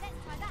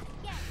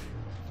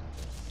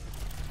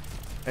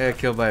got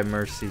killed by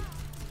Mercy.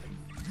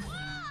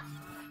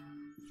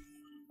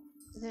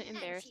 Isn't it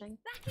embarrassing?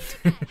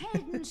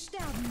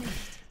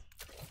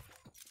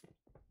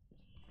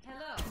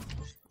 Hello.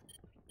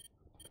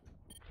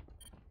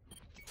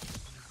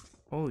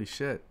 Holy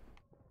shit.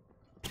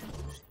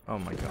 Oh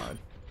my god.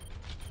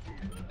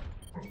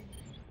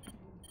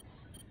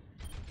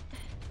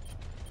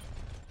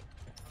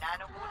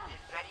 Nanoboot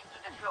is ready to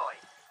deploy.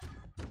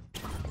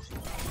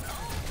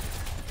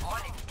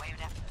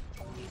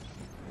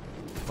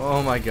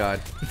 Oh my god.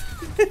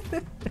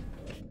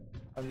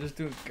 I'm just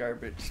doing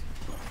garbage.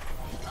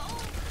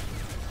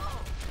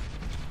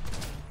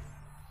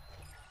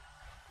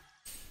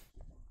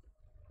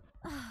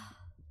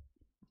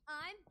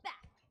 I'm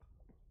back.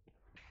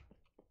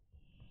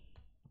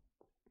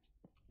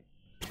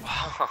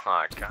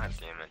 God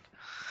damn it.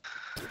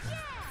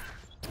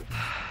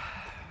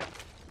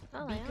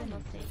 Oh, I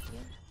almost saved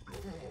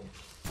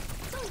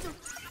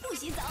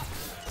you.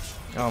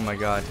 Oh my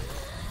god.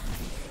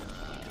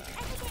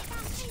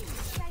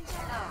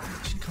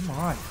 Come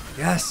on.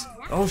 Yes.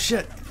 Oh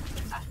shit.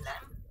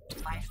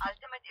 My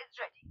ultimate is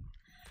ready.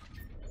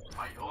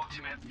 My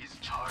ultimate is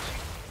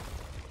charging.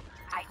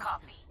 I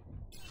copy.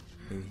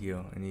 I need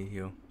heal. I need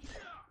heal.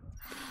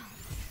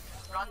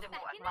 Rendezvous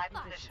at my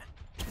position.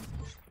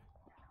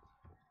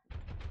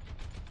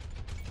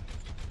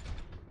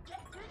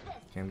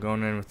 Okay, I'm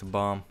going in with the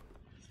bomb.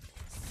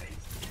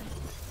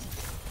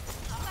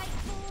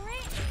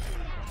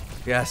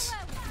 Yes.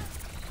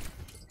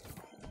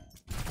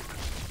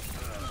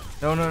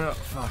 No, no, no.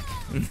 Fuck.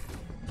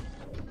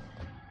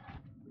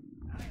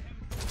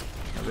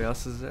 Nobody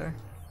else is there?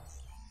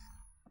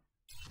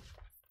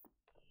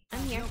 I'm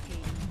here.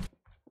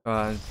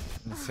 The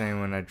same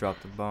when I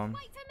dropped the bomb.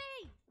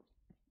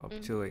 Oh,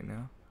 too late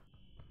now.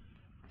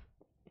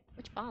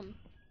 Which bomb?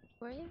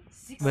 Who are you?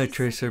 My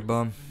Tracer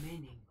bomb.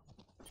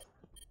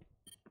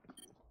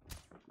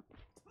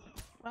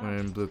 Went in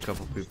and blew a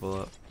couple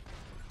people up.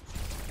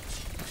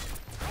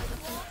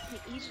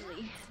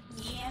 Easily.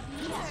 Yeah,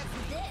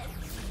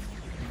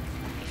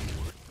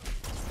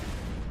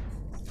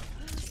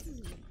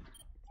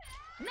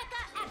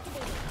 Mecha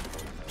activated.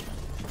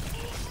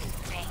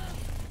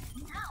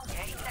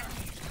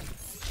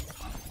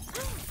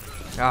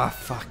 Ah,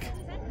 fuck.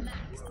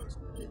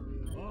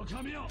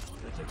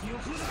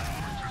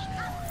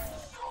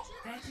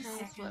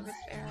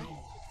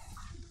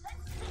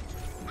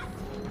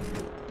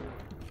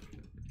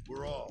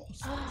 We're all.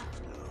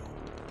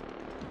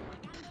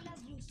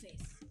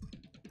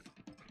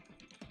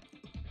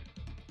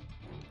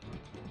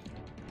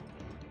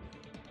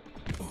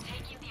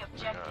 Taking the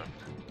objective.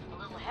 A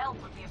little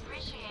help would be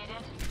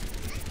appreciated.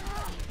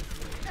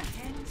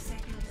 10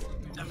 seconds.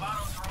 The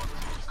battle's road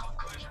to its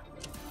conclusion.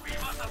 We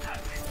must attack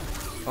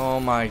it. Oh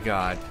my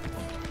god.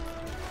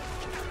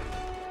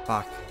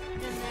 Fuck. In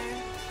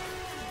there.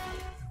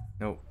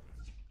 Nope.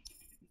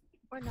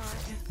 Or not.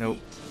 Nope.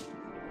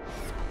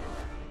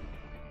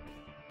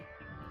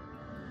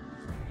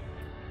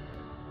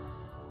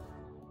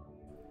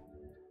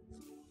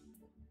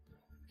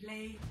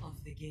 Play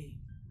of the game.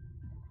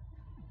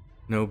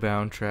 No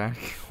bound track.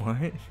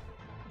 What?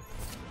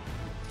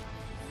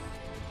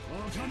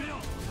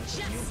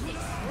 Justice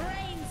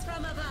reigns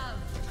from above.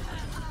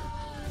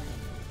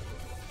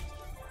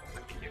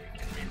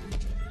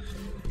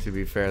 To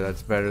be fair,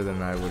 that's better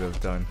than I would have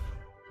done.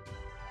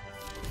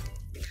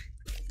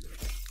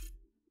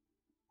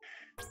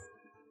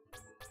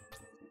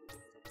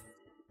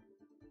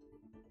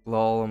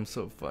 Lol, I'm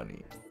so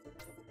funny.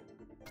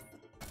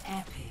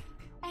 Epic.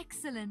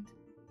 Excellent.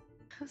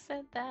 Who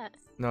said that?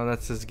 No,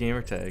 that's his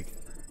gamer tag.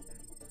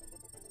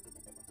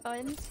 Oh, I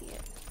didn't see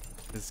it.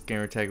 His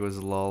gamer tag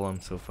was lol,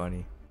 I'm so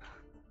funny.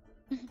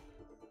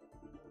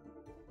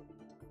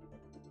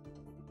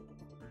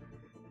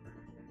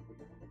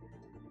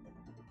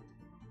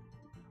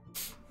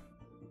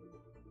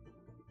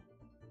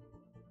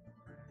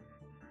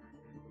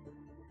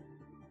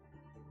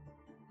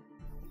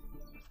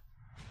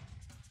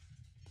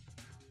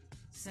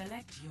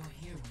 Select your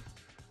hero.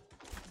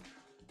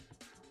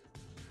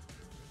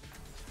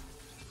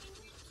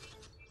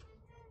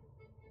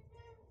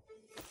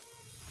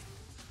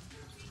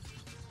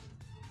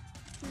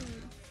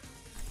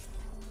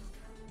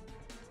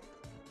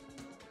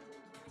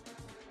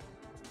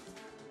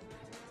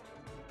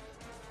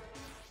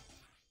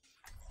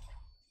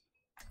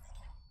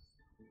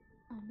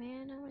 Oh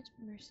man, how much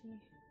mercy.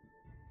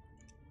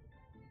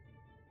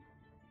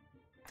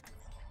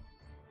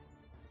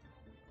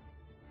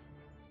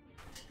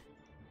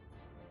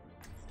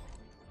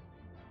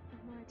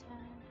 One more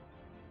attack.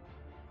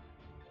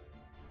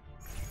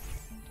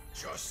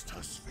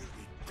 Justice will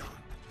be done.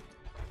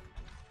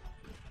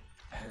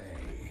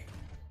 Hey.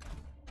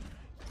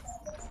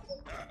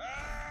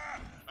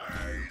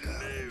 I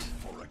live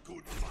for a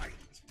good fight.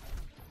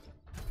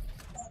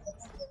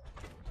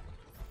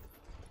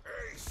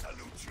 Hey,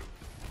 salute you.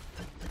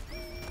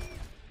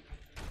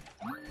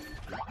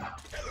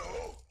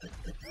 Hello.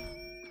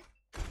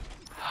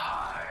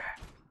 Hi.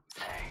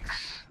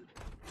 Thanks.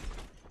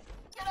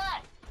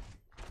 G'day.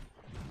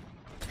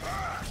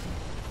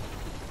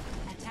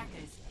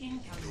 Attackers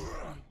incoming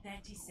in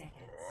 30 seconds.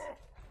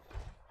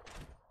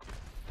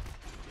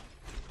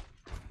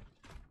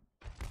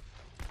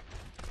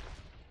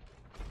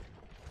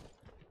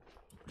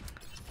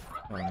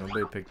 Oh,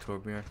 nobody picked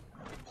Torbjorn.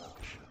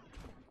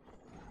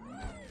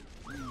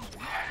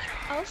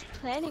 I was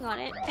planning on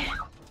it.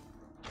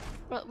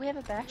 Well, we have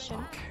a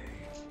bastion.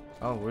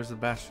 Oh, where's the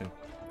bastion?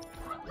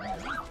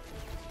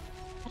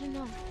 I don't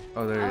know.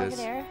 Oh, there it Over is.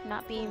 there,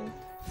 not being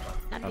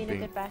a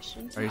good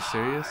bastion. Are you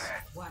serious?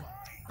 One.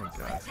 Oh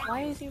god.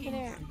 Why is he over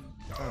there?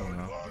 I don't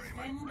know.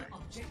 Defend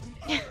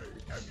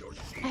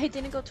objective. I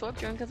didn't go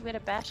Torbjorn because we had a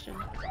bastion.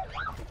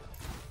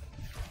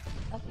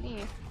 Fuck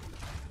me.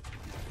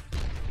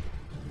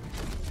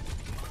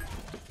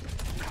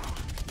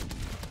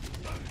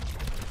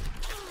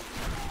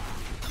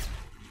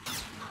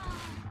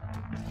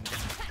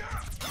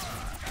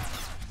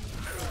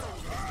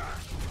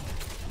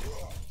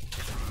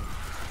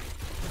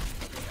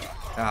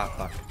 Ah,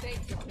 fuck.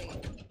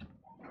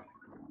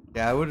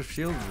 Yeah, I would have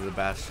shielded the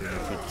bastion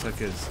if he took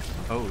his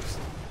post.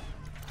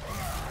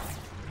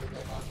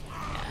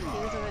 Yeah, he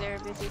was over there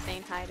busy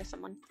saying hi to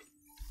someone.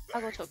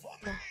 I'll go to. No,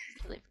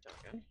 too late for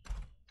Torbjorn.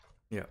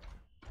 Yep.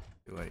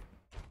 Too late.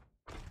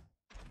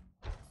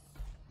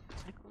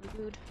 Cycle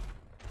reboot.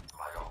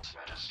 My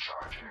ultimate is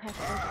charging. I have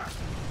to go back.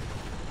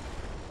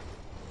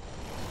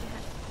 I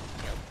have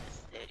to build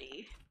this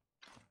city.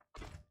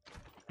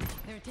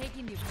 They're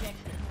taking the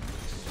objective.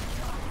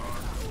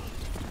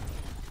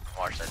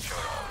 Watch that show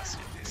all this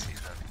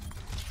season.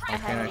 How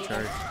can I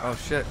charge? Oh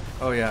shit.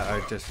 Oh yeah,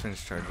 I just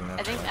finished charging I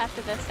that. think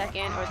after the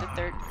second or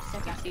the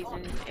second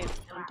season, it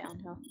went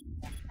downhill.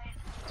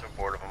 So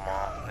bored of them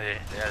all. They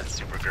had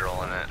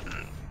Supergirl in it,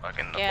 and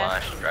fucking the Yeah.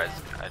 Flash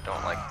drives. I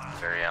don't like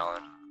Barry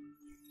Allen.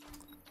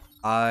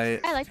 I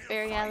I like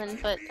Barry Allen,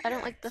 but I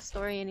don't like the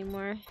story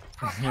anymore.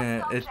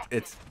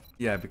 it's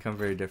yeah, become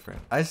very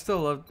different. I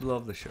still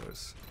love the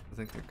shows. I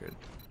think they're good.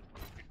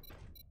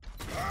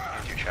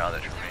 Too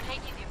childish for me.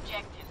 Taking the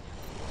objective.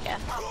 Yeah.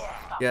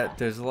 Yeah,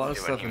 there's a lot of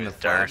When stuff he in the was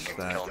dark Flash and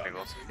that killing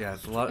people. yeah,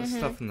 there's a lot of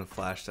stuff in the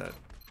Flash that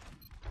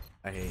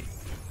I hate.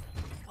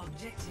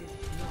 Objective.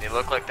 They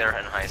look like they're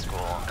in high school,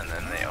 and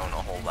then they own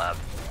a whole lab.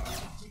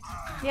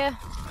 Yeah.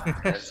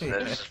 They're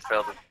just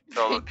filled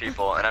with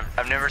people, and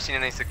I've never seen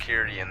any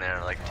security in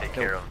there like take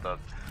care of the.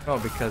 Oh,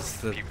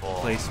 because the People.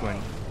 place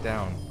went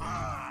down.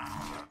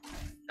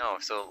 No,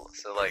 so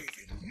like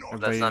that's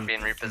Everybody- not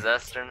being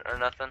repossessed or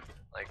nothing.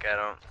 Like I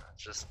don't.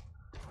 It's just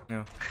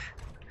No,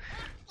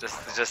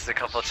 just a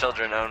couple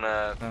children own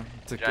a. no,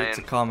 it's a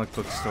Giant- comic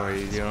book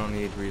story. You don't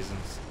need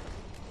reasons.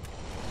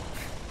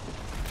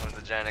 Owns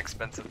a giant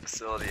expensive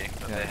facility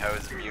that Yeah. they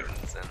house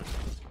mutants in.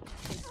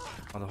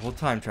 Oh, the whole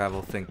time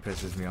travel thing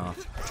pisses me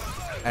off,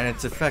 and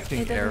it's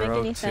affecting It doesn't make Arrow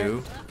any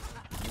too. sense.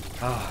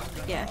 Oh,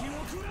 Yeah.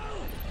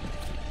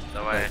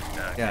 No way.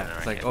 yeah,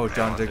 it's like, oh,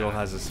 John Diggle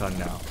has a son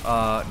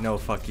now. No,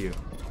 fuck you.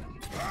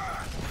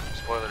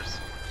 Spoilers.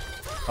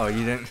 Oh,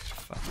 you didn't?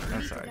 Fuck,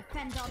 I'm sorry.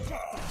 Defend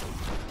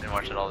objective. Didn't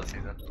watch it all this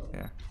season.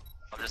 Yeah.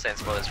 I'm just saying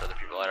spoilers for other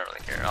people. I don't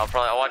really care.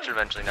 I'll watch it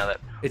eventually now that.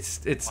 It's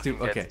stupid.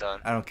 gets Okay, done.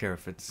 I don't care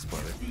if it's a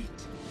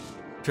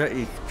spoiler.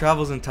 He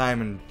travels in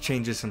time and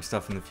changes some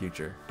stuff in the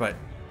future, but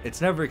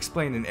it's never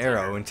explained in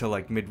Arrow until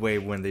like midway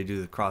when they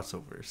do the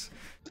crossovers.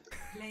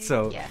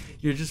 So Yeah.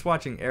 you're just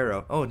watching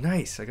Arrow. Oh,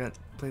 nice! I got to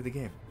play the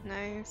game.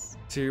 Nice.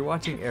 So you're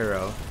watching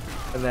Arrow,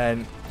 and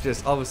then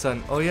just all of a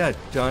sudden, oh yeah,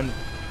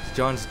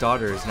 John's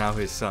daughter is now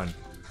his son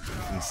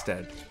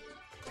instead.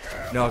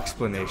 No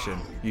explanation.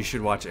 You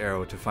should watch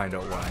Arrow to find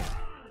out why.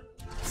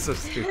 It's so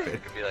stupid.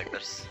 It could be like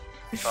there's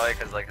probably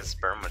because like his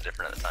sperm was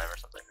different at the time or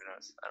something. Who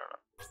knows? I don't know.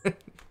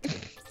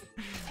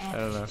 I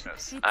don't know. Who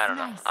knows? I don't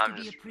know. I'm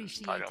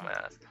just talking on my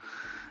ass.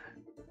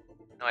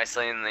 No, I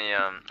seen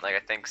the like I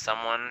think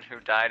someone who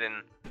died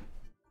in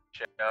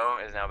show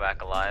is now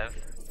back alive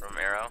from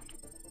Arrow.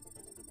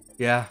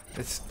 Yeah,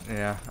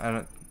 I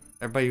don't.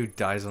 Everybody who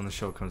dies on the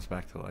show comes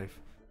back to life.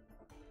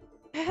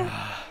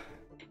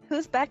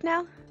 Who's back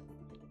now?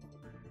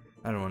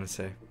 I don't want to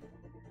say.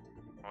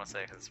 I won't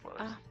say because it's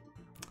spoilers.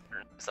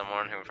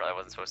 Someone who probably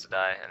wasn't supposed to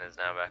die and is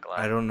now back alive.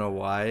 I don't know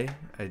why.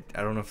 I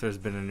don't know if there's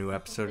been a new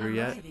episode or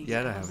yet.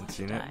 I haven't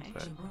seen it.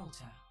 But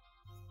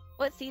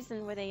What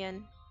season were they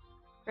in?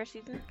 First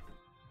season?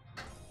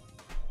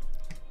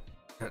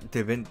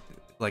 they've been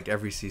like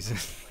every season.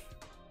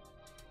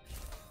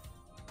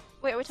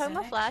 Wait, are we talking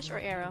about Flash or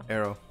Arrow?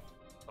 Arrow.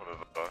 A little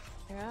bit of both.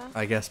 Arrow?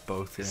 I guess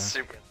both. Yeah.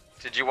 Super.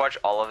 Did you watch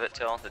all of it,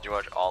 Till? Did you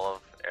watch all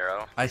of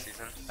Arrow this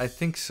season? I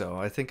think so.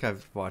 I think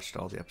I've watched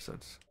all the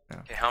episodes. Yeah.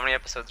 Okay, how many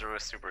episodes are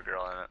with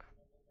Supergirl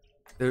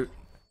in it?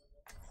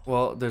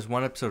 Well, there's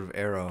one episode of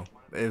Arrow.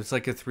 It was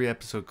like a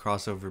 3-episode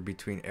crossover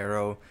between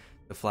Arrow,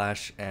 The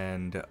Flash,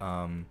 and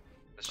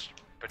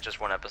But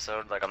just one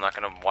episode? Like, I'm not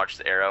gonna watch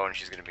the Arrow and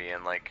she's gonna be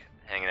in, like,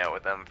 hanging out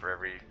with them for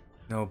every...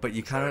 No, but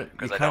you kind of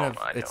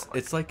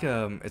it's like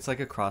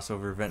a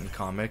crossover event in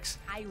comics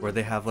where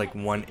they have like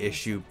one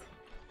issue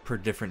per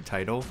different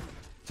title.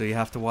 So you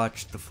have to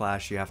watch The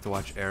Flash, you have to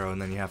watch Arrow,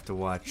 and then you have to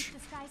watch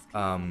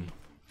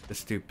the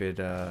stupid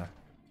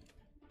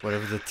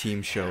whatever the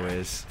team show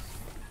is.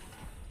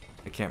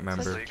 I can't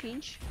remember.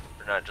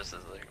 Or not just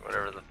as like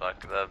whatever the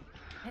fuck the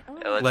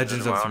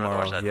Legends of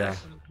Tomorrow, yeah.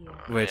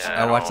 Which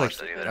yeah,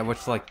 I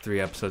watched like 3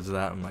 episodes of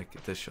that. I'm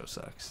like, this show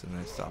sucks, and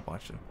then I stopped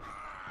watching.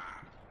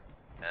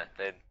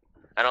 Yeah,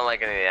 I don't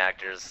like any of the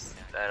actors.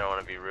 I don't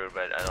want to be rude,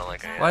 but I don't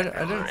like any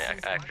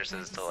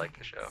actresses to like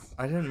the show.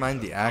 I didn't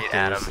mind the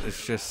actors.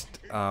 It's just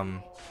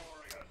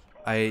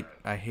I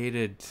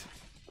hated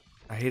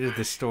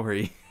the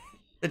story.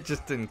 I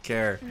just didn't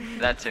care.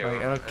 That too.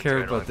 Like, I don't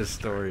care about this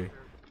story.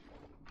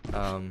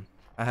 I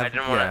have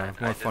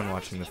more fun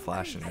watching The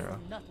Flash and Arrow.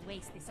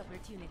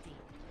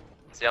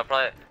 See, I'll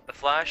probably The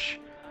Flash.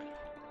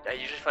 I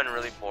usually find it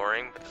really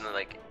boring, but then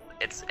like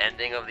it's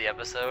ending of the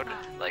episode,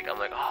 like I'm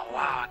like, oh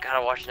wow, I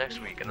gotta watch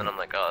next week, and then I'm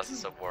like, oh, this is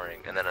so boring,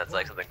 and then it's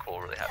like something cool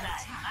really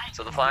happens.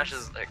 So The Flash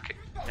is like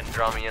can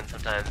draw me in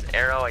sometimes.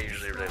 Arrow I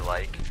usually really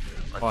like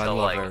until I love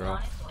like Arrow.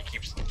 he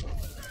keeps.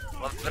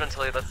 But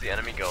until he lets the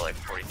enemy go like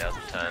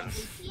 40,000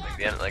 times,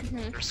 like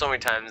the there's so many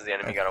times the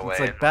enemy got away. It's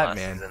like in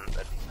Batman. The last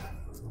season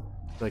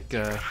like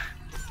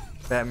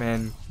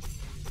Batman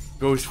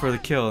goes for the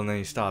kill and then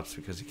he stops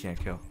because he can't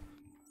kill.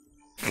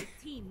 Like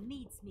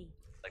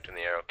when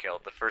the Arrow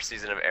killed. The first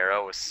season of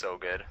Arrow was so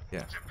good.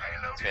 Yeah.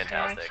 It's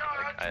fantastic.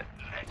 Like,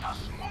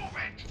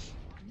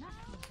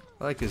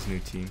 I like his new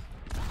team.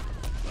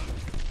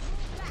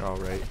 They're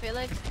alright. I feel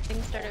like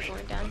things started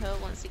going downhill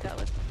once he got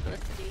with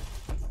Felicity.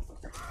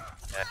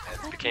 Yeah,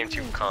 it became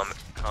too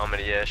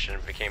comedy-ish and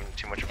it became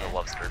too much of a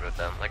love story with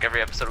them. Like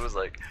every episode was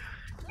like,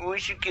 we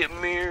should get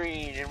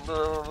married and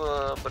blah blah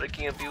blah, but I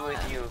can't be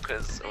with you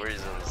because of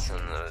reasons.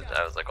 And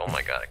I was like, oh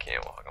my god, I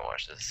can't fucking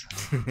watch this.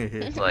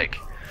 It's like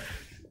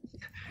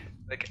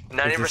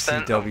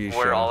 90% of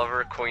where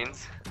Oliver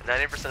Queen's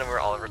 90% of where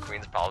Oliver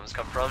Queen's problems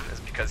come from is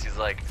because he's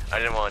like, I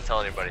didn't want to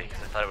tell anybody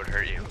because I thought it would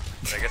hurt you.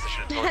 But I guess I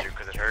should have told you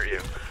because it hurt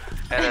you.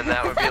 And then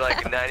that would be like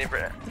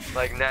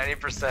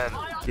 90%,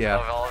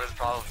 of all of his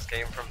problems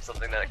came from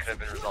something that could have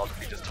been resolved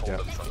if he just told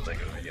him something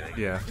at the beginning.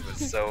 Yeah. It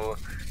was so,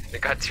 it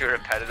got too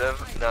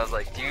repetitive, and I was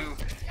like,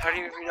 how do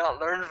you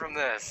not learn from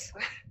this?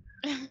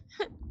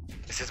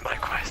 This is my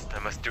quest. I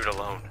must do it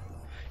alone.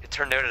 It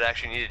turned out it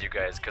actually needed you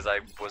guys because I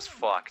was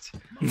fucked.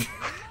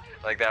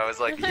 Like that was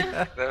like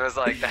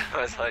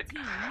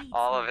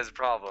all of his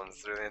problems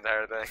through the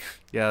entire thing.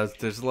 Yeah,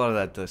 there's a lot of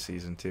that this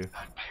season too.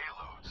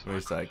 Where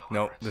he's like,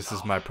 nope, this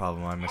is my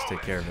problem. I must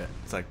take care of it.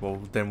 It's like,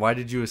 well, then why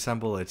did you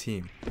assemble a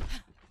team?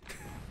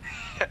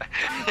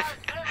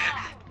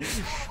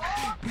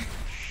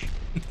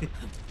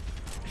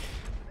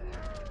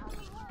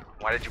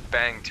 Why did you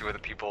bang 2 of the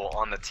people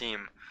on the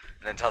team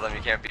and then tell them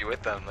you can't be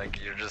with them?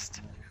 Like you're just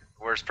the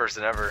worst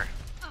person ever.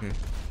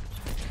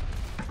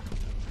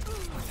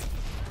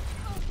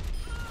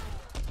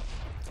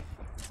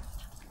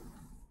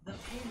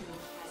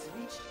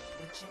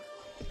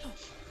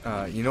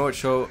 You know what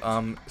show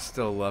I'm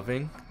still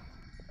loving?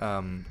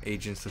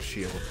 Agents of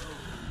S.H.I.E.L.D.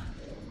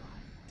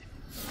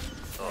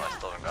 I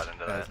still haven't got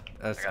into that.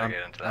 I gotta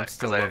get into that. I'm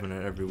still loving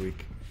it every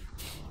week.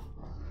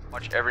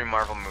 Watch every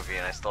Marvel movie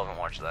and I still haven't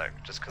watched that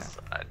just because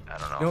I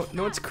don't know.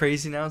 No, it's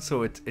crazy now.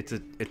 So it's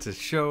a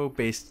show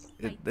based.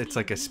 It's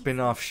like a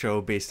spin-off show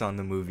based on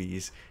the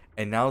movies,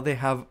 and now they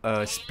have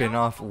a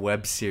spin-off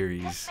web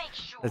series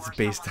that's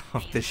based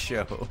off the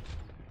show.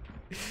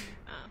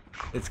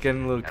 It's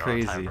getting a little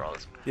crazy.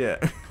 Yeah.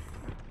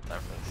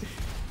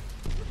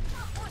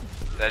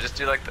 I just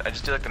do like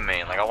the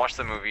main. Like I'll watch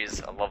the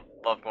movies. I love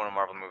going to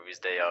Marvel movies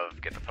day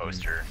of. Get the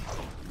poster.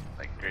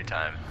 Like great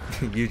time.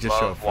 You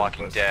just love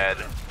Walking Dead.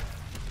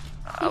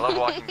 I love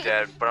Walking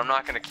Dead, but I'm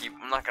not gonna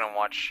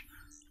watch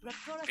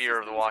Fear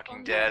of the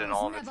Walking Dead and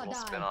all of its little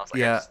spin-offs. Like,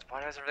 yeah.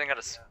 Why does everything got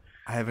a?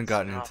 I haven't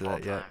gotten into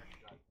that yet.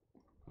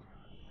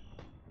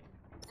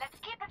 Let's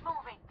keep it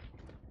moving.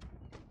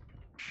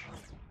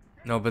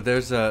 No, but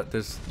there's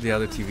the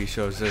other TV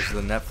shows. There's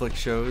the Netflix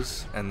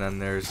shows, and then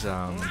there's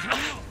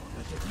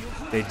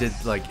they did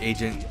like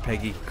Agent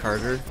Peggy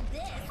Carter,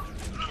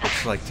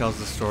 which like tells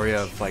the story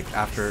of like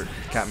after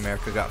Captain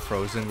America got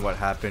frozen, what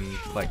happened,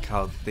 like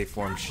how they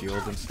formed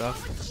SHIELD and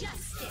stuff.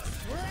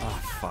 Oh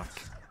fuck!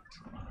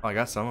 Oh, I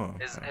got some of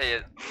them. Is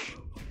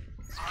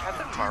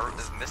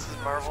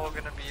Mrs. Marvel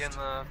gonna be in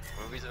the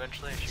movies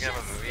eventually? Is she gonna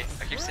have a movie?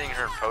 I keep seeing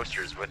her in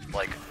posters with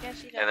like, and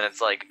then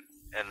it's like,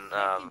 and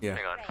yeah.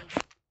 Hang on.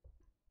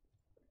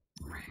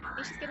 I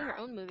think she's getting her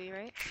own movie,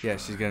 right? Yeah,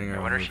 she's getting her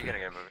own When movie. is she gonna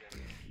get a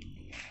movie?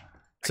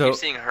 So, I keep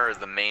seeing her as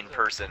the main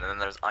person, and then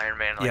there's Iron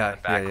Man like, in the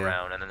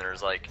background, and then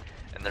there's like,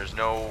 and there's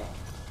no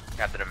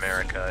Captain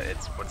America.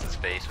 It's what's his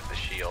face with the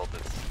shield.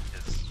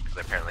 It's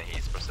because apparently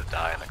he's supposed to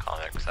die in the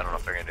comics. I don't know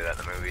if they're gonna do that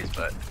in the movies,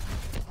 but.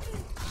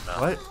 No.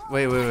 What?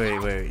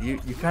 Wait.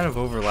 You kind of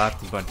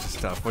overlapped a bunch of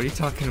stuff. What are you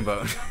talking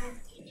about?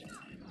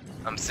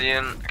 I'm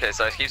seeing. Okay,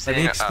 so I keep seeing.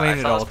 Let me explain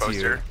it all to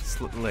you,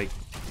 poster. like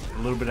a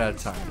little bit at a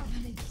time.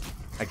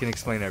 I can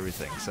explain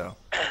everything. So.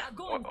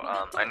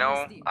 Well, I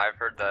know. I've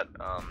heard that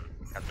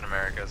Captain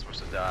America is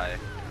supposed to die,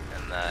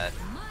 and that.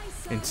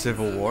 In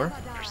Civil War.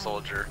 Winter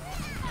Soldier.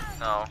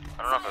 No, I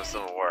don't know if it was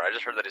Civil War. I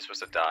just heard that he's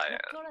supposed to die,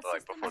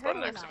 like before the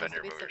next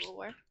Avenger movie.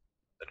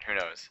 Then who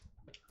knows?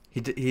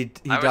 He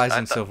dies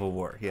in Civil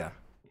War. Yeah.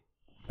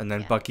 And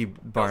then Bucky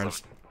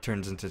Barnes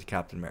turns into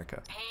Captain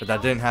America. But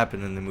that didn't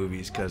happen in the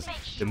movies because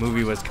the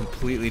movie was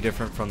completely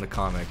different from the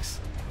comics.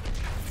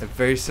 A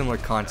very similar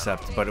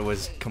concept, but it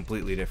was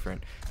completely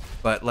different.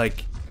 But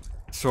like,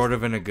 sort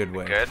of in a good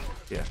way. Good?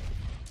 Yeah.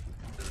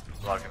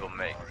 A lot of people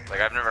make.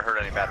 Like, I've never heard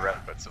any bad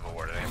rep about Civil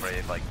War. Did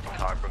anybody, like,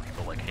 comic book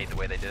people, like, hate the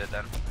way they did it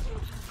then?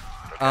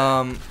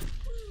 Okay.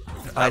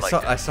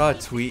 I saw a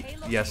tweet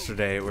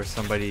yesterday where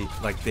somebody,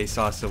 like, they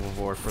saw Civil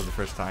War for the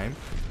first time.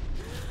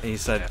 And he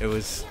said it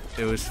was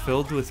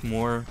filled with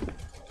more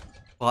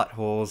plot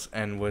holes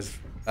and was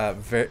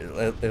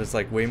it was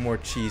like way more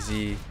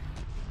cheesy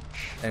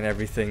and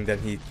everything than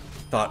he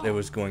thought it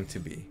was going to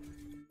be.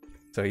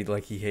 So he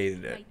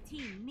hated it.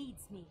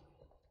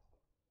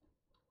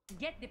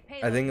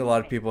 I think a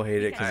lot of people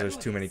hate it because there's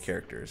too many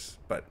characters,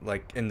 but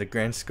like in the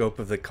grand scope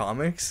of the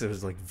comics, it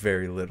was like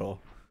very little.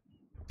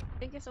 I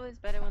think it's always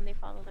better when they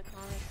follow the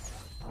comics.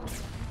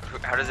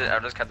 How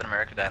does Captain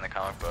America die in the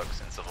comic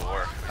books in Civil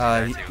War?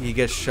 He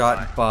gets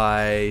shot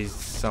by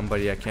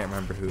somebody, I can't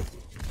remember who.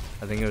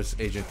 I think it was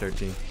Agent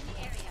 13.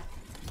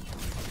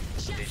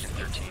 Agent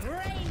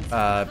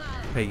 13.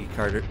 Peggy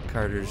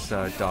Carter's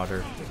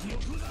daughter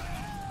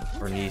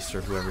or niece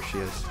or whoever she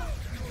is.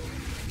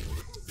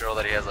 The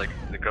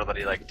girl that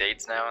he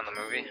dates now in the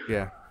movie.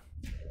 Yeah.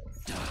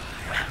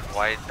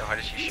 Why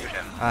did she shoot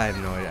him? I have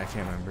no idea. I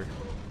can't remember.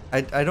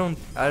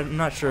 I'm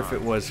not sure if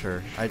it was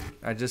her.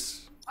 I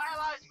just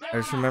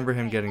remember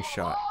him getting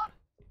shot.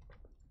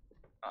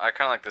 I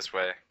kind of like this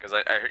way because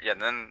I heard, yeah.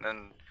 And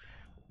then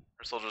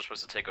her soldier's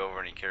supposed to take over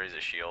and he carries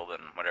a shield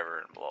and whatever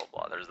and blah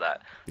blah. There's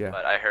that. Yeah.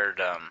 But I heard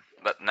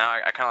but now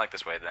I kind of like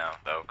this way now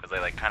though because they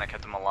like kind of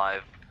kept him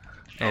alive.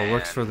 Oh, it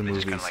works for the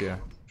movies, kinda, like, yeah.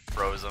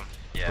 Froze him.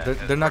 Yeah. Well,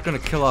 they're not gonna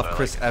kill off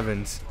Chris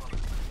Evans.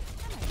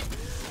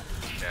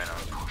 Yeah, I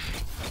know.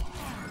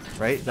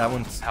 Right? That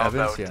one's How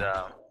Evans, about,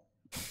 yeah.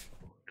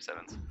 Chris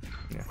Evans.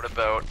 Yeah. What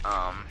about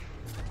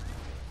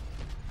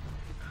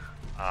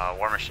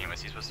War Machine?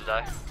 Was he supposed to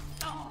die?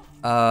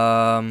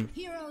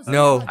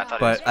 No,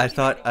 but I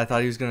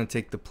thought he was gonna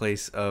take the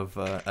place of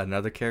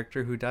another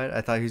character who died.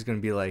 I thought he was gonna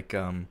be like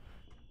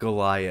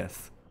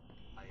Goliath,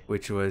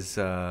 which was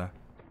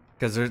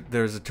because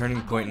there's a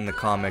turning point in the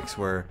comics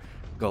where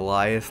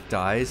Goliath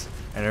dies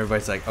and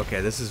everybody's like,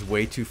 okay, this is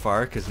way too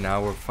far because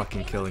now we're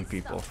fucking killing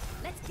people.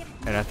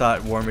 And I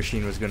thought War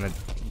Machine was gonna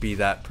be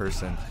that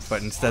person,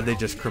 but instead they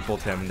just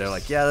crippled him. And they're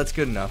like, yeah, that's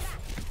good enough.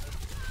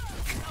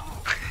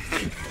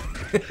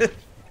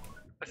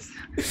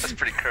 That's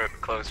pretty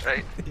close,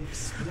 right?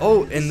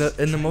 Oh, in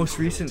the most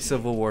recent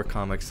Civil War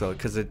comics though,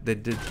 because they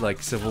did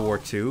like Civil War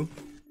 2.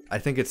 I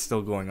think it's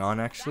still going on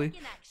actually.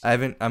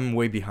 I'm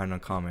way behind on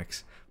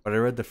comics, but I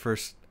read the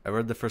first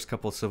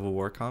couple of Civil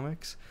War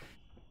comics,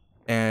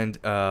 and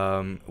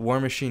War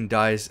Machine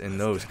dies in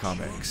those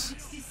comics.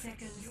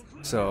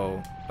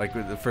 So like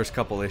with the first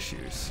couple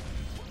issues,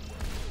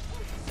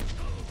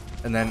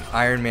 and then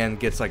Iron Man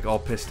gets like all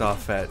pissed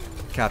off at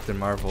Captain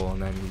Marvel,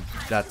 and then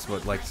that's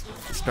what like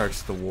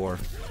starts the war.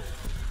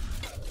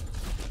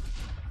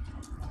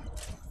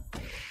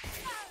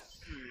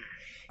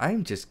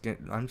 I'm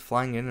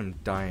flying in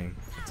and dying.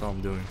 That's That's all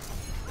I'm doing.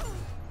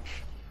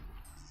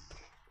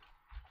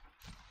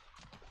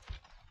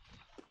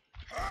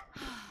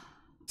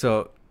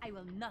 So,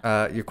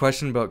 your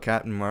question about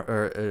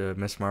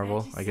Miss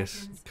Marvel, I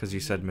guess, because you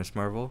said Miss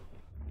Marvel.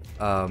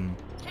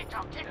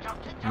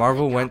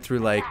 Marvel went through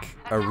like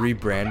a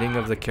rebranding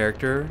of the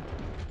character,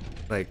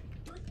 like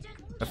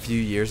a few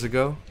years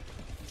ago.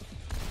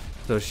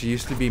 So she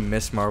used to be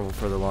Miss Marvel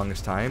for the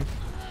longest time,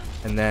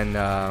 and then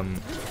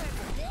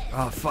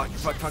oh fuck.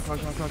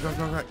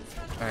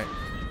 Alright.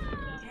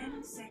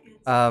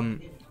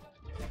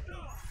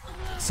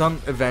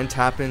 Some event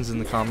happens in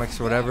the comics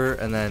or whatever,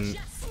 and then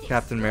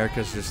Captain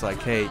America's just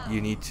like, hey,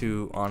 you need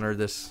to honor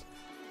this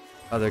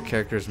other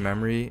character's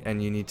memory,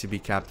 and you need to be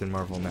Captain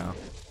Marvel now.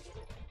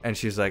 And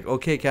she's like,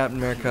 okay, Captain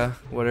America,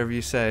 whatever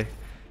you say.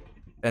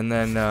 And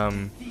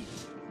then,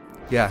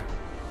 yeah.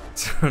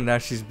 So now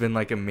she's been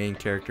like a main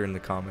character in the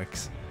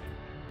comics.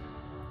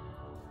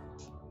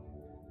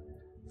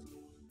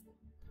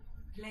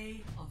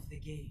 Play of the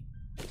game.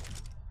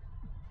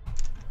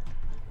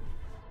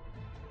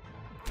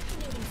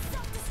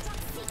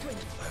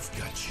 I've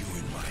got you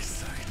in my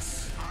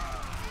sights.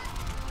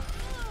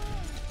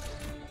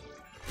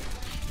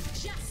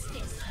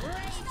 Justice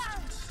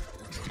reigns.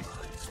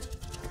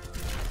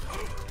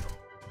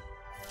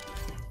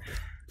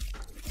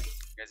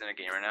 You guys in a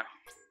game right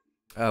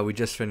now? We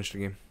just finished the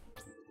game.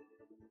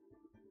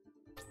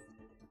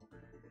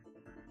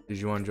 Did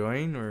you want to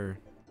join, or?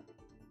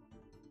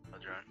 I'll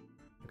join.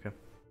 Okay.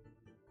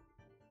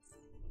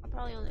 I'll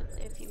probably only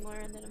play a few more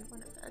and then I'm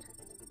going to bed.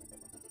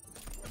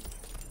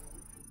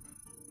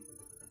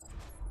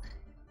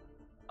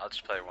 I'll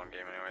just play one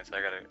game anyways.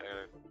 I gotta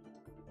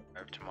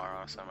drive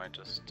tomorrow, so I might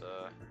just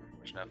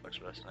watch Netflix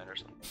for the rest of the night or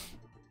something.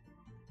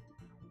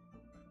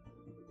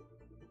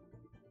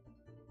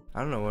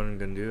 I don't know what I'm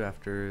gonna do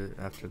after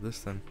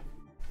this then.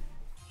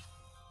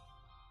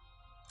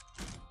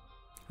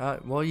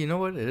 Well, you know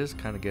what? It is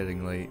kind of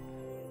getting late.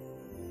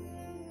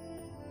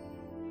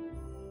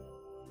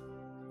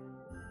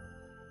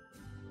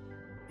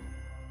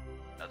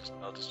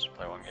 I'll just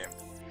play one game.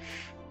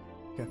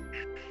 Okay.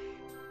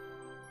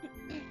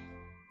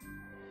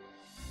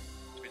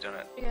 We done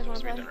it. You guys want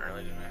to We play? done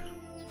early tonight.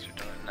 Since we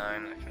done at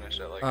 9, I finished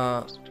at like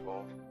close to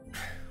 12.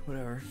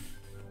 Whatever.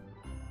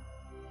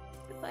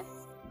 Good play.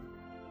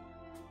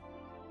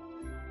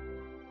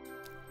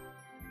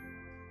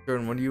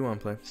 Jordan, what do you want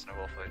to play?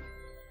 Snowball fight.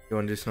 You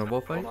want to do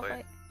snowball fight? Snowball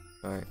fight.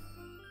 Alright.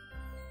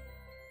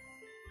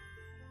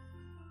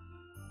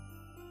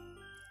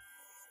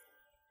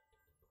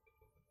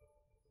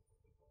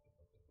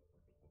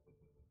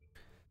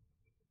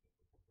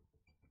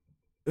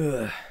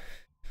 Ugh.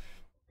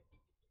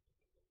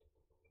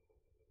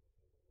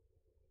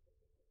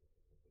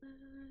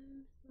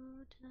 I'm so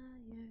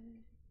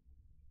tired.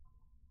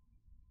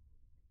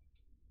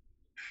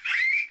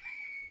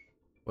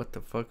 What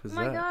the fuck was Oh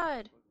my that?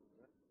 god!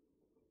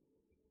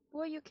 Who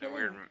are you A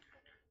killing?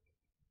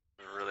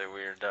 really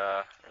weird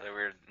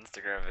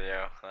Instagram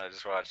video that I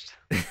just watched.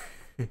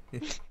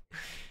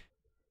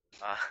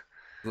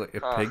 Like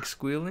a pig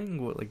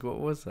squealing? What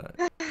was that?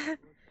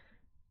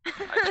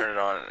 I turned it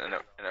on and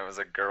it was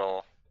a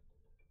girl.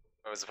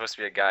 It was supposed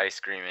to be a guy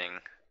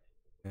screaming.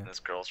 Yeah. And this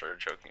girl started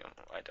choking him.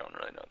 I don't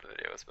really know what the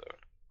video was about.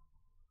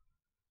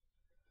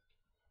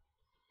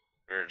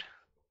 Weird.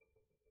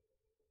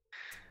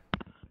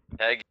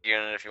 Tag you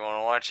in it if you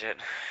want to watch it.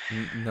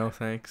 No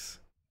thanks.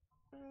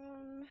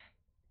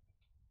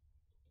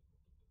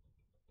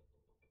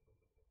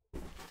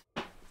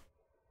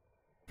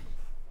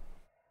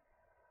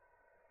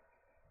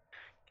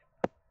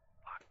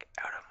 Fuck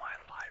out of my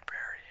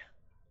library.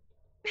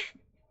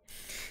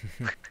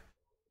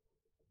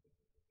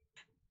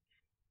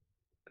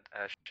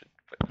 I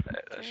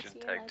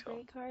should tag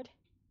Till. Card?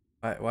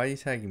 Why are you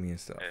tagging me and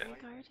stuff? Yeah.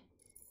 Card?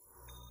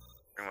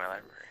 Bring my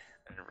library.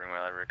 I didn't bring my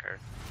library card.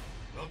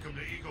 Welcome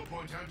to Eagle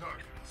Point,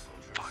 Antarctica,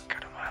 soldiers. Fuck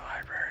out of my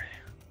library.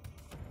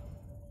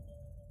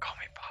 Call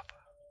me Papa.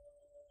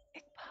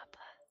 Big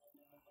Papa.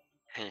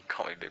 You can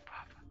call me Big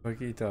Papa. What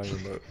are you talking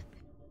about?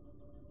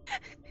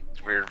 It's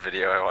a weird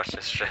video I watched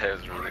yesterday. It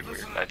was really weird.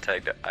 And I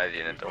tagged Ivy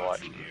in it to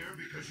watch. You here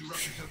because you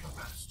represent the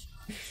best,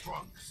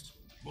 strongest,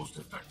 most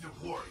effective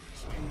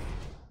warriors.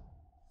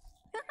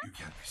 You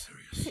can't be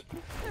serious.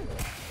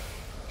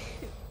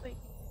 Like,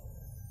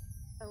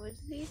 what did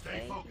he Stay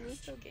say? He was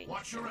focused. so gangster.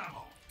 Watch your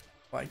ammo.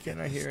 Why can't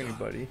I hear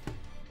anybody?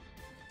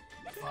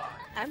 5,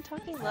 I'm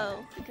talking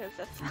low because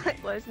that's how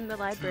it was in the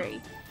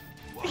library.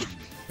 1. Fuck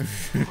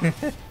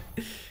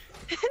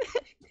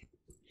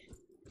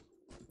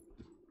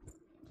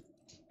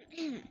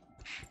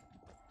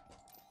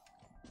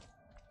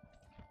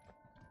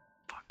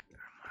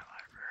out of my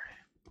library.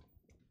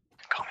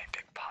 Call me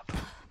Big Papa.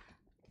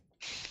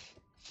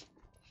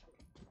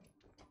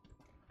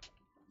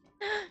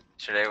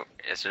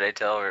 Yesterday,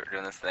 Till, we were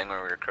doing this thing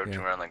where we were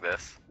crouching around like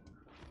this.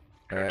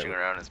 Crouching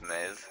around his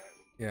maze.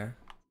 Yeah.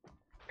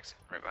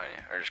 Right behind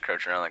you. Or just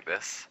crouching around like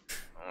this.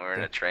 When we were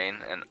in a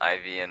train, and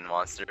Ivy and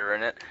Monster were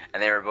in it,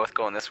 and they were both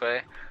going this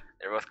way.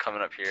 They were both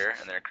coming up here,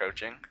 and they were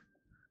crouching.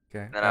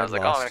 Okay. And then I was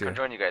like, oh, I'm gonna lost come you.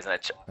 join you guys, and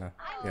Oh,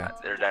 yeah.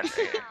 they're down right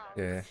here.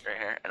 Yeah. Right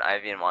here. And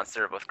Ivy and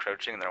Monster are both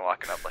crouching, and they're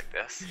walking up like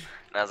this.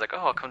 And I was like, oh,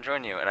 I'll come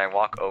join you. And I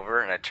walk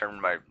over, and I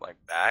turn my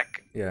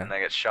back, Yeah. and I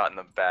get shot in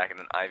the back, and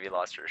then Ivy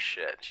lost her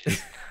shit. She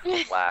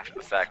just laughed at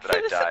the fact that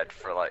I died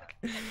for like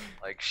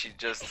she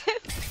just.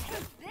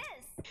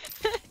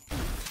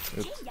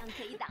 Oops.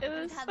 It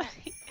was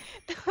funny.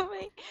 The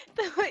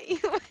way you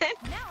went.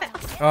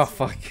 Oh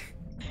fuck.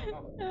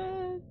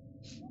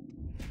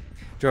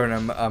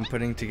 Jordan, I'm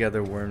putting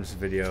together Worm's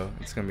video.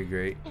 It's gonna be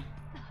great.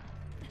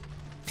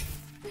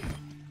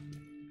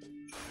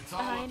 It's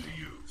all up to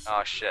you.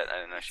 Oh shit! I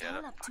didn't know she had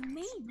a fucking.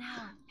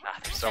 Ah,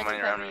 there's so many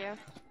around me.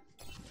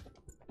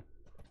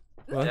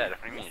 What? Dad,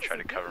 what do you mean you tried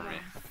to cover me?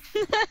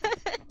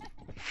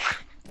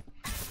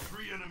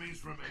 3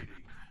 enemies remaining.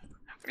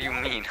 What do you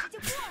mean?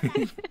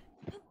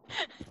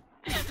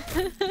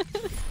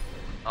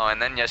 Oh,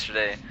 and then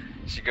yesterday,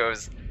 she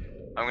goes,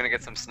 I'm gonna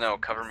get some snow,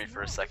 cover me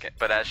for a second.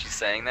 But as she's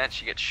saying that,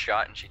 she gets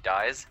shot and she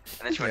dies.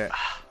 And then she went,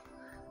 ah.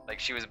 Like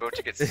she was about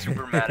to get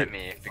super mad at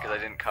me because I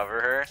didn't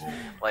cover her.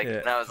 Like,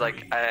 and I was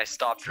like, I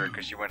stopped her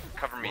because she went,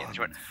 cover me. And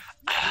she went,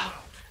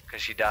 ah,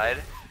 because she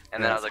died.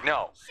 And then I was like,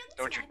 no,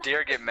 don't you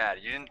dare get mad.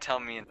 You didn't tell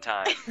me in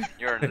time.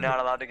 You're not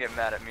allowed to get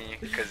mad at me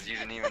because you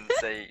didn't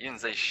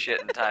say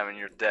shit in time and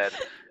you're dead.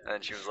 And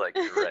then she was like,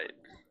 you're right.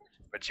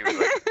 But she was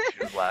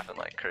laughing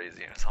like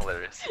crazy. It was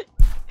hilarious.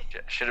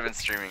 Should have been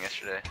streaming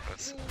yesterday.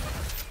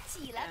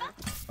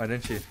 Why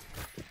didn't you?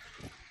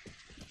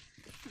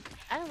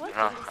 I wasn't.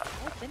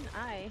 Why didn't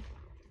I?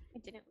 I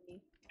didn't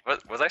we?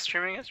 Was I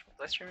streaming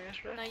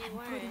yesterday? No, you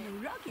weren't.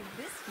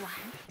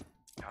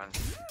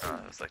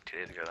 It was like 2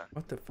 days ago then.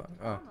 What the fuck?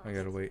 Oh, I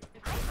gotta wait.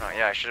 Oh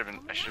yeah, I should have been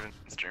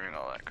streaming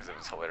all that because it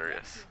was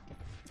hilarious.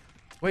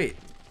 Wait,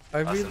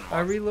 I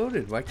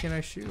reloaded. Why can't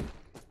I shoot?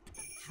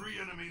 3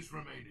 enemies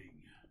remaining.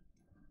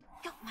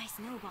 Got my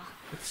snowball.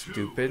 That's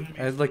stupid.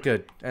 I had like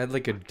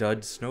a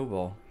dud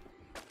snowball.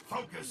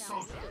 Focus,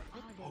 soldier.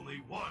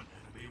 Only 1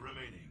 enemy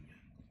remaining.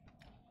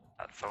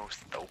 That's so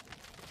dope.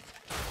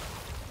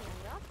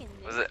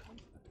 Was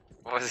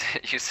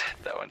it you said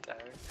that one time?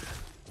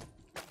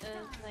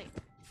 Like,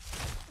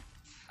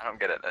 I don't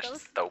get it. That's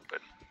just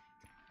stupid.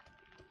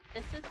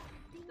 this is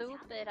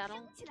stupid. I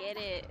don't get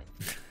it.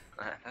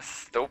 That's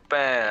stupid.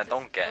 I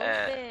don't get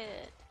it.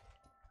 Stupid.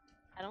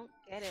 I don't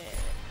get it.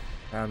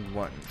 Round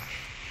 1.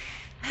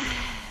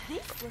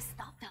 This will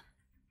stop them.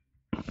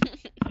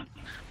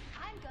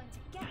 I'm going to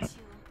get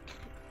you.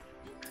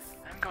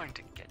 I'm going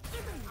to get you.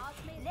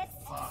 Let's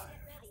 5,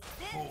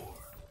 4,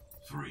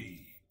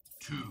 3,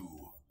 2,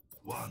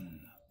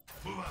 1.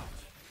 Move out.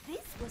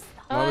 This will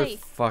stop.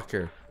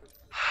 Motherfucker.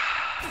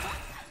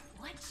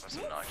 That's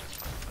obnoxious.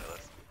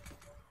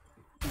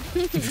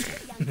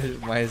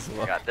 Might as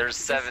well. God, there's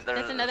 7.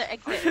 There's another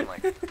exit.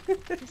 Like,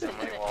 so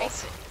many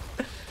walls.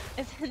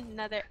 It's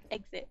another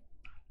exit.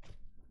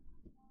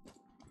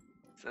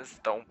 This is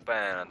stupid.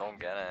 I don't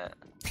get it.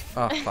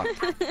 Oh fuck.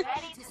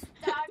 Ready to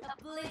start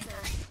a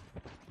blizzard.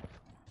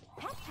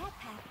 Pat, pat,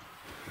 pat.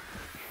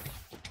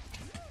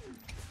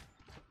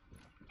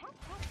 Pat,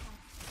 pat, pat.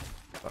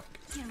 Fuck.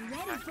 Get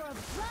ready for a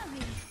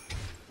flurry.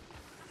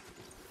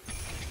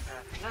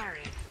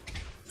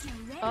 Get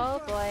ready Oh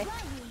for boy. a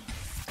flurry.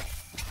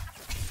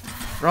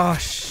 Oh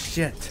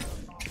shit.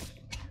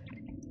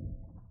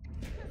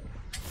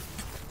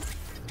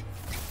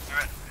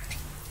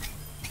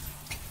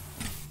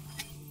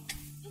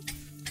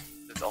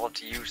 It's all up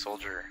to you,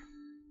 soldier.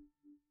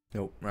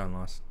 Nope, round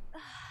lost.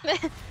 I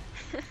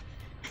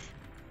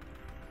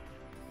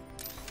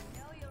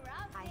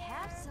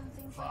have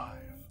something for 5,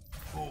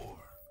 4,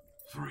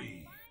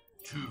 3,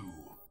 2,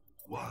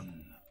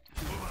 1.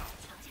 Move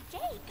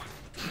out.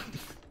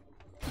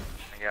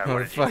 Yeah, Oh, what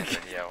did fuck. you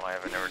do? Yeah, why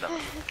have I never done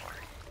this before?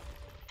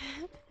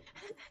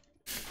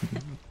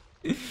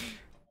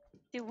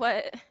 Do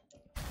what?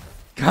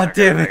 God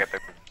damn I it. got the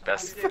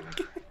best,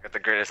 got the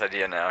greatest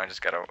idea now. I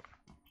just gotta.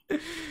 I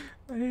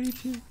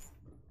hate you.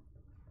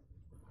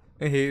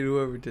 I hate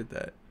whoever did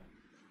that.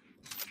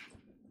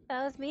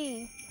 That was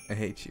me. I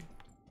hate you.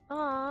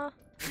 Aww.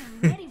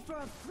 ready for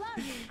a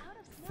flurry.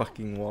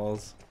 Fucking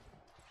walls.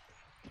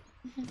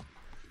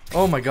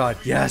 Oh my god,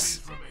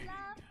 yes!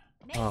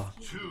 Oh,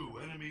 2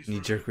 enemies knee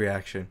jerk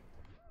reaction.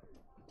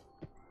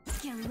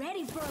 Get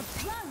ready for a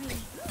flurry.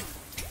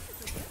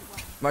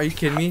 Are you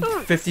kidding me?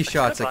 50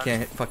 shots, I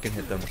can't fucking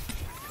hit them.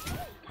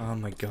 Oh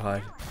my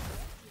god.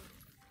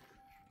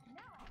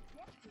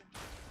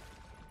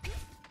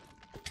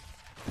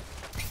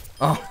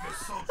 Oh.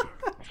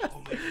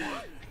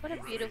 What a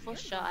beautiful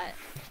shot.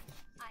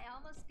 I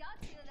almost got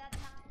you that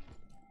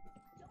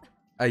time.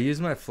 I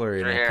used my flurry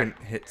and Right I here. couldn't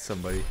hit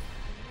somebody.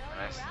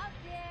 Nice.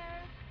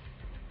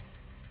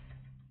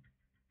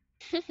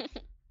 You're out there.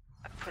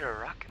 I put a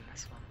rock in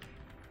this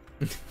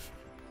one.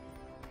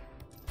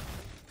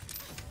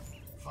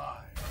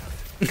 5,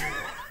 4,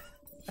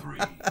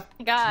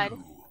 3, God. 2,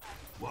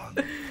 1.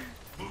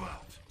 Move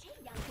out.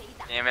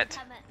 Damn it.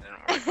 Didn't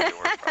work. It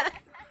worked.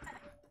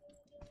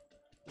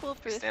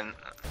 Foolproof. Stand.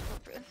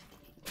 Foolproof.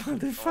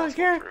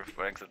 Motherfucker! Foolproof,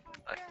 but except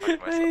I fucked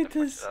myself. hate I fucked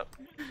this. it up.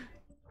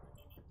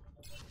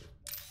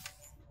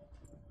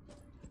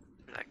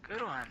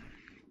 Good one.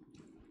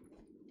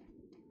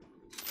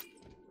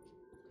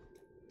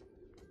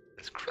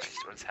 Jesus Christ,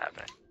 what's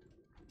happening?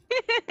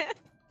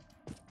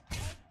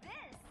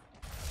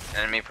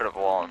 Enemy put up a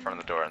wall in front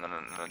of the door, and then a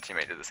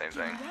teammate did the same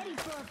thing. Ready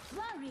for a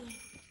flurry.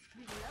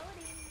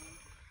 Reloading.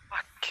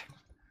 Fuck.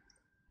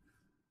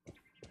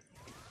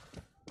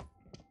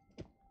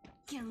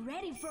 Get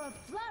ready for a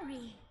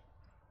flurry.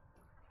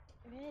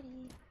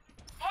 Ready.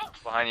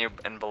 Behind you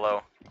and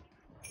below.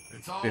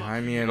 It's all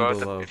Behind me and Go out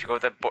below. if you go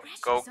with that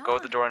go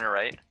out the door on your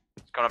right.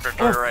 Going up your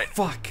door on your right.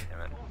 Fuck!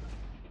 Damn it.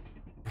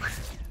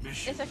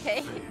 It's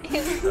okay.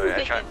 Sorry, I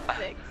It's tried.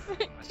 six.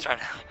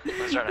 I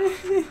was trying to.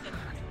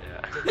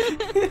 Yeah.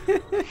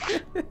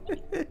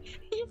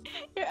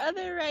 Your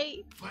other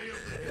right. play of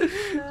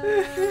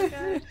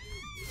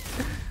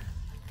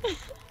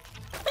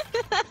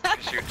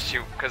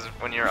Because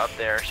when you're up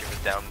there, she was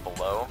down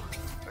below.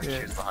 Or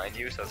she was behind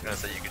you, so I was gonna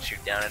say you could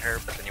shoot down at her,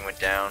 but then you went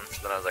down,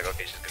 so then I was like,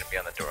 okay, she's gonna be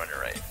on the door on your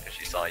right, because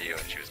she saw you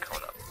and she was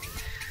coming up.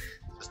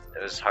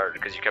 It was hard,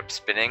 because you kept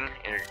spinning,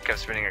 and you kept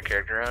spinning your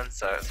character around,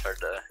 so it's hard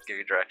to give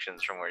you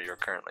directions from where you're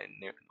currently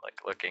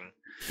looking.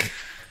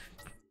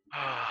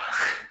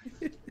 I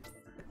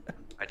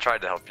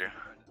tried to help you,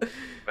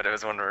 but it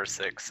was 1 versus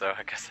 6, so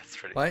I guess that's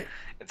pretty. What?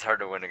 It's hard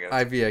to win against.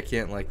 Ivy, I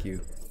can't like you.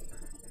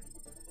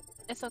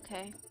 It's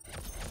okay.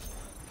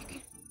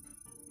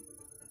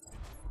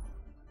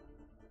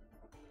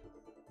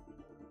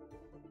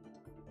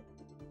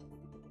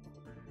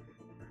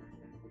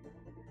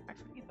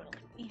 People don't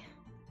like me.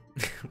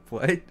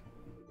 What?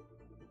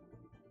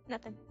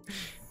 Nothing.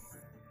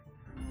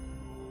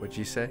 What'd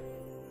you say?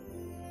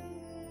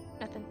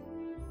 Nothing.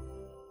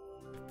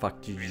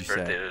 Fuck did you Whose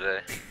birthday say? today?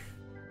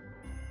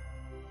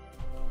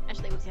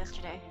 Actually, it was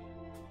yesterday.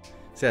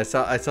 See, I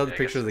saw the Yeah, I guess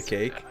picture of the it's-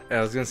 cake, and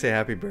I was gonna say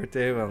happy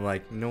birthday, but I'm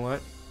like, you know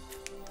what?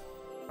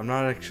 I'm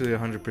not actually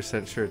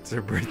 100% sure it's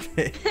her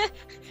birthday.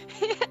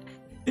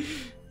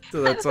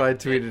 So that's why I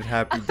tweeted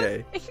happy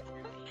day.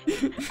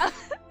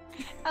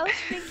 I was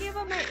thinking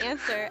about my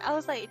answer. I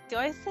was like, do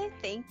I say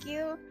thank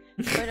you?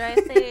 Or do I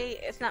say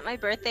it's not my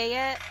birthday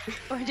yet?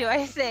 Or do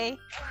I say,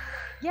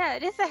 yeah,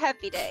 it is a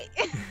happy day?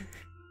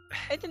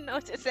 I didn't know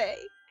what to say.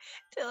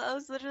 Till I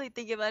was literally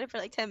thinking about it for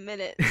like 10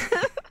 minutes.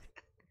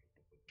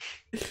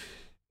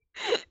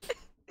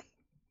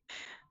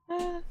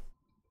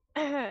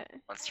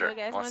 Monster, You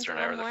guys want Monster to and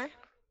I do were the one more?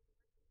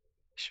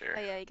 Sure.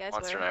 Oh yeah, you guys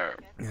Monster were. and I were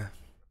Yeah.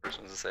 first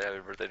ones to say happy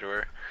birthday to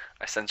her.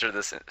 I sent her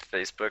this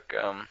Facebook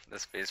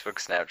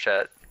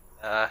Snapchat.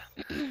 The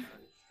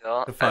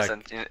fuck?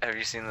 Have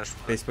you seen this?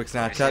 Facebook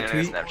Have you seen Snapchat any of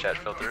tweet? the Snapchat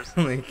filters?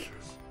 Like,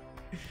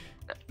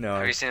 no.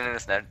 Have you seen any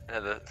of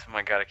the oh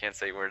my god, I can't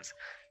say words.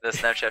 The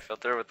Snapchat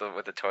filter with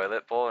the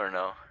toilet bowl or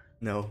no?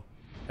 No.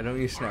 I don't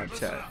use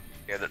Snapchat.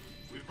 Yeah,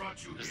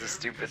 there's this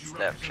stupid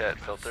Snapchat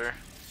filter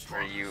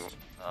where you're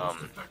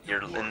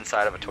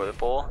inside of a toilet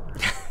bowl,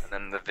 and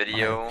then the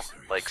video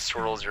like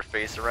swirls your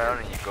face around,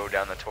 and you go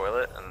down the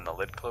toilet, and then the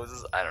lid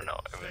closes. I don't know.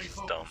 It was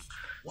just dumb.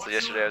 So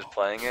yesterday I was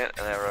playing it,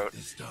 and I wrote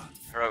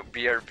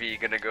BRB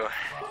gonna go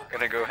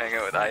hang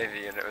out with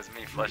Ivy, and it was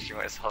me flushing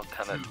myself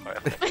down that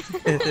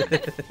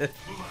toilet.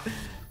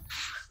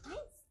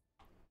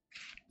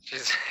 She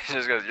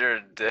just goes, "You're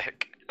a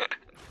dick."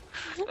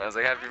 And I was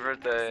like, "Happy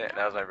birthday!" And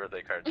that was my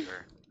birthday card to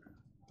her.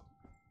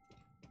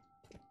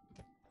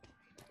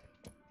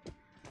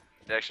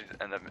 They actually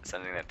end up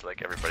sending that to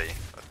like everybody.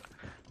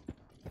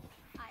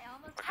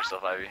 Watch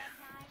yourself, Ivy.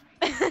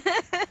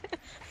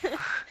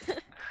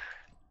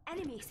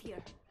 Enemies here.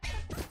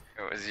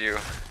 It was you.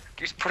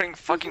 He's putting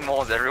fucking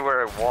walls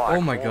everywhere I walk.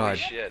 Oh my Holy god.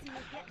 Shit.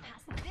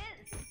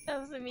 That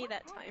wasn't me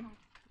that time.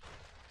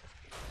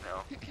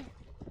 No.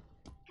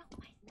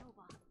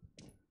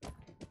 I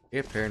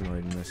get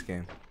paranoid in this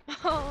game.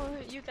 Oh,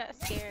 you got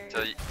scared.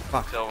 So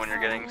when you're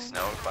getting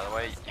snowed, by the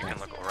way, you can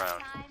look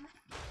around.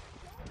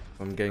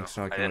 I'm getting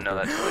snuck. I didn't know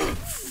that till like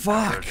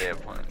Fuck! third day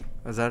of playing.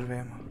 I was out of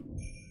ammo.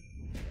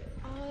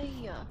 Oh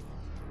yeah.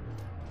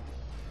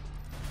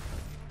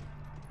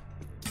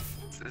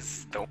 This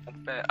is so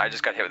bad. I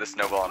just got hit with a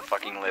snowball and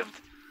fucking lived.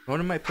 What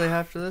am I play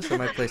after this? I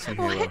might play some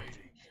Halo. I don't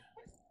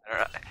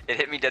know. It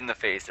hit me dead in the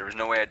face. There was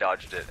no way I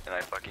dodged it, and I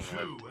fucking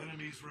lived. 2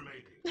 enemies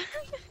remaining. I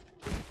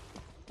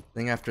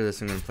think after this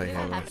I'm gonna play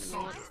Yeah, Halo. happened to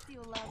me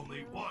once.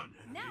 Only 1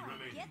 enemy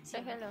remaining.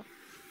 Say hello.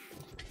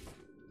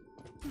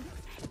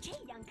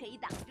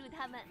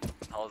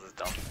 How is this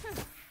dumb?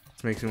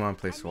 This makes me want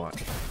to play SWAT.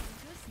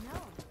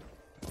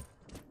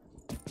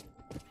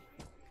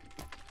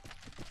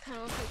 Kind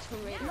of like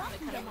Tomb Raider, but I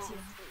kind of want to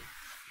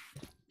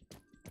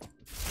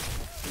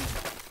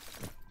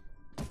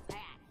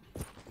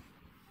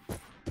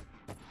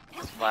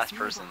This last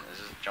person is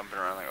just jumping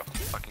around like a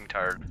fucking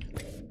tard.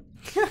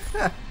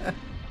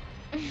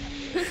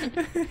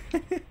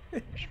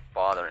 She's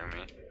bothering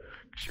me.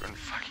 She wouldn't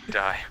fucking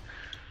die.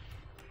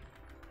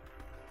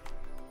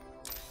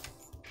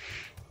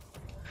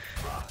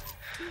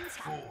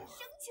 Four,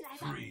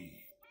 3,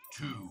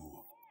 2,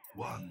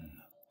 1.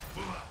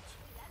 Pull out.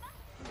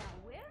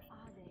 Where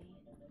are they?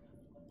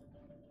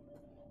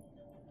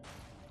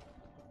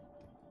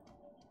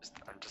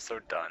 I'm just so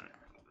done.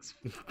 this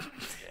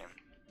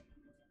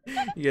game.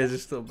 You guys are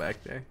still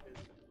back there.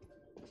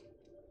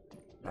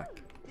 Fuck.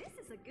 This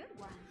is a good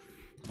one.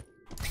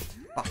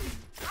 Fuck.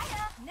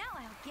 Now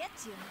I'll get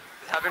you.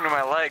 What's happening to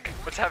my leg?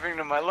 What's happening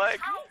to my leg?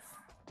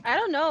 I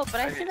don't know,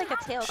 but I see like a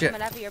tail Shit.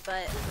 coming out of your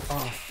butt.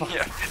 Oh fuck.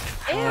 Yeah.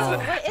 Ew,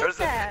 what is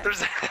that?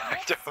 I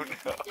don't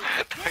know.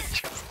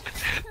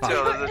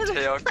 There's a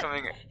tail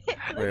coming.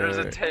 There's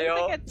a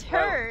tail. It's like a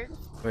turd.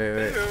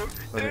 Wait.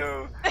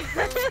 Ew.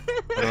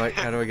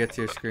 How do I get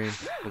to your screen?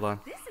 Hold on.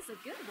 This is a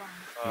good one.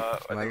 I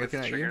Am I think it's looking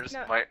at you? triggers.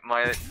 No.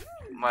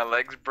 My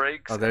legs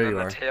break. Oh, there and you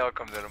then are. the tail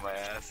comes out of my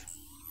ass.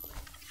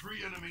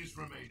 3 enemies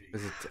remaining.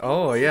 Is it?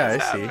 Oh yeah, I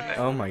What's see. happening?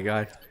 Oh my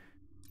god.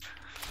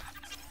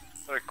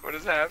 Like, what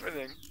is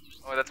happening?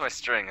 Oh, that's my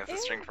string. That's the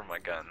string from my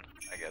gun.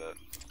 I get it.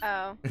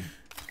 Oh.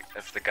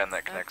 It's the gun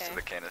that connects to Okay.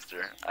 the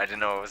canister. I didn't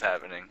know what was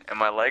happening. And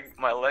my leg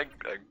like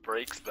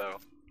breaks though.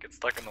 Gets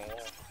stuck in the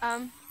wall.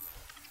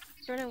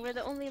 Jordan, we're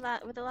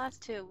the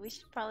last two. We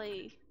should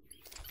probably.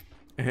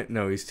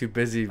 No, he's too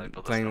busy I built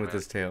a playing with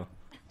snowman. his tail.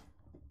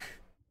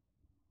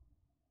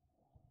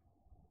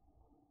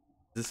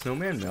 Is the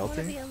snowman I want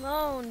to be melting?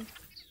 alone.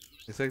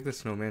 It's like the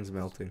snowman's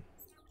melting.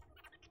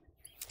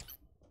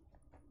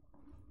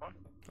 What?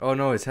 Oh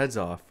no, his head's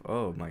off.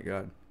 Oh my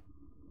god.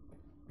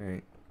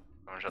 Right.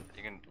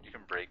 You can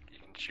break. You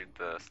can shoot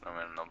the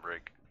snowman and they'll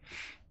break.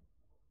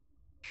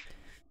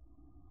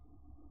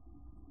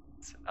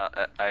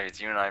 It's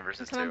you and I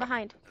versus Come on two.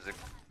 behind. There's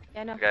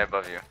Yeah, I know. a guy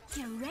above you.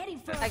 Get ready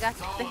for I got.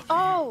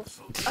 Oh.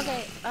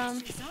 Okay. It's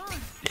on.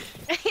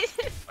 I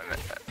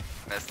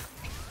missed.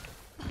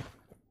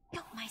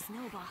 Got my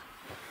snowball.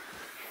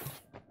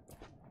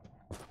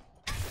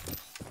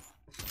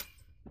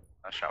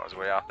 That shot was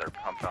way off there.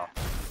 Pump off.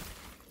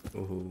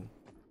 Ooh.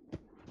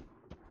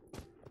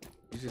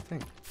 Use your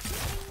thing.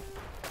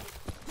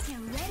 Get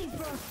ready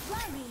for a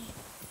flurry.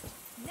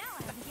 Now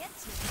I'll get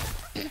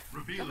you.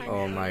 Revealing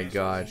Oh my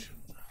god.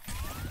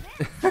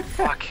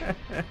 Fuck.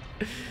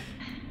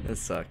 That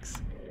sucks.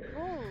 Ooh.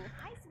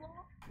 Ice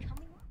wall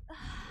coming up.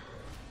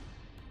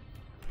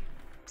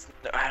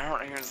 I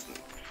don't know.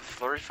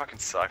 Flurry fucking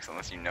sucks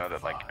unless you know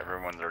that like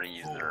everyone's already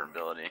used their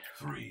ability.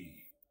 3,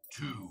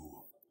 2,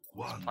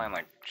 1. Playing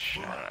like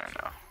shit. I don't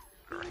know.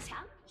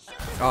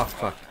 Oh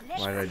fuck.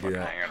 Why did I do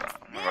that?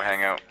 I'm gonna go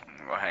hang out. I'm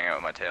gonna go hang out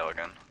with my tail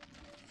again.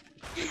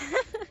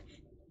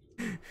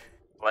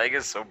 Leg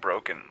is so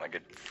broken. Like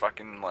it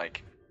fucking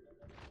like.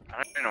 I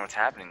don't even know what's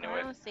happening to I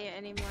it. don't see it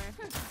anymore.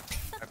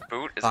 My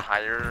boot is Fuck.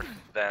 higher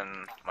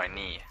than my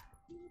knee.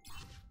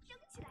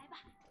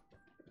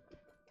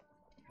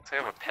 It's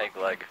like I have a peg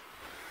leg.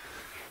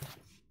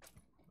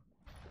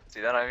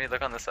 See that, Ivy?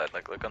 Look on this side.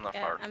 Like look on the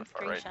Yeah, far I'm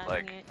right screenshotting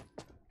leg. it.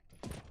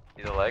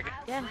 See the leg?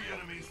 Yeah. 3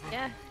 enemies remaining.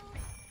 Yeah.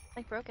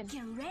 Like broken.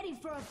 Get ready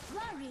for a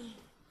flurry.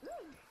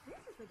 This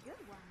is a good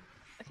one.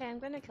 Okay, I'm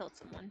gonna kill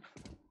someone.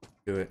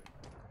 Do it.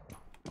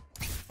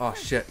 Oh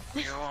shit.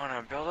 You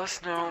wanna build a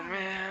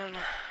snowman?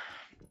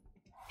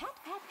 Pat,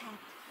 pat, pat.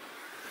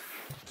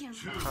 Get,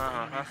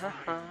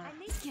 Uh-huh.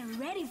 get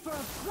ready for a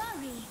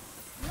flurry.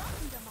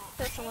 Knocking them off.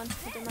 Kill someone.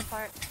 Hit them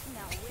apart.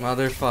 Now wait.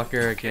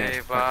 Motherfucker, I can't Okay,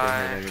 fucking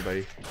bye. hit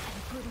anybody. I'm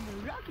putting a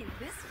rock in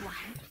this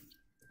one.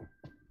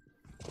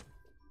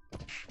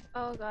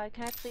 Oh god,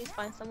 can I please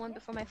find someone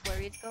before my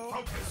flurries go?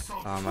 Focus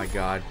on Oh my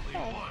god.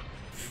 only 1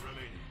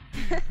 remaining.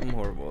 I'm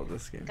horrible at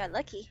this game. Got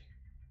lucky.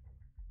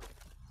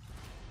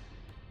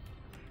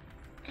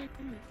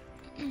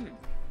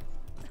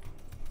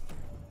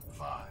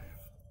 5,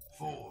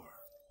 4,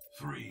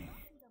 3,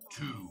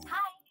 2,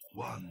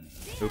 1.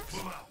 Oops.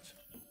 Move out.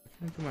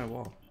 Look at my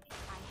wall.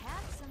 I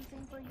have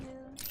something for you.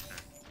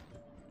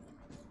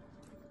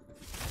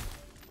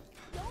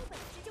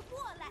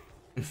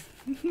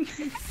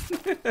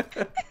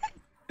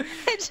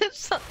 I just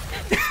saw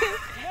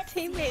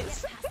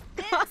teammates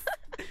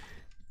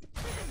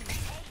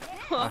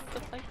off the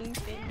fucking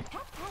thing.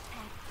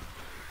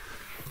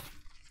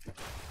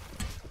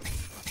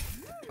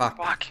 Fuck.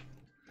 Fuck.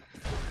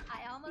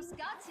 I almost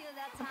got you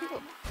that Some people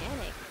time.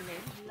 panic when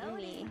they're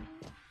loony.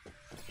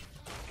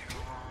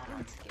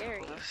 That's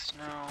scary. The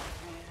snowman.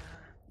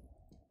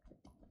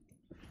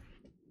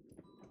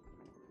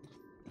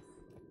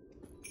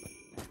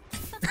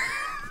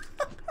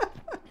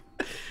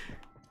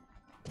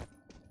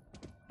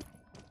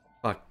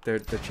 Fuck, they're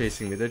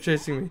chasing me. They're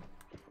chasing me.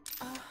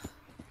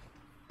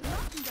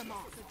 Knocking them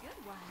off. A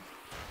good one.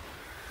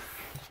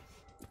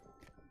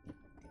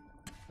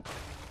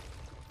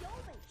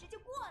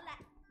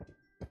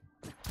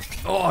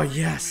 Oh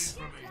yes.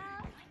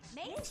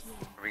 Mate you.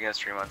 Are we gonna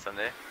stream on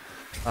Sunday?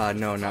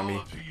 No, not me.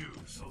 Up to you,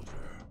 soldier.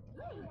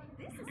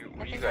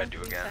 What do you gotta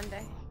do again?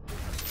 Sunday.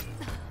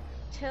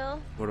 Chill.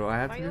 What do I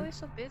have Why are to you do? always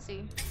so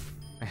busy?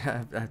 I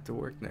have to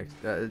work next.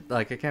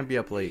 Like I can't be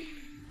up late.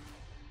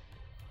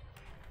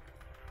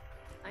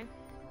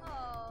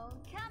 Oh,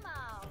 come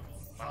out.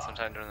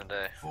 Sometime during the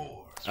day.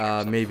 4,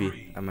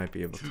 Maybe I might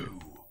be able 2, to.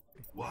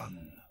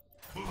 1.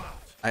 Move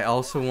out. I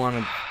also want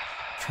to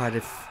try to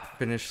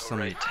finish some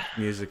Alright.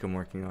 music I'm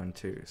working on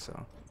too.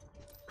 So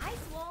Ice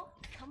wall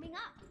coming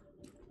up.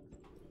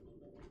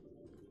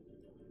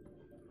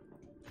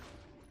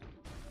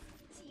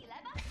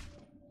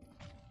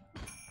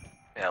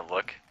 Yeah,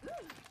 look.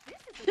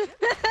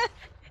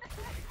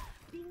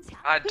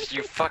 God,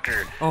 you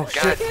fucker. Oh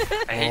God, shit.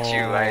 I hate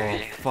you,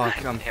 Ivy.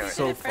 Fuck, I'm Damn it.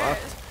 so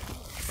fucked.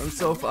 I'm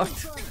so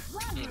fucked.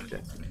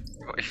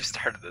 You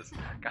started this.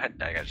 God,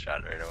 I got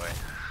shot right away.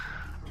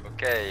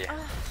 Okay.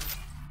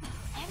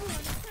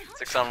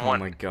 6 on 1.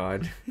 Oh my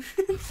god.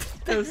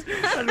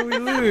 How do we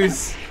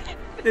lose?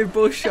 They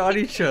both shot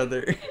each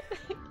other.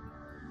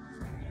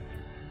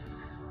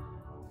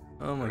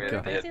 Oh my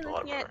god. They hit Busy a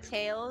lot looking of at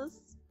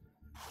tails.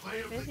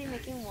 Busy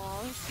making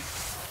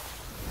walls.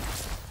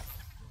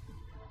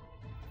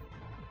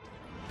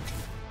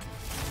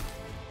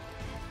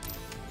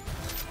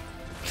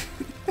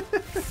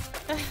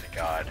 Oh my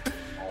god.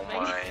 Oh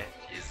my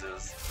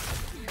Jesus.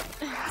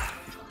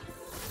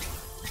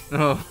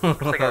 Oh,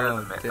 Looks like other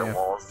than the damn.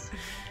 walls,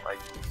 like,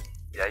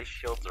 the ice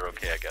shields are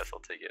okay, I guess. I'll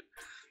take it.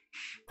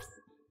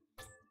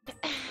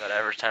 That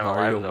average time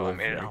Mario alive, though, I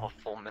made it Wolf,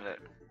 a full minute.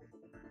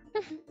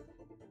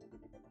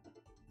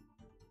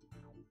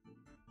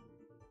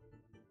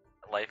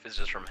 Life is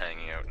just from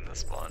hanging out in the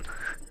spawn,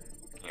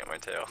 looking at my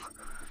tail.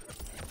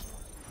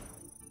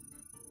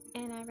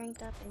 And I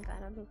ranked up and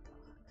got a loot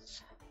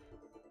box.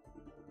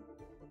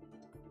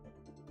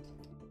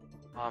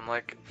 Oh, I'm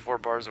like 4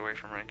 bars away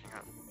from ranking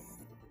up.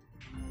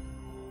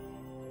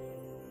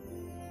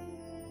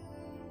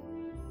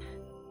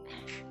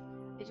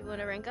 Did you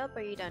want to rank up or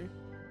are you done?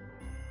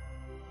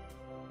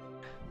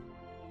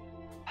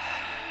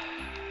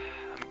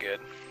 I'm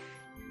good.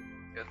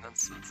 Good,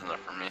 that's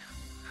enough for me.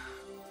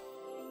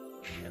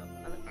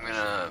 I'm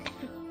gonna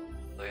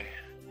play.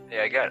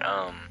 Yeah, I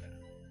got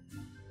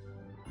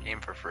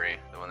game for free,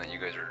 the one that you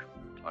guys were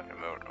talking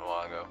about a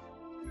while ago.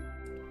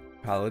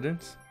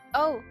 Paladins?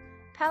 Oh,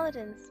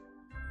 Paladins.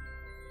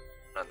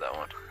 Not that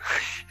one.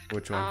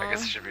 Which one? I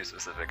guess it should be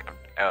specific.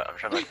 I'm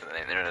trying to look for the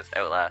name. There it is.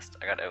 Outlast.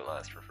 I got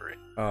Outlast for free.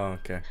 Oh,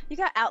 okay. You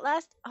got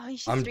Outlast? Oh, you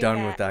should I'm stream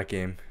done with that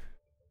game.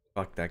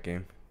 Fuck that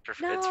game.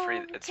 It's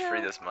free. It's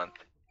free this month.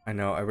 I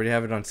know. I already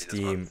have it on Free this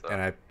Steam, month, so.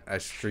 and I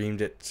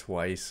streamed it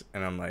twice,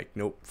 and I'm like,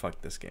 nope,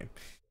 fuck this game.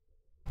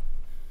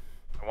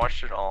 I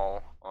watched it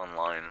all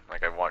online.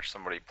 Like I watched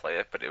somebody play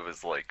it, but it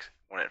was like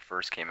when it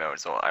first came out.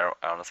 So I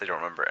honestly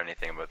don't remember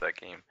anything about that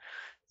game.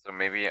 So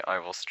maybe I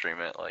will stream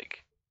it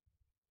like,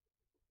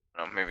 I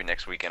don't know, maybe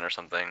next weekend or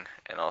something,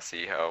 and I'll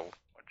see how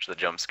much the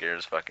jump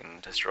scares fucking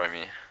destroy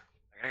me.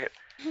 I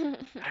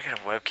gotta get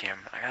a webcam.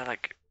 I gotta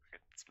like,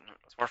 it's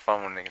more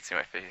fun when they can see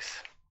my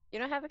face. You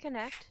don't have a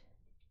Connect?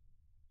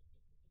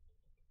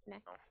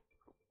 Connect. No.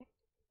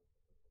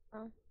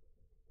 Oh.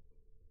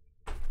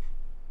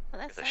 Well,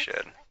 that Guess I sucks.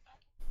 should.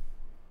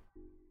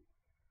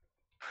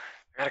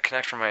 I gotta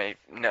connect from my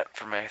net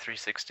for my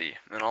 360,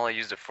 and all I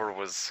used it for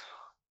was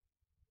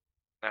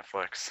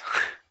Netflix.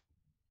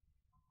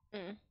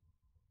 Mm.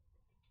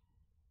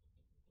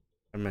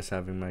 I miss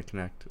having my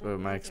Kinect.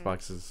 My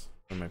Xbox is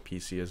where my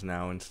PC is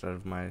now instead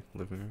of my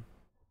living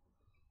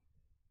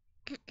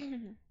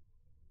room.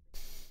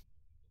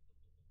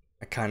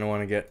 I kind of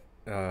want to get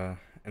an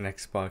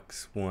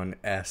Xbox One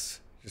S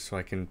just so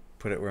I can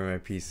put it where my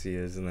PC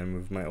is and then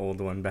move my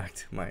old one back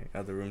to my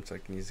other room so I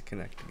can use the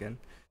Kinect again.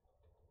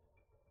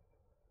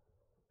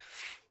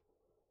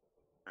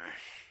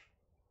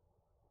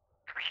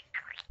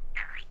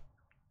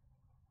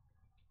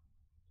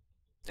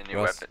 The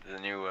new weapon, the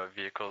new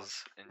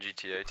vehicles in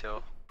GTA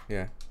too.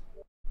 Yeah.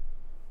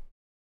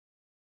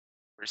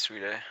 Pretty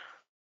sweet, eh?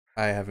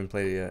 I haven't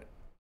played it yet.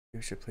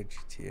 Maybe I should play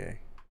GTA.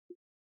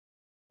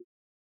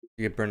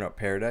 You get Burnout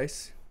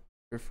Paradise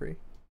for free.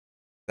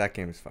 That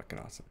game is fucking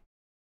awesome.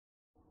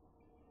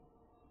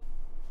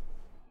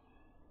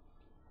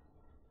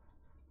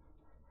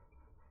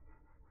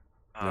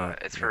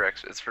 It's for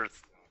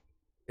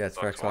yeah, it's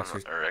for Xbox Xbox,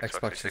 One or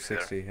Xbox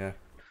 360. Yeah.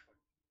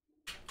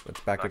 It's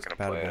I'm backwards not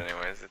gonna compatible. play it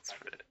anyways. It's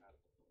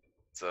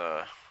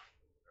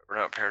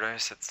Burnout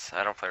Paradise.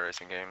 I don't play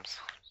racing games.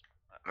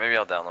 Maybe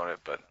I'll download it,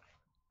 but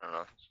I don't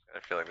know. I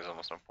feel like there's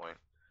almost no point.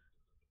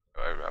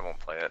 I won't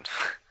play it.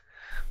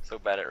 So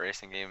bad at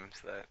racing games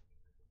that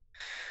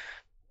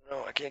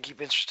no, I can't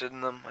keep interested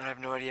in them. I have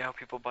no idea how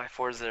people buy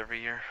Forza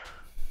every year.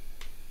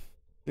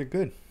 They're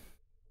good.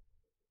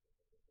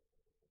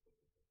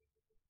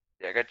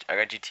 Yeah, I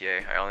got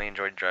GTA. I only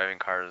enjoyed driving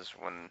cars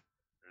when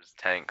there's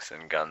tanks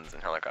and guns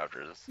and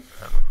helicopters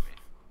around with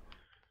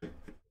me.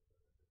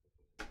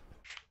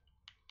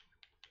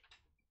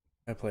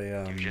 I play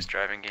You're just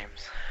driving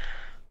games.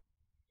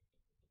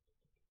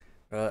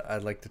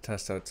 I'd like to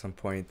test out at some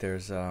point.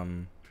 There's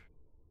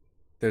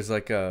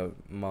like a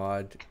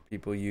mod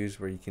people use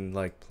where you can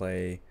like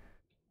play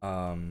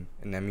an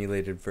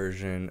emulated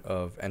version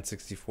of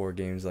N64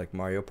 games like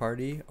Mario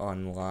Party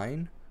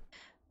online.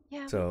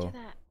 Yeah, So we do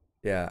that.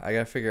 yeah, I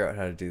gotta figure out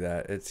how to do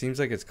that. It seems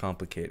like it's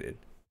complicated,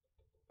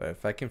 but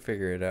if I can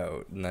figure it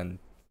out and then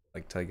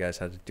like tell you guys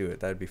how to do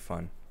it, that'd be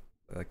fun.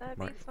 Like That'd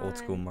be old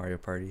school fun. Mario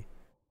Party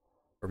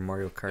or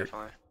Mario Kart.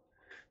 Definitely.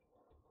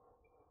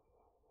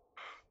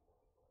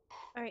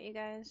 Alright, you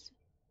guys.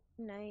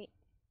 Good night.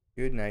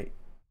 Good night.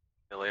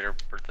 See you later,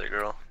 birthday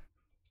girl.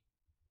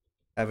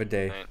 Have a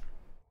day. Night.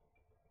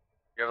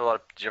 Do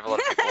you have a lot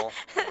of people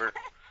over? You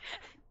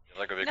have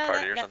like a big No,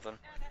 party or something?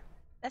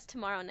 That's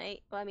tomorrow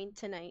night. Well, I mean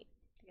tonight,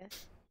 I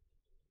guess.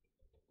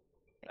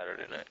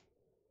 Saturday night.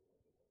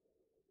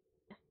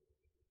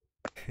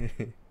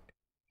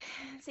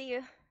 See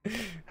you.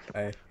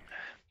 Bye.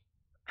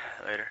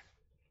 Later.